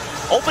of this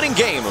opening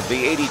game of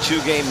the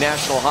 82-game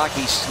National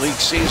Hockey League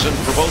season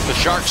for both the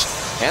Sharks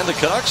and the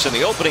Canucks. And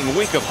the opening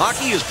week of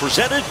hockey is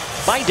presented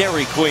by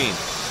Dairy Queen.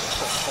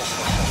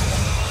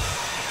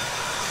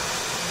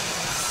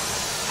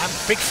 I'm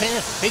a big fan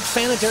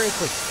of Dairy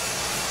Queen.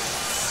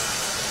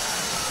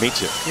 Me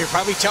too. You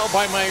probably tell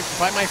by my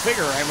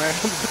figure I'm a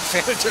big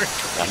fan of Dairy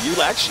Queen. Now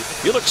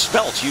you look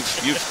svelte.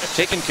 You've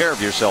taken care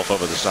of yourself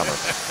over the summer.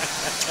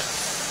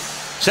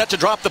 Set to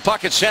drop the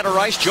puck at center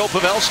ice, Joe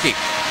Pavelski.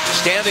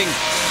 Standing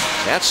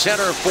at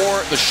center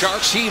for the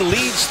Sharks. He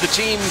leads the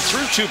team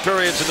through 2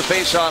 periods in the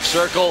face-off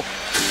circle.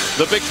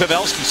 The big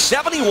Pavelski,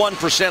 71%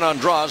 on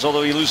draws,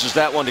 although he loses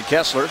that one to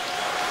Kessler.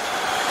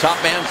 Top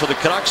man for the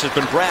Canucks has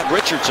been Brad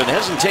Richardson.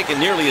 Hasn't taken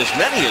nearly as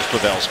many as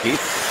Pavelski,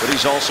 but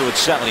he's also at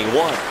 71.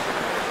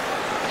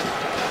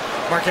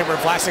 Mark-Edward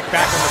Vlasic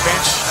back on the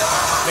bench,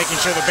 making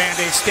sure the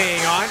Band-Aid's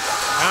staying on.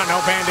 I don't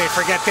know, Band-Aid,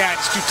 forget that.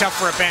 It's too tough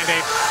for a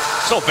Band-Aid.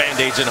 So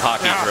Band-Aids in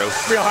hockey, No, Drew.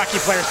 real hockey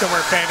players don't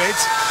wear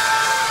Band-Aids.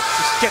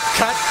 Just get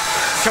cut,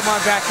 come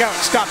on back out,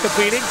 stop the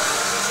bleeding.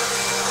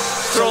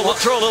 Throw a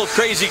little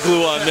crazy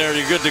glue on there, and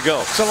you're good to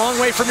go. It's a long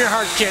way from your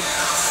heart, kid.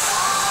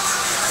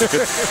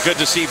 Good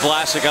to see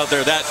Vlasic out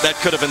there. That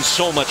could have been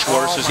so much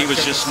worse, as he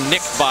was just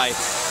nicked by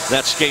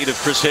that skate of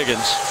Chris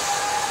Higgins.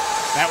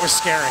 That was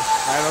scary.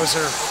 Those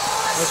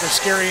are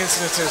scary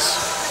incidences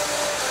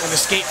when the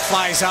skate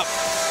flies up.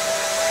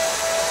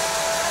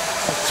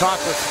 We'll talk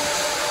with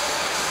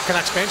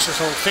Canucks bench. There's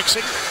a little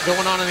fixing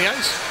going on the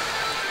ice.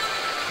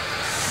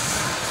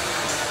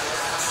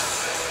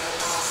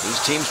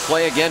 These teams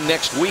play again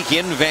next week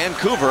in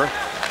Vancouver,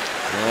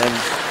 and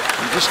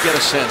you just get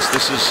a sense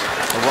this is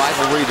a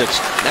rivalry that's,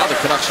 now the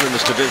Canucks are in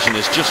this division,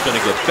 is just going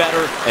to get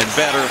better and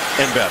better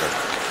and better.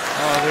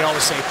 We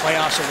always say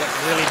playoffs are what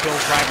really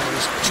builds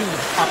rivalries. 2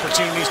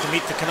 opportunities to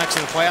meet the Canucks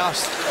in the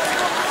playoffs.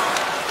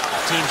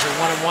 Teams are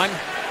 1-1.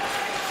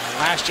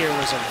 Last year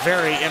was a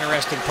very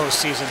interesting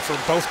postseason for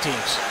both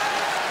teams.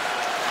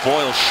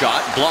 Boyle's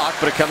shot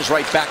blocked, but it comes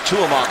right back to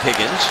him off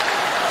Higgins,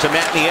 to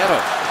Matt Nieto.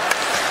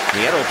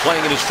 Nieto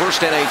playing in his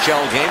first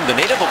NHL game, the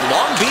native of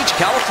Long Beach,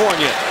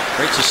 California.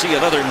 Great to see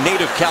another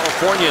native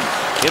Californian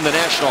in the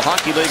National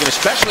Hockey League, and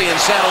especially in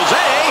San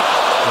Jose.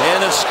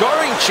 And a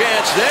scoring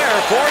chance there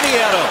for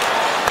Nieto.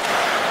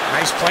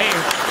 Nice play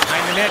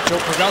behind the net. Joe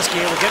Pavelski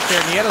able to get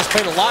there. Nieto's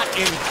played a lot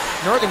in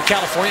Northern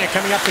California,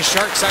 coming up to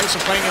Sharks ice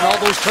and playing in all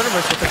those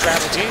tournaments with the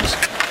travel teams.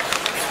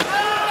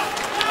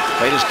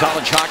 Played his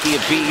college hockey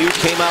at BU,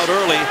 came out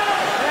early,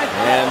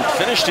 and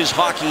finished his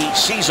hockey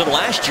season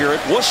last year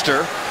at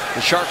Worcester,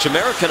 the Sharks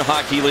American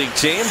Hockey League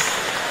team,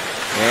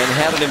 and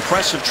had an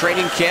impressive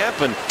training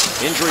camp, and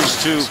injuries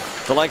to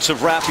the likes of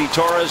Rafi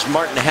Torres,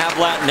 Martin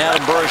Havlat, and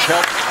Adam Burish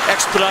helped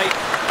expedite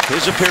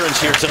his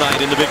appearance here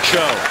tonight in the big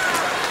show.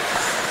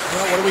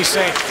 Well, what do we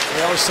say?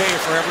 We always say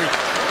for every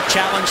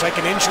challenge, like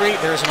an injury,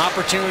 there's an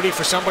opportunity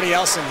for somebody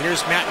else, and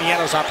here's Matt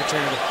Nieto's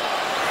opportunity.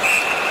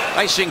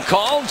 Icing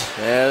called,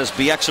 as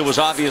Bieksa was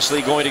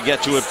obviously going to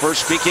get to it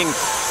first. Speaking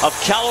of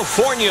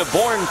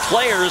California-born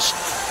players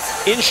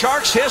in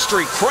Sharks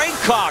history, Craig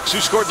Cox, who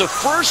scored the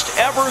first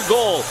ever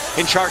goal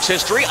in Sharks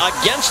history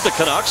against the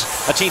Canucks,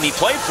 a team he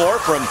played for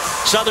from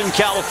Southern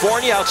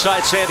California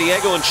outside San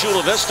Diego and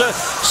Chula Vista.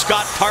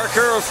 Scott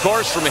Parker, of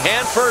course, from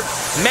Hanford.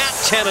 Matt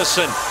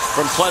Tennyson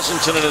from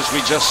Pleasanton, and as we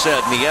just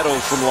said, Nieto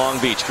from Long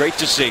Beach. Great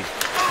to see.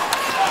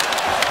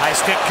 High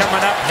stick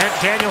coming up.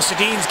 Daniel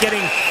Sedin's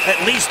getting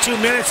at least 2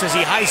 minutes as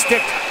he high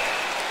sticked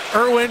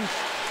Irwin.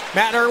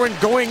 Matt Irwin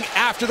going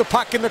after the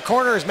puck in the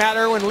corner. Is Matt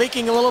Irwin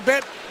leaking a little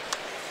bit?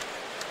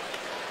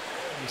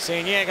 He's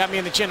saying, yeah, got me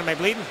in the chin. Am I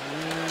bleeding?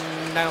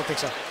 I don't think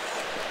so.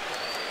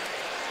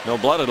 No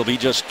blood. It'll be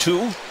just 2.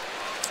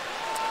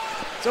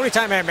 It's the only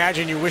time I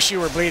imagine you wish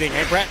you were bleeding,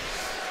 eh, Brett?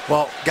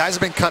 Well, guys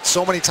have been cut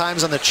so many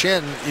times on the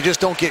chin, you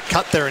just don't get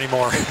cut there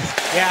anymore.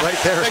 Yeah. Right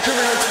there.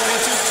 Vancouver 22,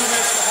 2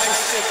 minutes for high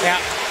stick.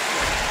 Yeah.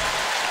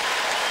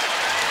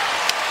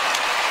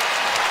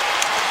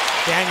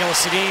 Daniel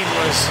Sedin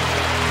was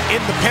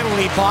in the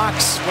penalty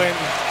box when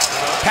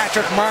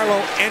Patrick Marleau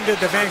ended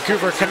the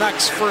Vancouver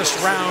Canucks first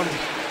round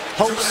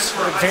hopes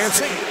for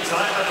advancing.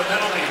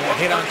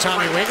 Hit on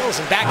Tommy Winkles,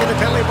 and back in the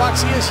penalty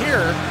box he is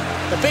here.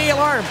 The Bay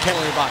Alarm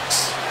penalty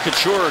box.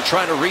 Couture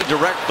trying to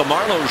redirect the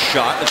Marleau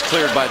shot that's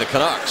cleared by the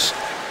Canucks.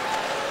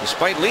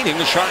 Despite leading,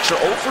 the Sharks are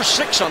 0 for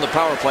 6 on the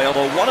power play,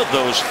 although one of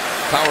those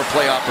power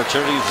play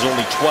opportunities is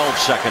only 12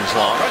 seconds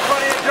long.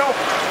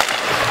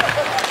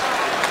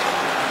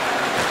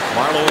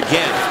 Marleau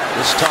again,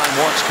 this time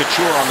wants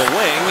Couture on the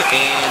wing,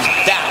 and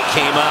that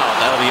came out.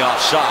 That'll be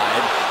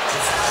offside.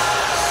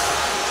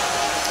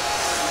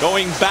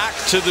 Going back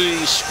to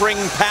the spring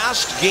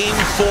past, game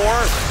 4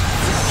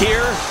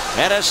 here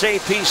at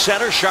SAP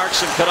Center.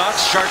 Sharks and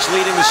Canucks. Sharks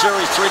leading the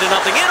series 3-0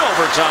 in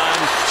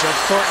overtime. Joe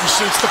Thornton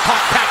shoots the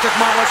puck. Patrick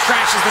Marleau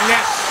crashes the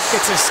net.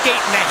 Gets a skate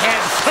in the head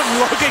from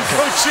Logan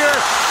Couture.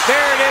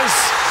 There it is.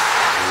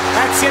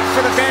 That's it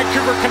for the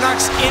Vancouver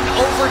Canucks in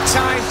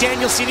overtime.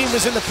 Daniel Sedin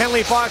was in the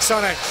penalty box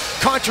on a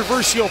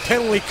controversial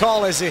penalty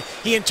call as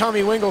he and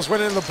Tommy Wingles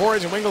went in the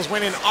boards, and Wingles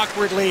went in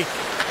awkwardly.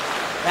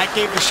 That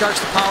gave the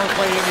Sharks the power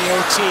play in the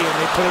OT, and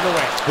they put it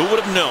away. Who would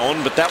have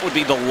known, but that would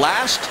be the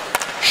last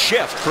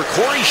shift for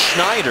Corey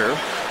Schneider,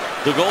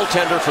 the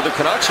goaltender for the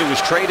Canucks, who was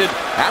traded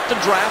at the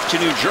draft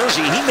to New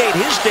Jersey. He made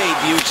his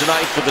debut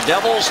tonight for the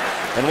Devils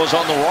and was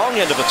on the wrong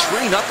end of a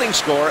 3-0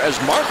 score as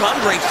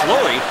Marc-Andre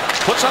Fleury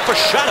puts up a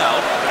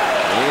shutout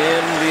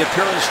in the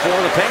appearance for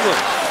the Penguins.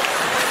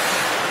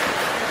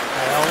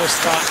 I always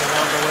thought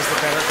Luongo was the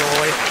better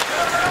goalie.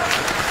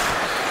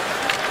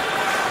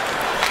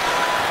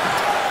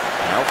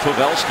 Now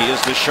Pavelski, as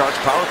the Sharks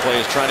power play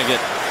is trying to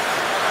get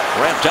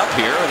ramped up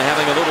here and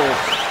having a little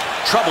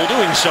trouble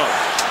doing so.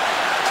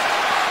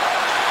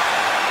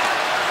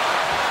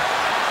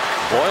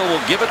 Boyle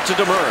will give it to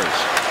Demers.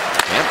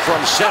 And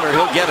from center,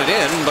 he'll get it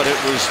in, but it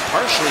was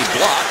partially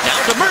blocked. Now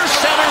Demers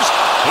centers.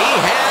 He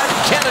had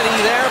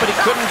Kennedy there, but he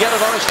couldn't get it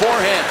on his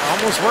forehand.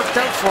 Almost worked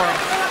out for him.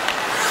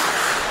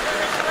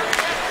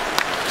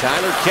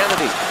 Tyler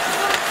Kennedy.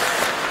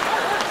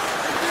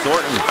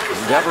 Thornton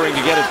endeavoring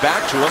to get it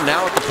back to him.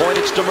 Now at the point,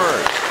 it's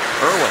Demers.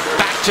 Irwin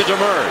back to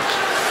Demers.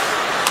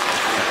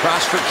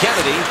 Across for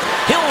Kennedy.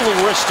 He'll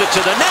wrist it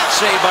to the net.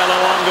 Saved by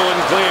Luongo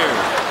and cleared.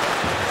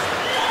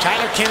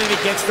 Tyler Kennedy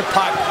gets the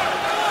puck.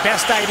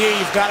 Best idea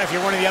you've got if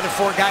you're one of the other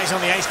 4 guys on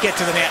the ice, get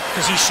to the net,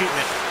 because he's shooting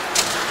it.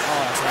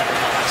 Oh, that's not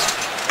very nice.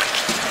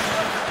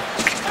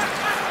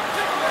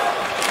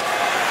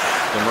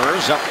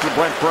 Demers up to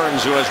Brent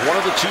Burns, who has one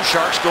of the 2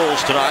 Sharks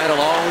goals tonight,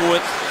 along with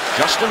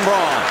Justin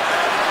Braun.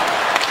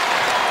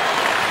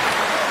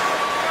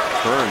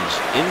 Burns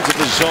into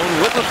the zone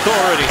with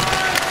authority.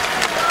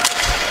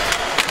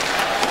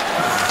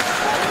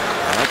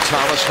 Now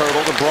Thomas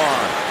Hertl to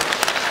Braun.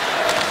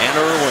 And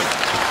Irwin.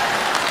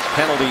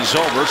 Penalties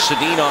over.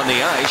 Sedin on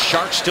the ice.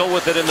 Sharks still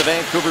with it in the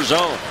Vancouver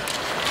zone.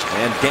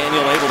 And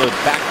Daniel able to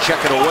back check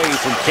it away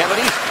from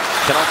Kennedy.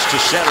 Canucks to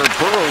center.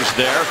 Burrows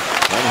there.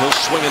 And he'll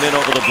swing it in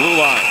over the blue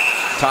line.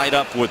 Tied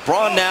up with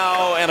Braun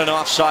now. And an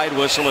offside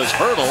whistle as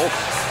Hertl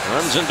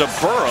runs into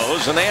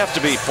Burrows. And they have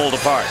to be pulled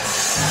apart.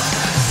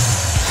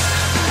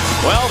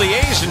 Well, the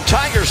A's and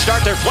Tigers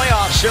start their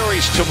playoff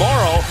series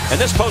tomorrow, and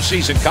this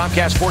postseason,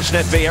 Comcast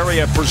Sportsnet Bay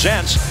Area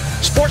presents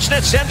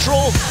Sportsnet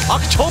Central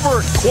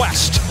October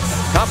Quest.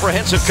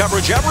 Comprehensive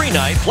coverage every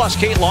night, plus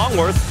Kate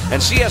Longworth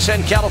and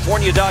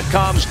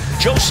CSNCalifornia.com's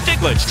Joe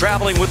Stiglitz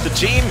traveling with the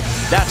team.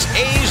 That's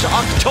A's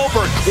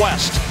October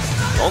Quest,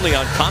 only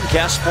on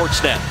Comcast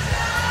Sportsnet.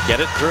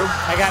 Get it, Drew?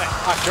 I got it.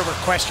 October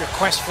Quest, your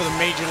quest for the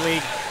Major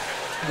League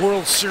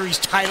World Series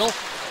title.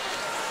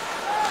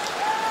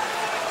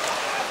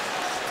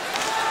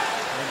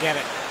 Get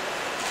it.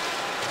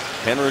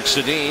 Henrik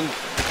Sedin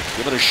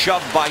given a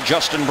shove by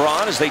Justin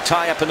Braun as they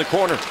tie up in the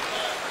corner.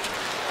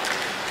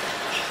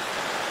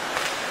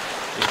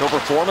 Just over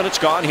 4 minutes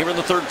gone here in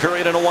the third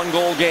period in a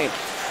 1-goal game.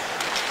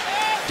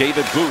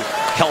 David Booth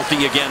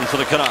healthy again for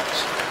the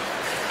Canucks.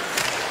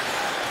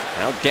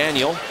 Now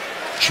Daniel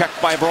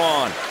checked by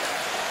Braun.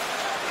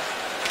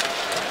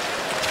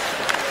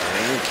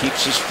 And he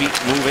keeps his feet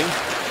moving.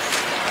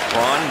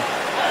 Braun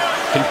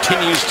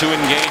continues to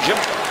engage him.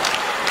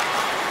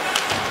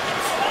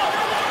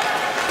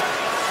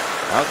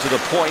 Out to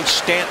the point,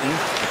 Stanton,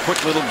 a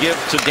quick little give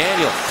to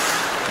Daniel.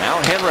 Now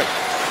Henrik,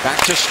 back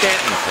to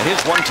Stanton, and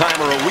his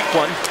one-timer, a weak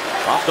one,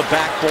 off the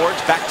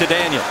backboards, back to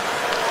Daniel.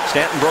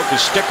 Stanton broke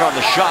his stick on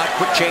the shot,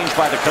 quick change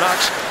by the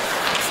Canucks.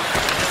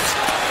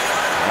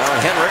 Now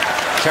Henrik,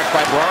 checked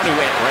by Braun, who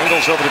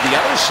wrangles over to the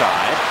other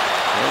side.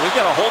 And we've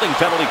got a holding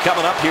penalty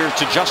coming up here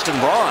to Justin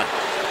Braun.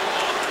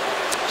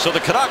 So the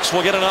Canucks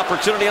will get an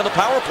opportunity on the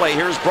power play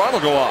here as Braun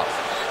will go off.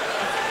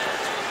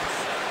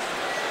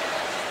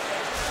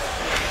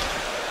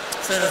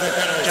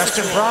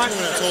 Justin Braun,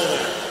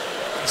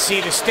 you see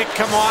the stick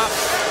come off,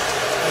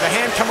 or the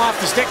hand come off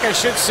the stick, I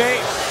should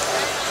say.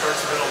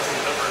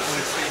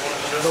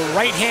 The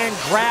right hand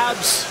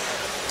grabs,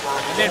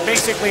 and then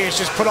basically it's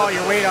just put all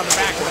your weight on the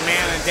back of the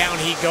man, and down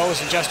he goes,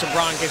 and Justin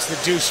Braun gets the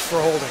deuce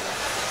for holding.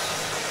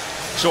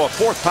 So a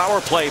 4th power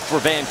play for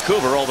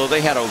Vancouver, although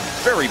they had a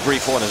very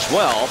brief one as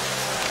well.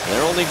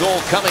 Their only goal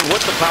coming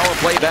with the power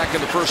play back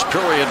in the first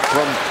period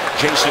from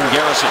Jason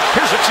Garrison.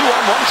 Here's a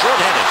 2-on-1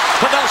 shorthanded.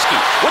 Pavelski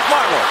with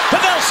Marlowe.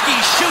 Pavelski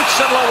shoots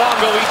and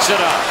Luongo eats it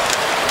up.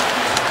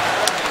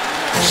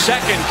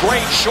 Second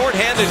great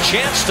shorthanded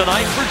chance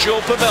tonight for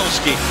Joe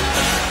Pavelski.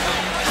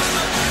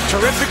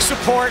 Terrific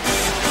support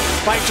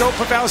by Joe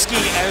Pavelski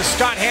as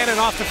Scott Hannon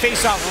off the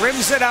faceoff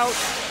rims it out.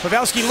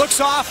 Pavelski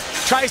looks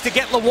off, tries to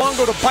get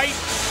Luongo to bite,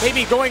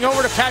 maybe going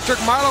over to Patrick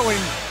Marleau,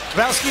 and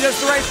Pavelski does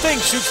the right thing,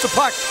 shoots the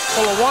puck.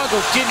 But Luongo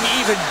didn't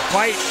even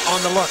bite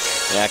on the look.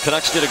 Yeah,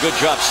 Canucks did a good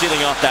job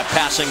sealing off that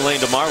passing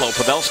lane to Marleau.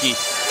 Pavelski,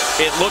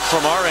 it looked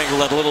from our angle,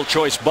 had a little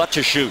choice but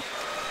to shoot.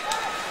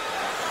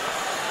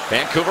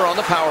 Vancouver on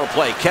the power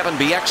play. Kevin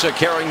Bieksa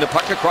carrying the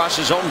puck across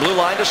his own blue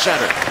line to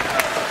center.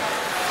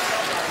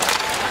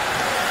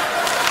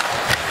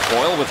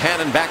 Boyle with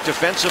Hannon back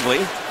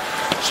defensively.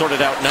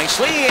 Sorted out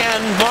nicely,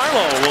 and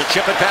Marleau will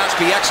chip it past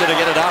Bieksa to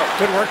get it out.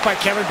 Good work by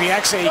Kevin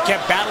Bieksa. He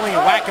kept battling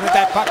and whacking at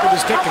that puck with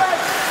his stick and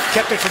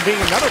kept it from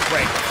being another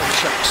break for the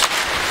Sharks.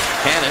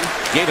 Hannon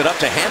gave it up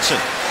to Hansen.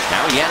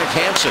 Now Jannik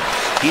Hansen,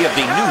 he of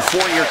the new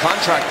 4-year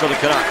contract for the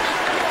Canucks.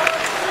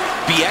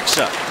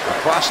 Bieksa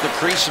across the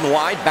crease and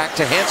wide, back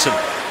to Hansen.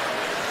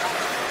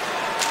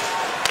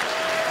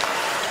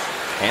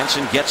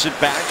 Hansen gets it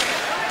back.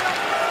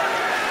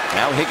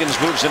 Now Higgins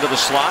moves into the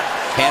slot.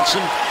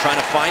 Hansen trying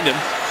to find him.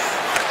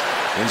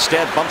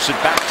 Instead bumps it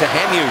back to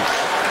Hamiu.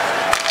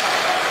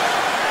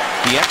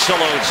 Bieksa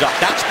loads up.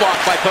 That's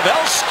blocked by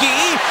Pavelski.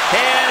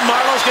 And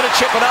Marlowe's going to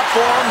chip it up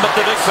for him, but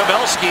the big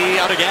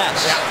Pavelski out of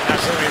gas. Yeah,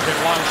 that's really a good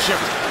long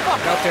shift.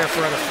 Out there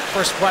for the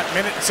first,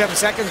 minute and 7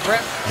 seconds,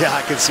 Brett? Yeah,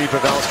 I could see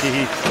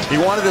Pavelski. He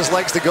wanted his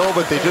legs to go,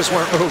 but they just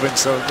weren't moving,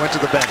 so went to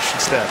the bench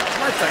instead.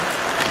 Smart thing.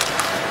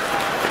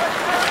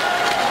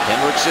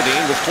 Henrik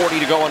Sedin with 40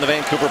 to go on the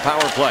Vancouver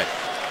power play.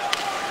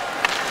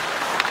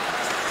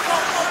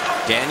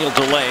 Daniel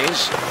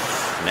delays.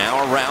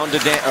 Now around to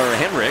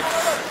Henrik.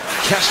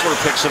 Kessler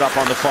picks it up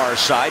on the far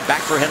side.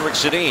 Back for Henrik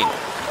Sedin.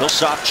 He'll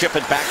soft chip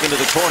it back into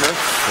the corner.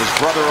 His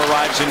brother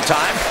arrives in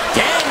time.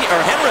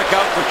 Henrik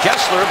out for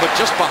Kessler, but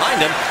just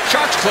behind him.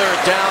 Sharks clear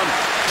it down.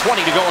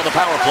 20 to go on the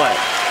power play.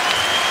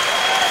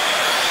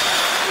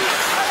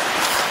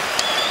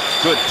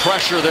 Good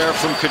pressure there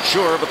from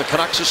Couture, but the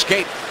Canucks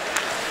escape.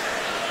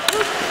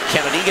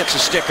 Kennedy gets a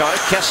stick on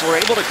it.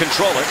 Kessler able to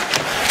control it.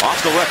 Off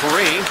the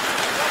referee.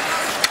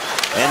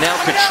 And now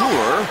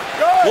Couture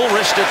will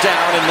wrist it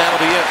down, and that'll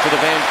be it for the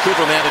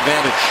Vancouver man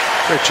advantage.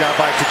 Great job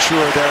by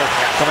Couture there,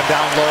 coming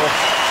down low,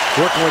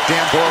 working with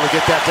Dan Boyle to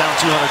get that down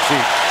 200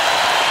 feet.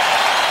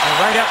 And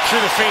right up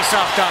through the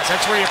face-off dots.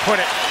 That's where you put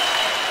it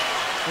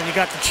when you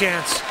got the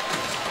chance.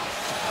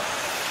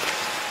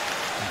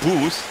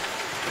 Booth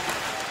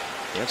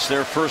gets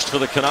there first for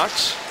the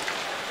Canucks.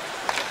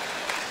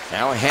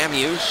 Now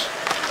Hamius.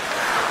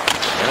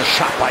 And a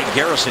shot by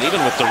Garrison, even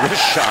with the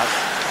wrist shot.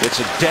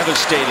 It's a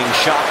devastating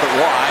shot, but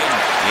wide.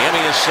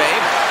 Niemi is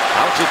saved.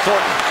 Out to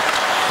Thornton.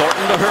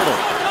 Thornton to Hurdle.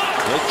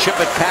 He'll chip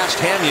it past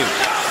Hamius.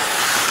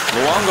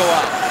 Luongo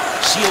out.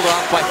 Sealed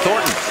off by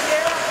Thornton.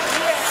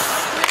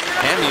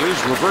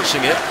 Hamius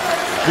reversing it.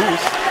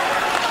 Booth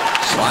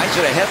slides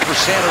it ahead for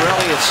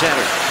Santorelli at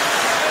center.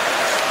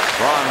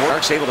 Braun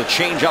works, able to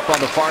change up on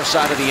the far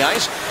side of the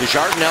ice.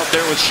 Desjardins out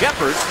there with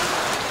Shepard.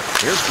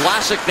 Here's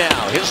Vlasic now.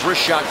 His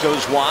wrist shot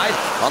goes wide.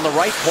 On the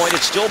right point,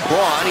 it's still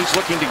Braun. He's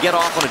looking to get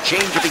off on a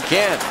change if he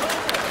can.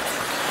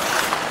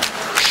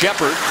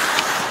 Shepard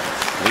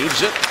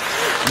leaves it.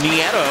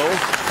 Nieto.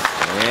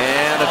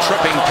 And a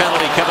tripping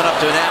penalty coming up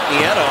to Nat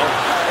Nieto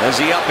as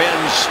he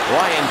upends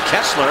Ryan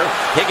Kessler.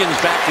 Higgins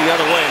back the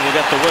other way, and we'll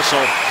get the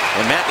whistle.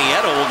 And Matt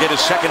Nieto will get his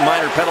second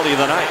minor penalty of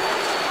the night.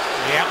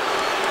 Yeah.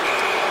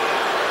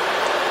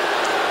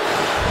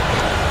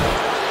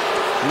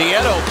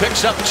 Nieto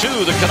picks up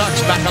 2. The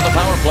Canucks back on the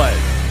power play.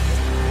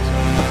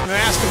 I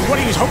asked him what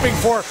he was hoping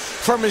for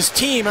from his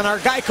team, and our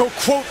Geico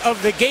quote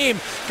of the game,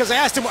 because I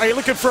asked him, are you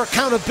looking for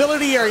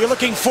accountability? Are you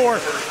looking for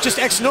just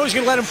X and O's,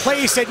 you're going to let him play?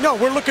 He said, no,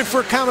 we're looking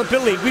for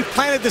accountability. We've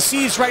planted the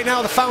seeds right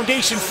now, the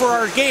foundation for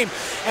our game,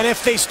 and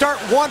if they start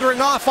wandering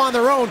off on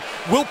their own,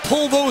 we'll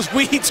pull those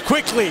weeds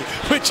quickly.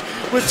 Which,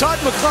 with Todd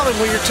McClellan,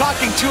 when you're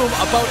talking to him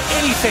about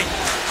anything,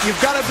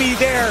 you've got to be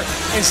there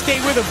and stay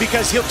with him,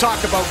 because he'll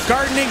talk about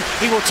gardening,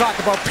 he will talk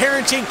about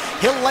parenting,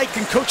 he'll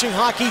liken coaching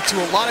hockey to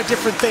a lot of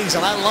different things,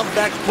 and I love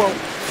that quote.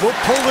 We'll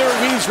pull their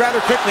weeds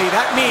rather quickly.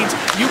 That means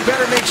you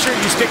better make sure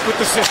you stick with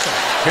the system.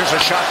 Here's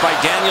a shot by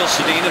Daniel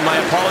Sedin, and my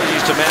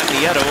apologies to Matt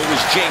Nieto. It was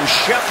James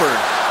Shepard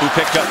who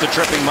picked up the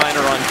tripping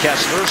minor on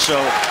Kessler,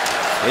 so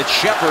it's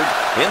Shepard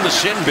in the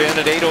sin bin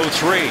at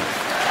 8:03.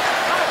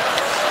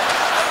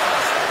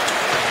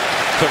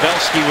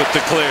 Pavelski with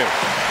the clear.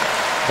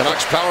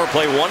 Canucks power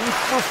play 1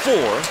 for 4.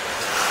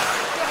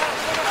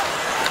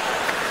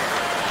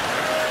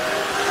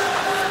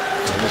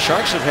 And the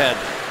Sharks have had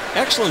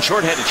excellent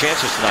shorthanded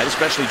chances tonight,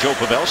 especially Joe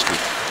Pavelski.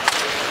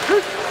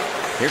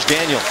 Here's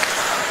Daniel.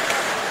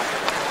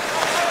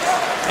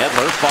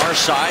 Edler, far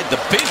side. The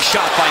big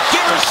shot by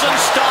Garrison,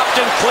 stopped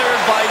and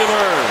cleared by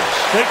Demers.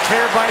 Good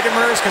clear by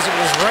Demers, because it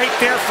was right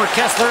there for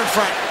Kessler in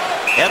front.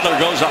 Edler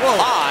goes up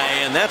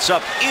high, and that's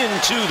up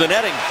into the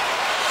netting.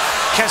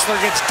 Kessler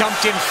gets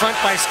dumped in front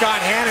by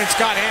Scott Hannon.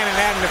 Scott Hannon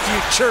adding a few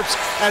chirps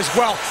as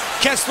well.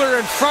 Kessler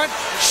in front,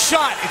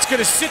 shot. It's going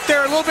to sit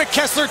there a little bit.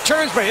 Kessler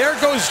turns, but there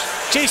goes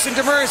Jason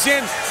Demers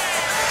in.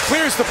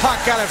 Clears the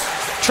puck out of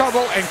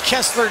trouble, and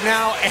Kessler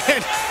now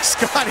and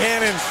Scott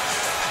Hannon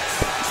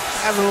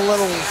having a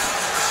little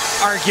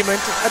argument,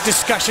 a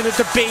discussion, a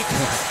debate.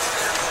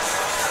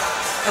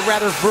 A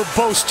rather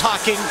verbose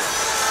talking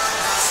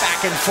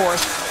back and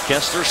forth.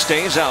 Kessler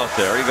stays out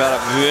there. He got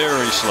up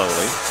very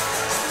slowly.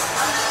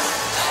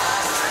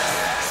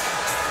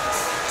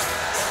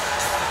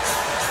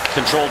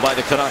 Controlled by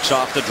the Canucks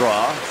off the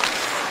draw.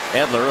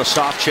 Edler, a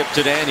soft chip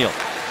to Daniel.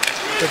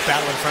 Good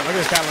battle in front. Look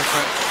at this battle in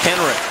front.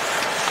 Henrik.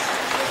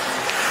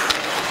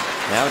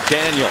 Now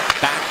Daniel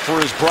back for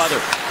his brother.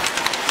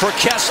 For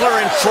Kessler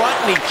in front,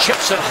 and he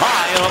chips it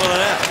high over the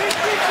net.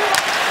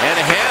 And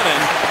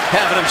Hannon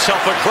having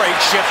himself a great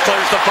shift,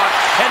 clears the puck.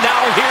 And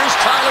now here's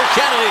Tyler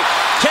Kennedy.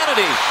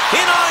 Kennedy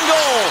in on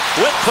goal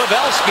with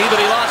Pavelski, but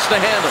he lost the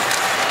handle.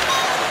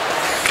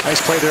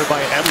 Nice play there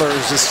by Edler. It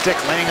was his stick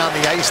laying on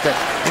the ice that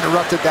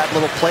interrupted that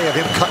little play of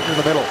him cutting in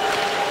the middle.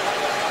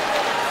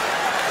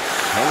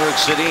 Henrik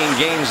Sedin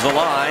gains the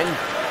line.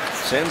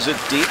 Sends it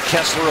deep.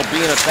 Kessler will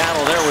be in a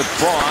battle there with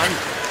Braun.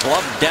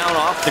 Glove down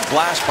off the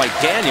glass by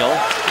Daniel.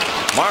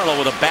 Marleau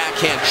with a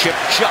backhand chip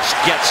just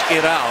gets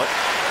it out.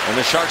 And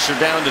the Sharks are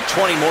down to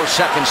 20 more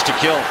seconds to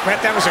kill.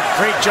 Brett, that was a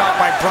great job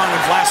by Braun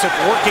and Vlasic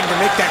working to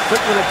make that quick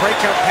little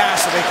breakout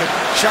pass so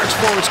Sharks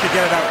forwards could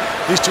get it out.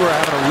 These two are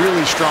having a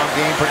really strong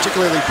game,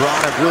 particularly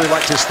Braun. I've really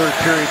liked his third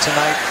period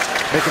tonight,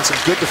 making some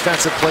good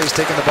defensive plays,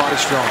 taking the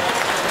body strong.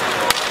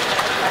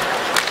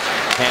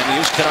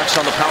 Canucks, Canucks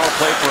on the power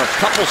play for a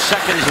couple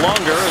seconds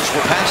longer as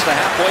we're past the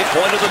halfway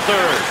point of the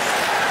third.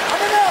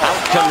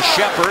 Out comes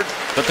Shepard,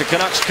 but the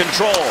Canucks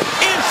control.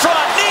 In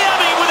front,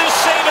 Niemi with his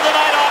save of the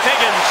night off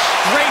Higgins.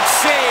 Great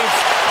save.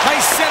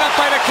 Nice setup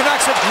by the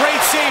Canucks. A great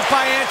save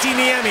by Antti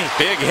Niemi.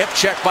 Big hip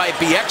check by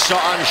Bieksa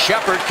on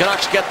Shepard.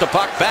 Canucks get the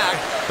puck back,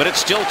 but it's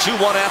still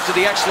 2-1 after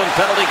the excellent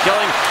penalty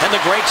killing and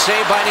the great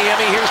save by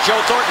Niemi. Here's Joe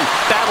Thornton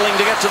battling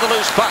to get to the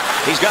loose puck.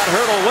 He's got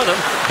Hurdle with him.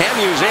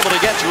 Hamu's able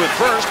to get to it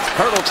first.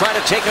 Hurdle trying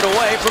to take it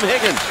away from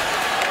Higgins.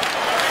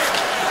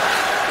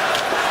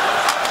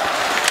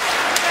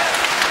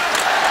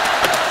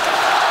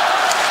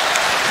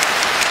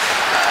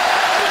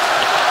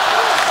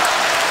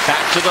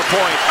 Back to the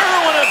point.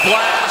 Irwin at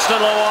blast, and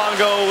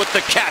Luongo with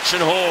the catch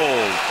and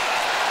hold.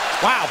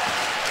 Wow.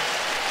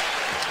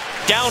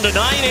 Down to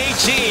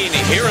 9:18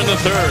 here in the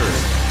third.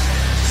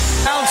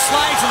 Down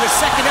slides in the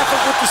second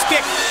effort with the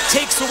stick.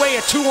 Takes away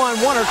a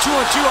 2-on-1 or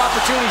 2-on-2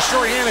 opportunity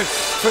shorthanded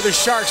for the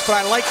Sharks.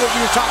 But I like what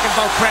you were talking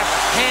about, Brett.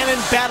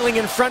 Hannon battling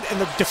in front and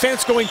the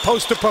defense going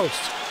post to post.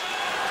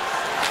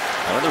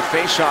 Another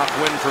face-off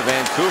win for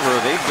Vancouver.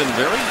 They've been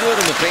very good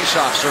in the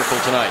face-off circle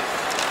tonight.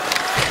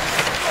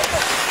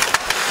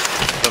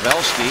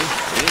 Pavelski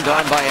leaned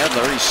on by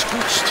Edler. He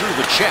scoots through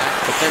the check,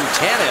 but then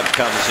Tanev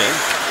comes in,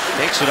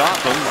 takes it off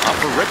him, up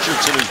for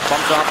Richardson, who's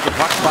bumped off the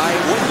puck by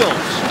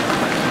Windows.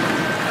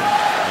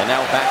 And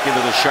now back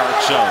into the Shark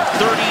zone.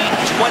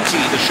 30-20,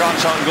 the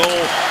shots on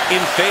goal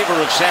in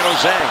favor of San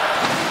Jose.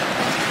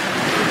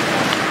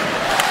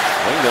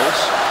 Windows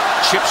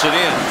chips it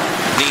in.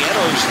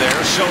 Nieto's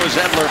there, so is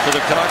Edler for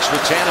the Canucks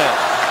with Tanev.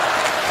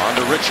 On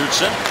to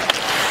Richardson,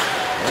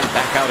 and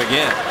back out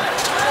again.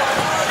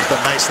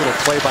 A nice little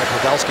play by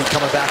Pavelski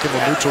coming back in the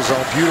neutral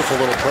zone. Beautiful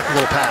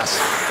little pass.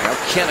 Now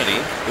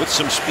Kennedy with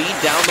some speed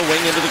down the wing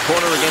into the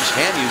corner against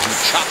Hamu's, who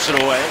chops it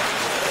away.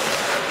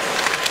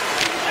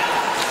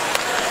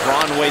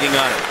 Braun waiting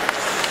on it.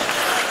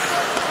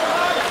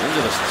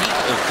 Into the feet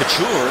of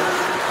Couture,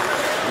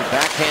 who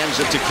backhands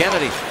it to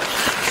Kennedy.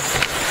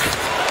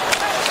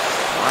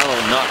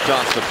 Marleau knocked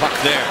off the puck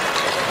there.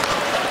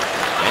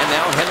 And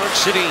now Henrik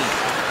Sedin.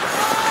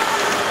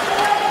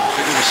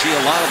 Figure to see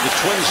a lot of the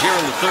Twins here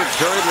in the third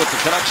period with the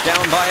Canucks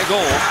down by a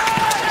goal.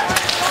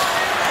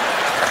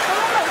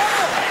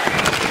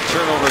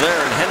 Turnover there,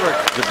 and Henrik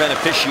the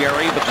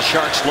beneficiary, but the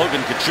Sharks'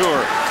 Logan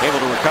Couture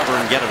able to recover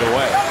and get it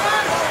away.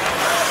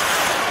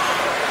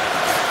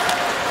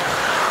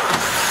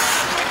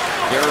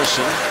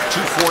 Garrison, 2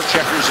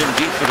 forecheckers in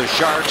deep for the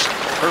Sharks.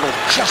 Hurdle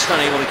just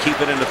unable to keep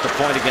it in at the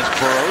point against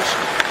Burrows.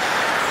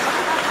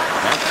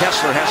 Now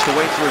Kessler has to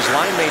wait for his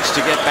line mates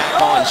to get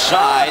back on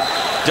side.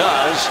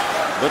 Does.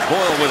 But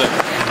Boyle with it,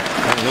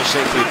 and he'll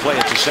safely play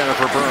it to center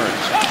for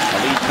Burns. A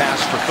lead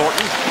pass for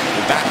Thornton,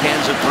 who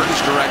backhands in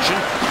Burns' direction.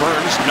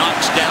 Burns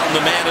knocks down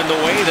the man in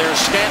the way. There's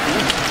Stanton.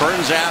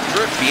 Burns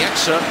after it.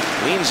 Bieksa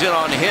leans in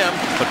on him,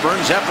 but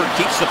Burns' effort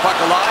keeps the puck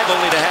alive,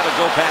 only to have it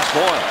go past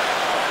Boyle.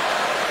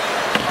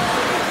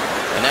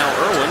 And now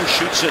Irwin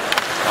shoots it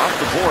off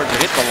the board to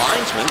hit the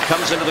linesman.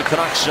 Comes into the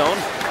Canucks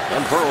zone,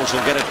 and Burrows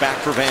will get it back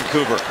for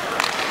Vancouver.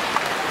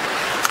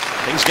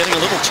 Things getting a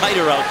little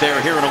tighter out there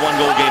here in a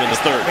 1-goal game in the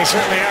third. They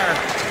certainly are.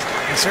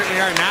 They certainly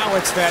are. Now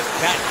it's that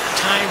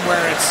time where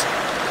it's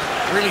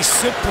really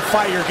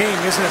simplify your game,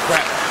 isn't it,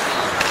 Brett?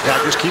 Yeah,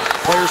 just keep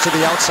players to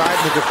the outside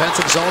in the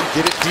defensive zone.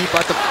 Get it deep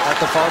at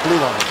the far blue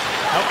line.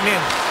 Out and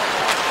in.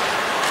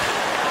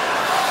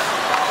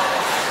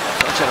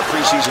 Had a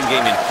preseason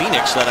game in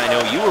Phoenix that I know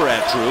you were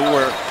at, Drew,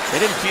 where they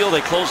didn't feel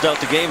they closed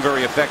out the game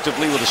very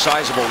effectively with a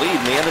sizable lead,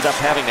 and they ended up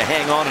having to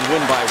hang on and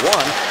win by 1.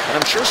 And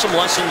I'm sure some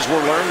lessons were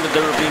learned that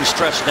they're being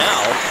stressed now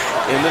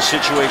in this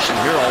situation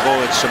here, although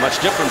it's a much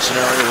different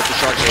scenario with the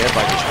Sharks ahead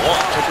by just 1.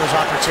 Take those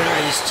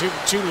opportunities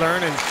to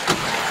learn and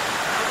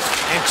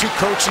to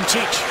coach and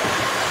teach.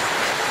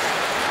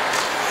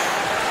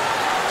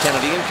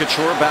 Kennedy and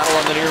Couture battle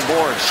on the near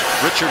boards.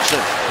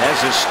 Richardson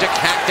has his stick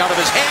hacked out of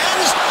his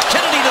hands.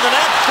 Kennedy to the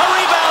net. A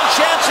rebound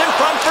chance in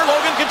front for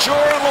Logan Couture,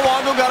 and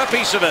Luongo got a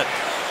piece of it.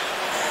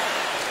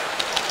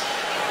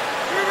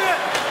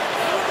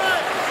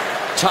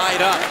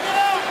 Tied up.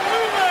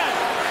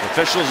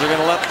 Officials are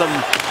going to let them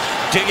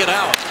dig it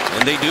out,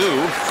 and they do,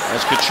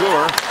 as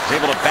Couture is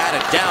able to bat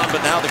it down,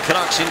 but now the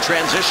Canucks in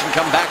transition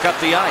come back up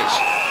the ice.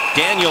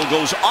 Daniel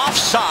goes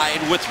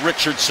offside with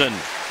Richardson.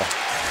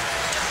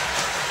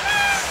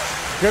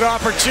 Good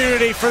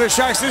opportunity for the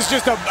Sharks. This is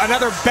just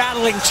another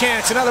battling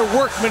chance, another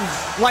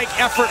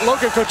workman-like effort.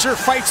 Logan Couture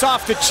fights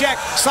off the check,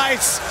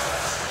 sides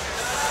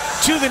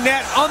to the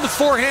net on the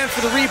forehand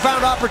for the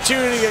rebound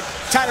opportunity that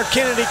Tyler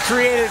Kennedy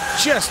created.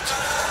 Just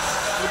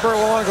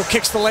Roberto Luongo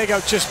kicks the leg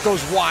out, just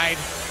goes wide.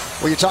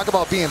 Well, you talk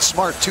about being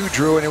smart too,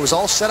 Drew, and it was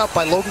all set up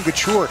by Logan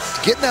Couture.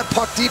 Getting that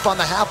puck deep on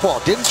the half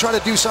wall. Didn't try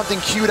to do something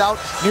cute out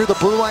near the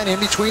blue line in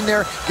between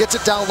there. Gets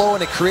it down low,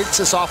 and it creates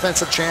this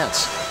offensive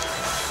chance.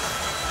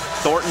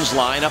 Thornton's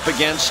line up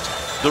against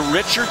the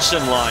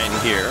Richardson line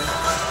here.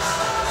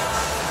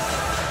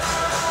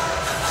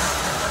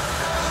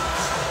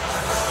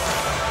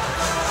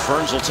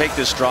 Burns will take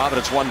this draw, but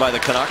it's won by the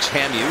Canucks.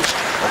 Hamhuis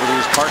over to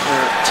his partner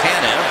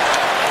Tanev.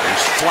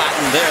 He's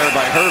flattened there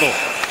by Hurdle.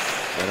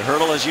 And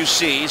Hurdle, as you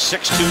see,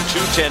 6'2",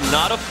 210,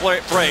 not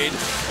afraid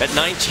at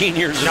 19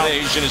 years of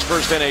age in his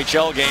first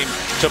NHL game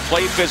to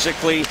play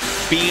physically,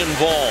 be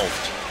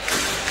involved.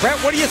 Brett,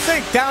 what do you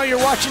think? Now you're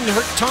watching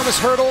Thomas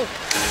Hurdle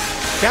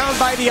down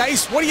by the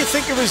ice. What do you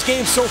think of his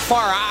game so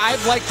far?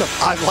 I've liked him.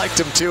 I've liked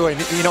him too. And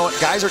you know what?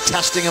 Guys are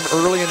testing him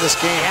early in this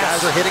game.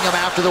 Yes. Guys are hitting him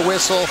after the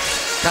whistle,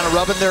 kind of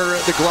rubbing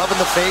the glove in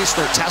the face.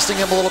 They're testing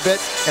him a little bit.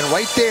 And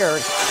right there,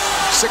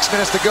 6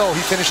 minutes to go,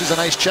 he finishes a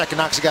nice check and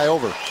knocks a guy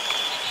over.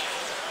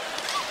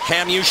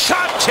 Hamhuis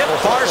shot, tip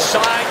far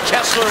side.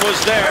 Kessler was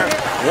there,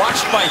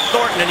 watched by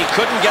Thornton, and he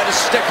couldn't get a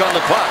stick on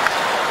the puck.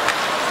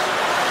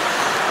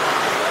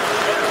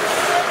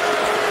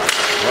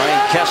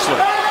 Ryan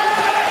Kessler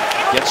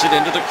gets it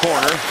into the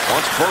corner,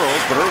 wants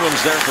Burrows, but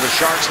Irwin's there for the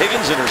Sharks.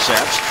 Higgins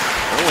intercepts.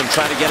 Irwin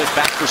trying to get it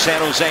back for San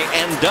Jose,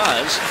 and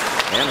does.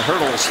 And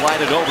Hurdle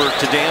slide it over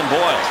to Dan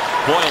Boyle.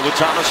 Boyle with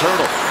Thomas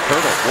Hurdle.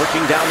 Hurdle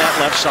working down that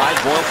left side.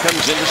 Boyle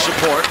comes in to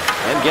support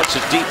and gets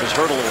it deep as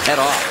Hurdle will head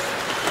off.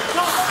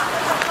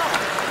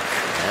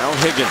 Now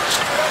Higgins.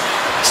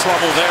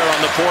 Trouble there on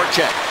the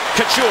forecheck.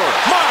 Couture.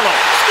 Marleau.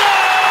 Score!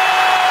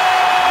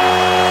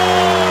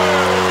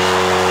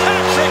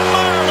 Patrick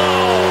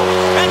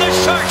Marleau! And the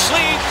Sharks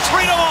lead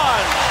 3-1.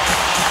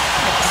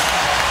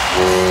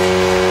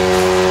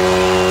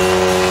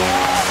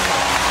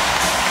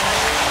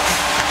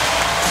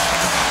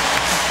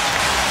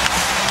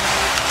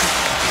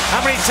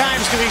 How many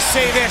times do we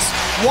say this?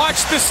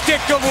 Watch the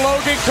stick of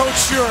Logan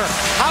Couture.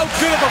 How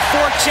good of a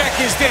forecheck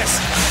is this?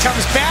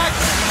 Comes back.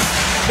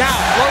 Now,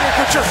 Logan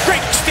Couture,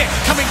 great stick,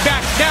 coming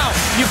back. Now,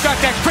 you've got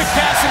that quick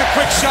pass and a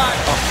quick shot.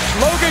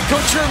 Logan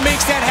Couture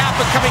makes that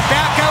happen, coming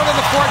back out on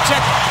the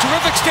forecheck.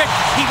 Terrific stick.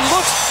 He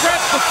looks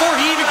Brett before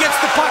he even gets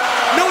the puck.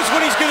 Knows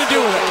what he's going to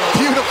do with it.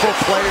 Beautiful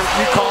play.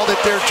 You called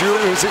it there, Drew.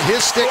 It was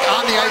his stick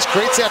on the ice,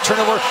 creates that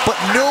turnover, but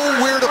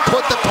nowhere to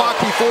put the puck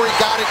before he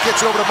got it.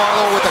 Gets over to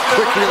Marleau with a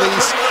quick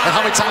release. And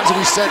how many times have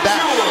we said that?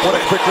 What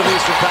a quick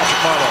release from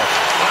Patrick Marleau.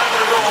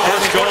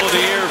 First goal of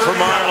the year for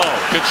Marleau.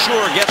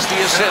 Couture gets the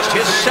assist,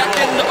 his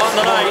second on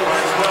the night,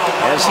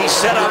 as he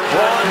set up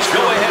Braun's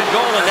go-ahead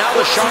goal, and now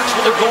the Sharks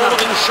with a goal of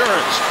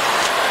insurance.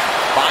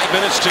 5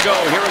 minutes to go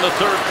here in the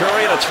third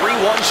period, a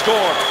 3-1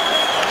 score.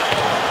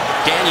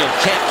 Daniel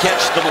can't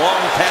catch the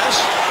long pass.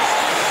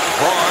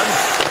 Braun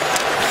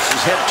gets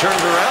his head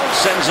turned around,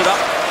 sends it up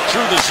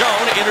through the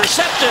zone,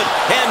 intercepted.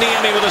 Andy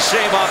Emmy with a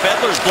save off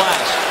Edler's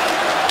blast.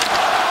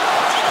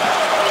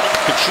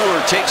 Couture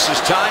takes his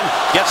time,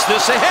 gets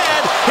this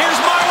ahead. Here's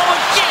Marleau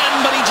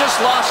again, but he just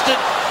lost it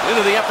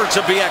into the efforts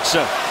of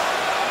Bieksa.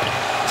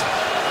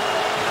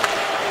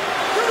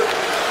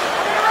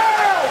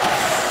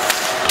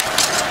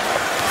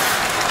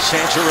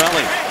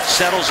 Santorelli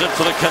settles it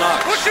for the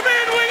Canucks. Push him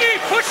in, Wingy!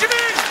 Push him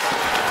in!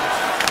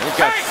 They've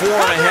got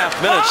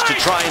 4.5 minutes to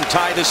try and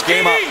tie this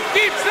game up.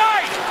 Deep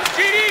side!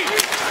 GD!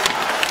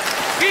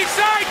 Deep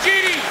side,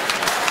 GD!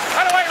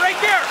 Right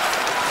there!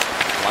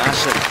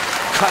 Lassen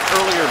cut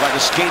earlier by the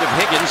skate of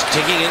Higgins,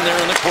 digging in there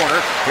in the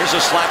corner. Here's a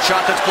slap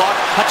shot that's blocked.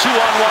 A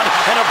 2-on-1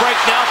 and a break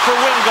now for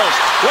Wingels.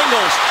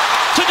 Wingels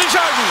to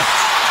Desjardins.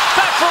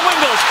 Back for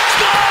Wingels.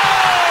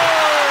 Scores!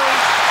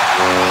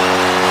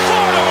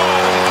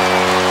 4-1.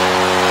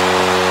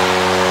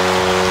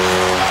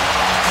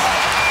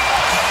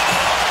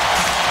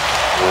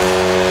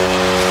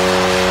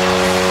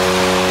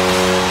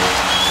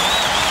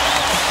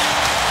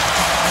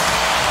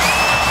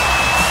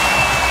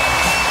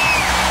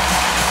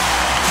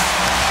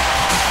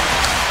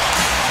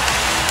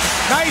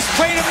 Nice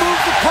play to move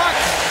the puck.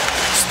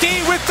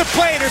 Stay with the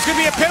play. There's going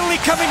to be a penalty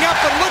coming up,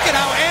 but look at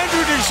how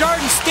Andrew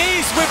Desjardins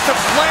stays with the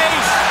play.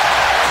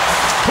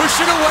 Push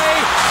it away.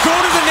 Go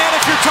to the net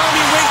if you're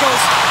Tommy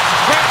Wingels.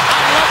 Brett,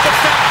 I love the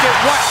fact that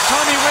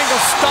Tommy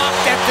Wingels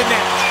stopped at the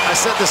net. I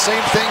said the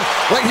same thing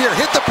right here.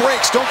 Hit the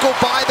brakes. Don't go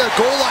by the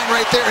goal line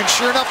right there. And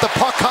sure enough, the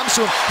puck comes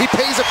to him. He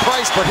pays a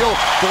price, but he'll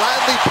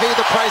gladly pay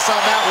the price on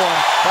that one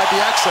by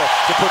Bieksa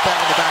to put that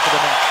in the back of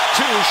the net.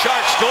 2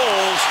 Sharks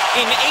goals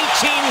in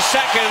 18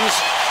 seconds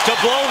to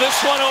blow this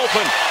one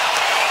open.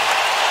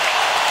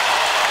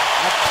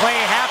 That play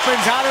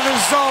happens out of the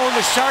zone.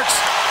 The Sharks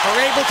are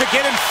able to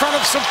get in front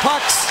of some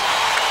pucks.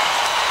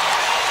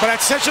 But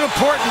that's such an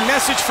important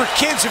message for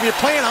kids. If you're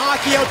playing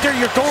hockey out there,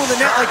 you're going to the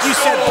net, like you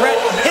said, Brett,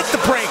 hit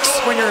the brakes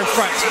when you're in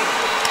front.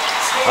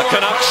 A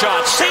Canuck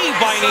shot saved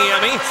by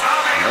Niemi.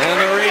 And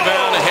the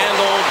rebound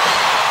handled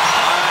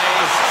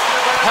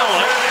by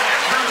Hellett,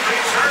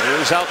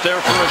 who's out there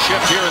for a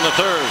shift here in the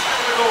third.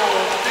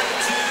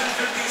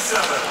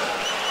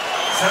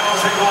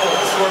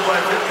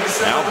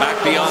 Now back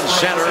beyond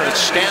center, it's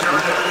Stanton.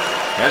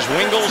 As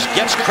Wingles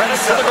gets credit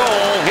for the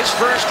goal, his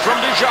first from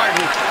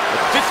Desjardins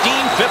at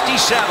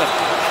 15:57.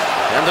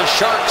 And the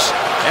Sharks,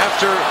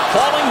 after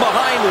falling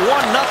behind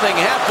 1-0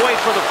 halfway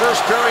for the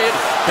first period,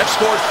 have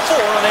scored 4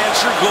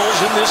 unanswered goals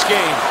in this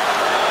game.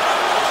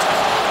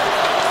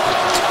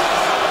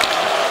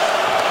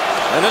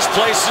 And this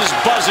place is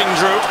buzzing,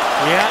 Drew.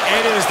 Yeah,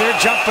 it is. They're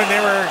jumping. They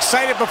were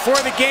excited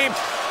before the game.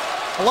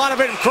 A lot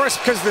of it, of course,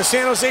 because the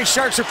San Jose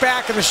Sharks are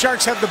back, and the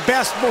Sharks have the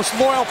best, most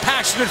loyal,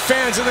 passionate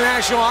fans in the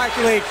National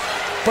Hockey League.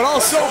 But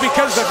also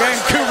because the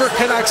Vancouver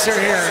Canucks are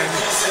here, and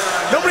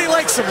nobody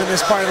likes them in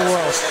this part of the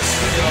world.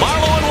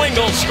 Marleau and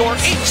Wingles score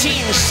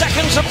 18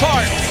 seconds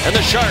apart, and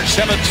the Sharks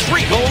have a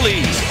 3-goal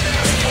lead.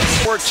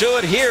 Forward to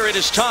it. Here it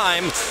is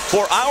time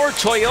for our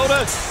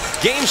Toyota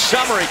game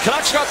summary.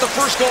 Canucks got the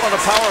first goal on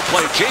a power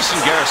play. Jason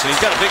Garrison, he's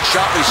got a big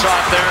shot. We saw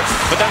it there.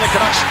 But then the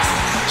Canucks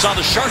saw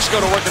the Sharks go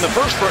to work in the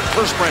first Brent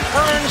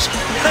Burns,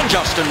 then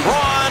Justin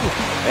Braun,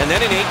 and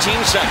then in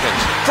 18 seconds,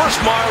 first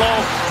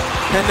Marleau,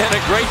 and then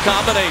a great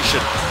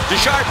combination.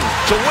 Desjardins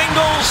to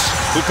Wingles,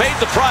 who paid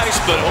the price,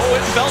 but oh,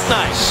 it felt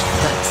nice.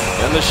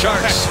 And the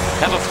Sharks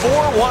have a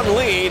 4-1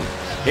 lead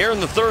here in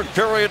the third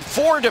period.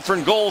 4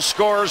 different goal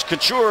scorers.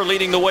 Couture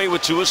leading the way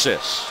with 2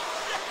 assists.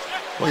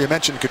 Well, you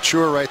mentioned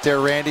Couture right there,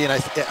 Randy, and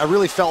I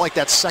really felt like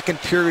that second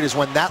period is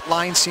when that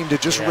line seemed to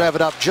just rev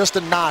it up just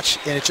a notch,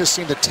 and it just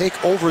seemed to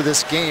take over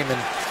this game.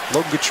 And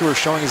Logan Couture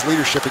showing his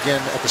leadership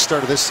again at the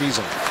start of this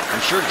season.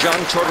 I'm sure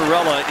John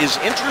Tortorella is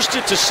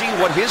interested to see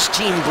what his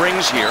team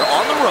brings here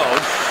on the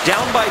road,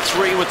 down by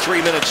 3 with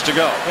 3 minutes to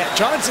go. Yeah,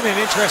 John's in an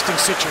interesting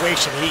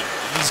situation.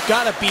 He's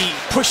got to be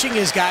pushing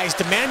his guys,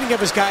 demanding of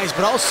his guys,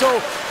 but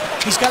also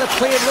he's got to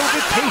play a little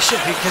bit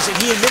patient, because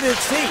he admitted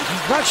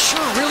he's not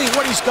sure really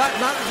what he's got,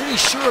 not really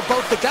sure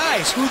about the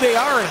guys, who they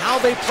are and how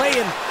they play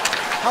and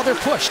how they're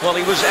pushed. Well,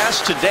 he was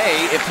asked today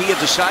if he had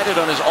decided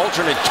on his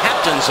alternate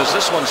captains as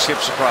this one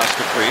skips across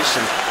the crease,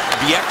 and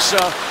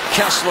Bieksa,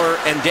 Kessler,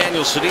 and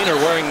Daniel Sedin are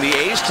wearing the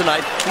A's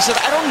tonight. He said,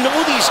 I don't know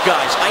these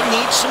guys. I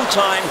need some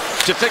time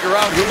to figure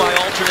out who my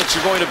alternates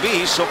are going to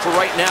be. So for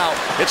right now,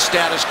 it's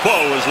status quo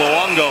as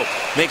Luongo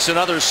makes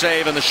another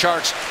save, and the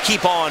Sharks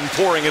keep on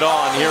pouring it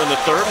on here in the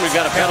third. We've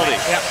got a penalty.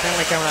 Yeah,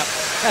 penalty coming up.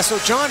 Yeah, so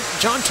John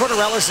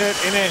Tortorella's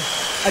in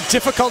a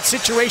difficult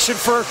situation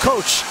for a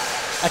coach.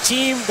 A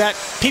team that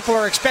people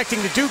are expecting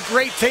to do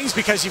great things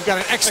because you've got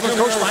an excellent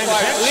coach behind the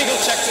bench. Legal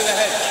check to the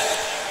head.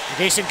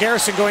 Jason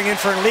Garrison going in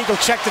for an illegal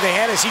check to the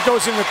head as he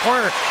goes in the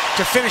corner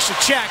to finish the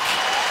check.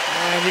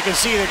 And you can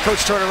see that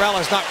Coach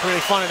Tortorella is not really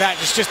fond of that.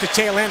 It's just the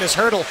tail end as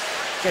Hurdle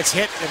gets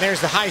hit, and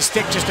there's the high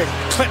stick, just a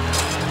clip.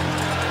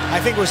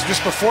 I think it was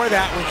just before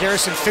that when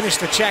Garrison finished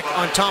the check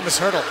on Thomas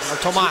Hurdle, or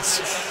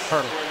Tomas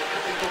Hurdle.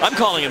 I'm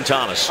calling him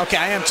Thomas. Okay,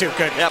 I am too.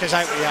 Good. Yep.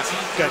 Yeah,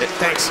 good.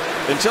 Thanks.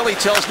 Until he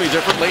tells me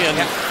differently, and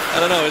I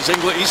don't know, his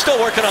English. He's still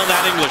working on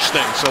that English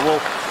thing, so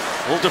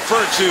we'll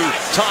defer to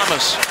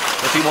Thomas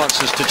if he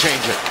wants us to change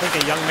it. I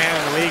think a young man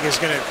in the league is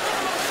going to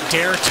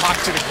dare talk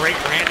to the great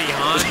Randy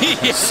Hahn,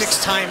 Yes.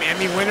 6-time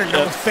Emmy winner.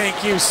 No,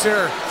 thank you,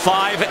 sir.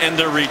 5 and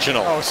a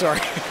regional. Oh,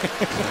 sorry.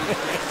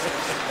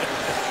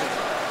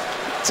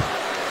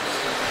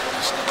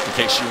 In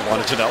case you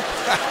wanted to know.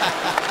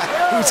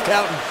 Who's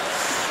counting?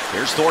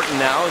 Here's Thornton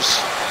now as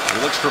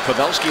he looks for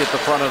Pavelski at the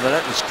front of the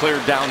net. It's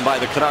cleared down by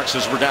the Canucks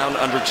as we're down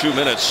under 2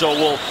 minutes. So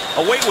we'll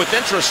await with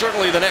interest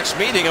certainly the next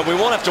meeting, and we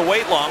won't have to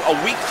wait long. A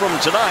week from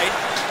tonight,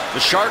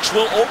 the Sharks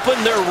will open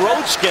their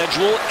road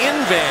schedule in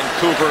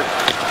Vancouver,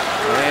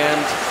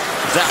 and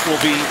that will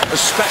be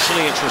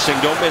especially interesting.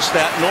 Don't miss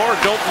that, nor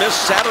don't miss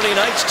Saturday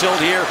night's tilt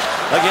here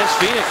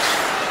against Phoenix.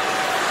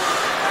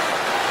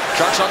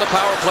 Sharks on the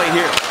power play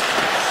here.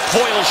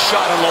 Hoyle's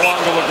shot on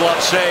Luongo, a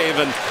glove save,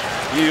 and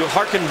you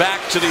hearken back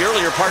to the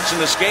earlier parts in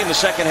this game, the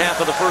second half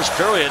of the first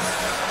period,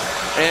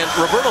 and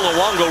Roberto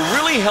Luongo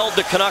really held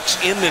the Canucks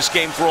in this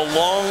game for a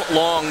long,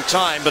 long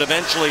time, but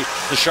eventually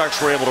the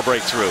Sharks were able to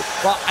break through.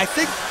 Well, I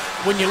think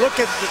when you look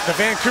at the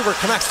Vancouver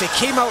Canucks, they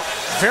came out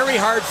very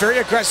hard, very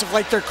aggressive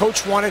like their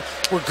coach wanted.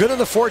 We're good on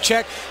the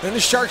forecheck. Then the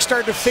Sharks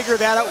started to figure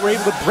that out. We're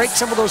able to break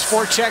some of those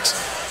forechecks,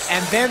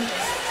 and then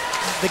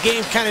the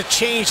game kind of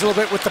changed a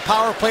little bit with the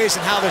power plays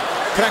and how the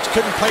Canucks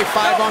couldn't play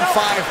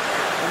 5-on-5.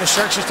 And the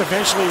Sharks just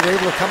eventually were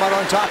able to come out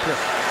on top here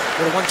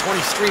with a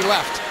 1:23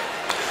 left.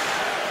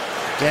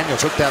 Daniel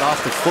took that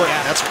off the foot.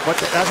 Yeah. That's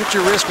what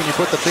you risk when you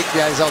put the big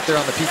guys out there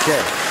on the PK.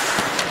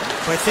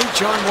 But I think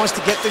John wants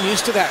to get them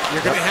used to that.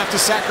 You're going to have to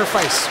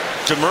sacrifice.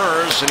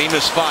 Demers, and he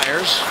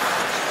misfires.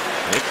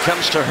 It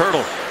comes to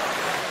Hurdle.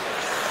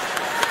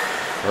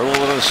 Hurdle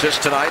with an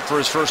assist tonight for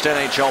his first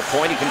NHL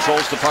point. He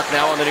controls the puck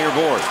now on the near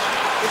boards.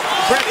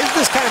 Brett, isn't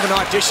this kind of an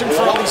audition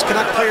for all these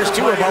Canuck players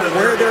too about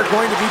where they're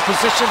going to be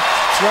positioned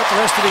throughout the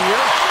rest of the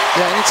year?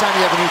 Yeah, anytime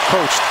you have a new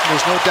coach,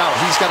 there's no doubt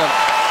he's got to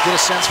get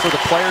a sense for the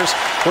players,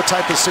 what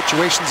type of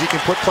situations he can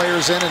put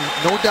players in, and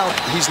no doubt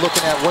he's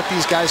looking at what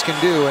these guys can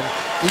do, and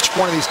each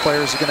one of these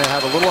players is going to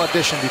have a little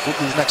audition before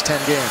these next 10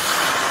 games.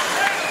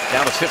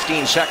 Down to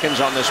 15 seconds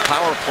on this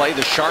power play.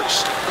 The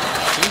Sharks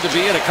seem to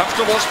be in a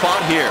comfortable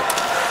spot here.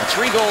 A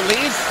 3-goal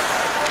lead,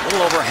 a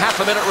little over half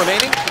a minute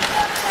remaining.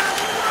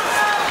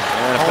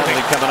 And a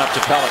penalty coming up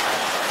to Pelech.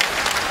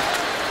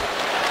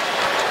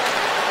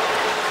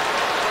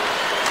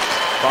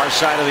 Far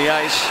side of the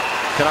ice.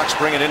 Canucks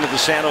bring it into the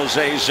San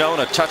Jose zone.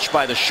 A touch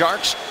by the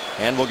Sharks.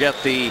 And we'll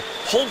get the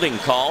holding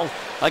call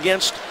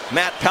against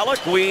Matt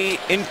Pelech. We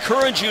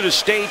encourage you to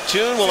stay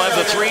tuned. We'll have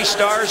the 3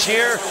 stars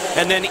here.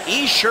 And then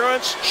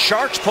Esurance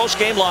Sharks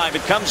postgame live.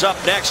 It comes up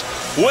next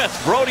with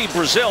Brody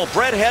Brazil,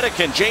 Brett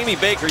Hedican, Jamie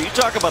Baker. You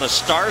talk about a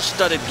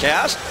star-studded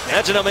cast.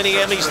 Imagine how many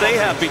Emmys they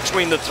have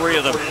between the 3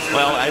 of them.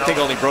 Well, I think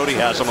only Brody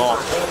has them all.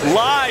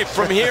 Live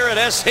from here at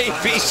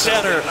SAP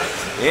Center.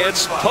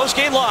 It's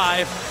postgame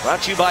live,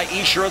 brought to you by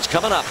Esurance,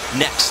 coming up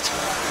next.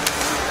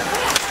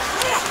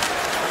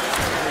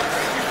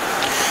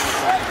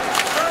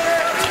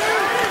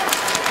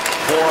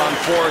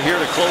 4-on-4 here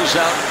to close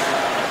out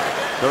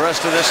the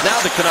rest of this. Now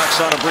the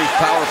Canucks on a brief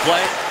power play.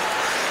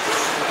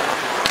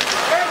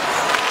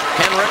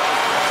 Henrik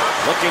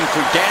looking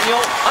for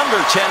Daniel.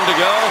 Under 10 to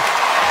go.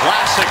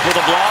 Vlasic with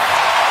a block.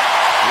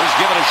 He's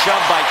given a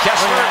shove by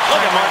Kessler.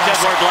 Look at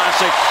Marc-Edouard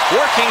Vlasic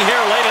working here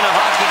late in a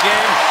hockey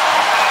game.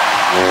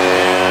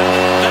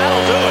 And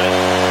that'll do it.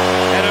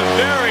 And a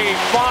very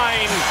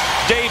fine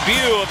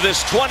debut of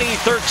this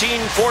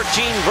 2013-14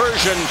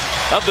 version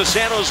of the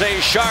San Jose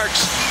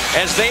Sharks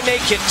as they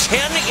make it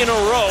 10 in a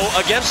row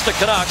against the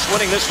Canucks,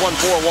 winning this one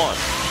 4-1.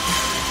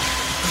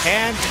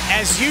 And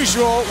as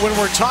usual, when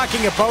we're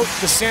talking about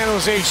the San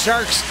Jose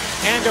Sharks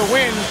and a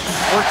win,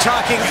 we're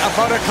talking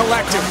about a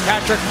collective.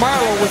 Patrick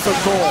Marleau with a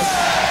goal.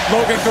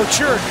 Logan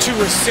Couture, 2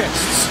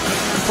 assists.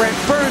 Brent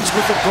Burns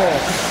with a goal.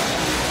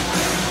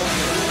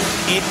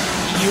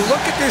 You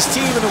look at this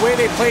team and the way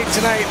they played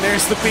tonight, and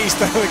there's the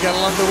beast. I gotta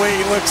love the way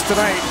he looks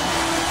tonight.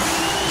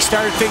 He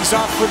started things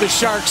off for the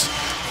Sharks,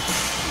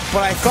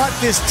 but I thought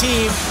this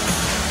team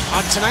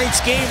on tonight's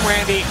game,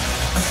 Randy,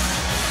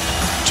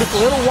 took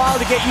a little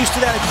while to get used to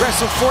that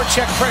aggressive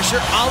forecheck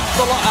pressure of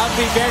the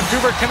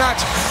Vancouver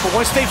Canucks. But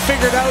once they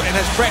figured out, and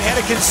as Brett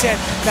Hedican said,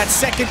 that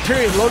second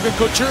period, Logan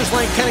Couture's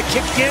line kind of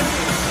kicked in,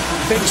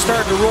 things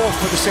started to roll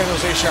for the San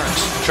Jose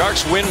Sharks.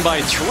 Sharks win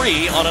by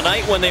 3 on a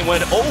night when they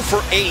went 0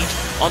 for 8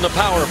 on the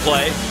power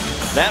play.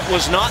 That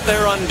was not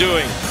their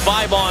undoing.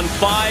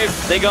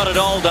 5-on-5, they got it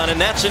all done, and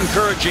that's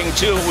encouraging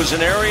too. It was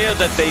an area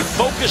that they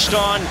focused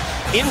on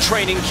in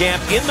training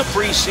camp, in the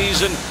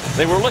preseason.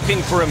 They were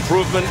looking for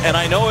improvement, and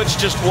I know it's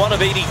just 1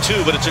 of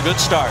 82, but it's a good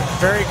start.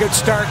 Very good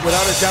start,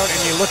 without a doubt,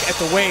 and you look at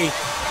the way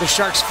the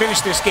Sharks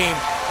finished this game,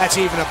 that's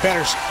even a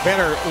better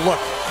look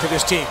for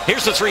this team.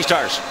 Here's the 3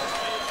 stars.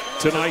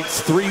 Tonight's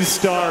 3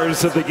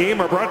 stars of the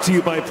game are brought to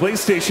you by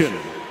PlayStation.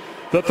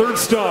 The 3rd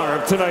star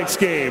of tonight's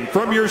game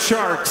from your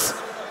Sharks,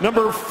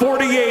 number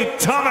 48,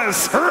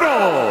 Thomas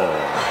Hertl.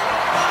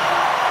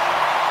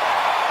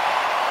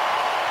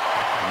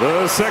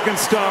 The 2nd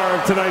star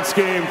of tonight's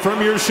game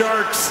from your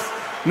Sharks,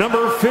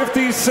 number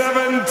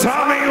 57,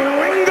 Tommy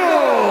Wingels.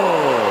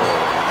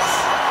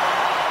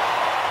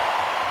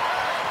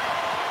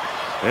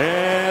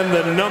 And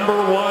the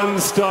number 1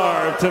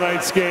 star of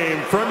tonight's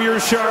game from your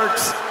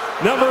Sharks,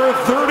 number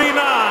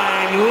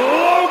 39,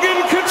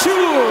 Logan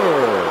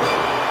Couture.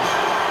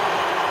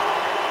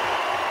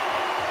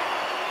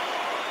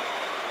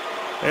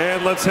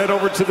 And let's head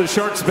over to the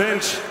Sharks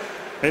bench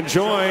and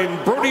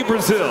join Brody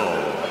Brazil.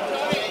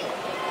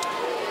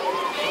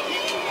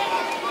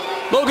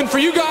 Logan, for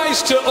you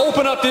guys to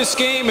open up this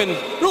game and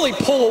really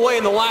pull away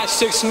in the last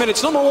 6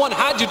 minutes, number 1,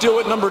 how'd you do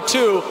it? Number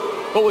 2,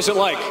 what was it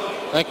like?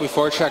 I think we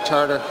forechecked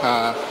harder.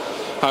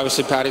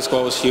 Obviously, Patty's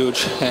goal was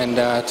huge, and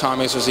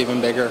Tommy's was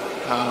even bigger.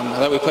 I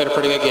thought we played a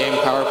pretty good game.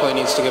 Power play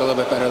needs to get a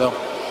little bit better, though.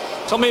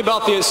 Tell me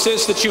about the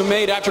assist that you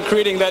made after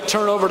creating that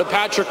turnover to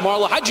Patrick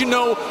Marleau. How'd you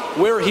know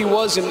where he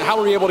was, and how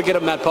were you able to get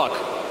him that puck?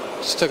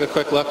 Just took a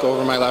quick look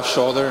over my left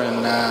shoulder,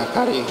 and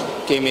Patty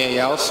gave me a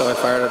yell, so I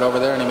fired it over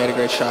there, and he made a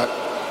great shot.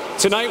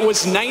 Tonight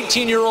was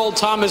 19-year-old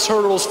Thomas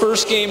Hertl's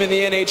first game in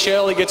the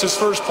NHL. He gets his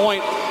first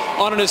point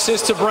on an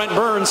assist to Brent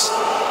Burns.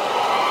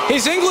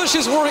 His English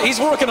he's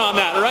working on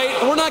that, right?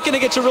 We're not going to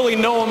get to really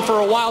know him for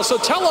a while, so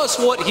tell us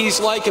what he's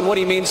like and what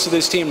he means to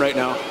this team right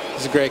now.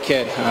 He's a great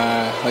kid.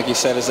 Like you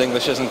said, his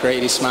English isn't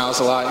great. He smiles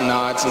a lot and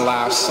nods and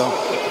laughs, so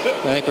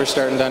I think we're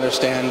starting to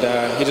understand.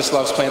 He just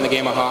loves playing the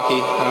game of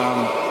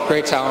hockey.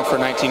 Great talent for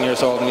 19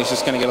 years old, and he's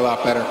just going to get a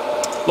lot better.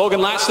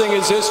 Logan, last thing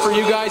is this for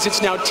you guys.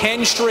 It's now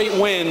 10 straight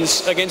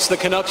wins against the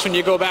Canucks when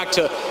you go back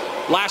to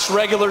last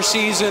regular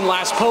season,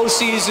 last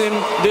postseason,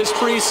 this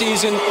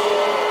preseason.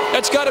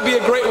 That's got to be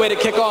a great way to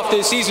kick off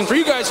this season for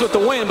you guys with the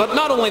win, but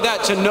not only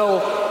that, to know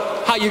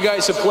how you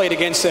guys have played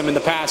against them in the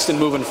past and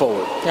moving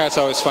forward. Yeah, it's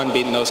always fun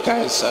beating those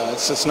guys.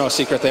 It's no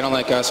secret they don't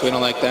like us, we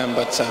don't like them,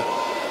 but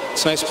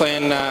it's nice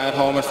playing at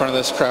home in front of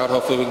this crowd.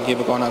 Hopefully we can keep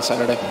it going on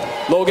Saturday.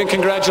 Logan,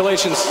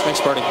 congratulations.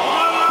 Thanks, Party.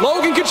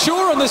 Logan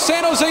Couture on the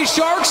San Jose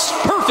Sharks.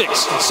 Perfect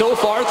so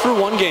far through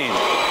one game.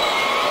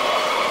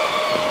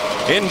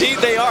 Indeed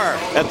they are,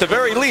 at the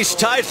very least,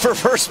 tied for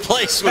first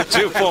place with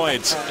 2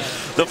 points.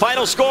 The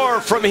final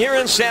score from here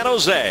in San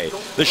Jose.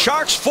 The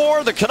Sharks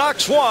 4, the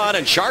Canucks 1,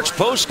 and Sharks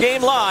Post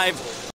Game Live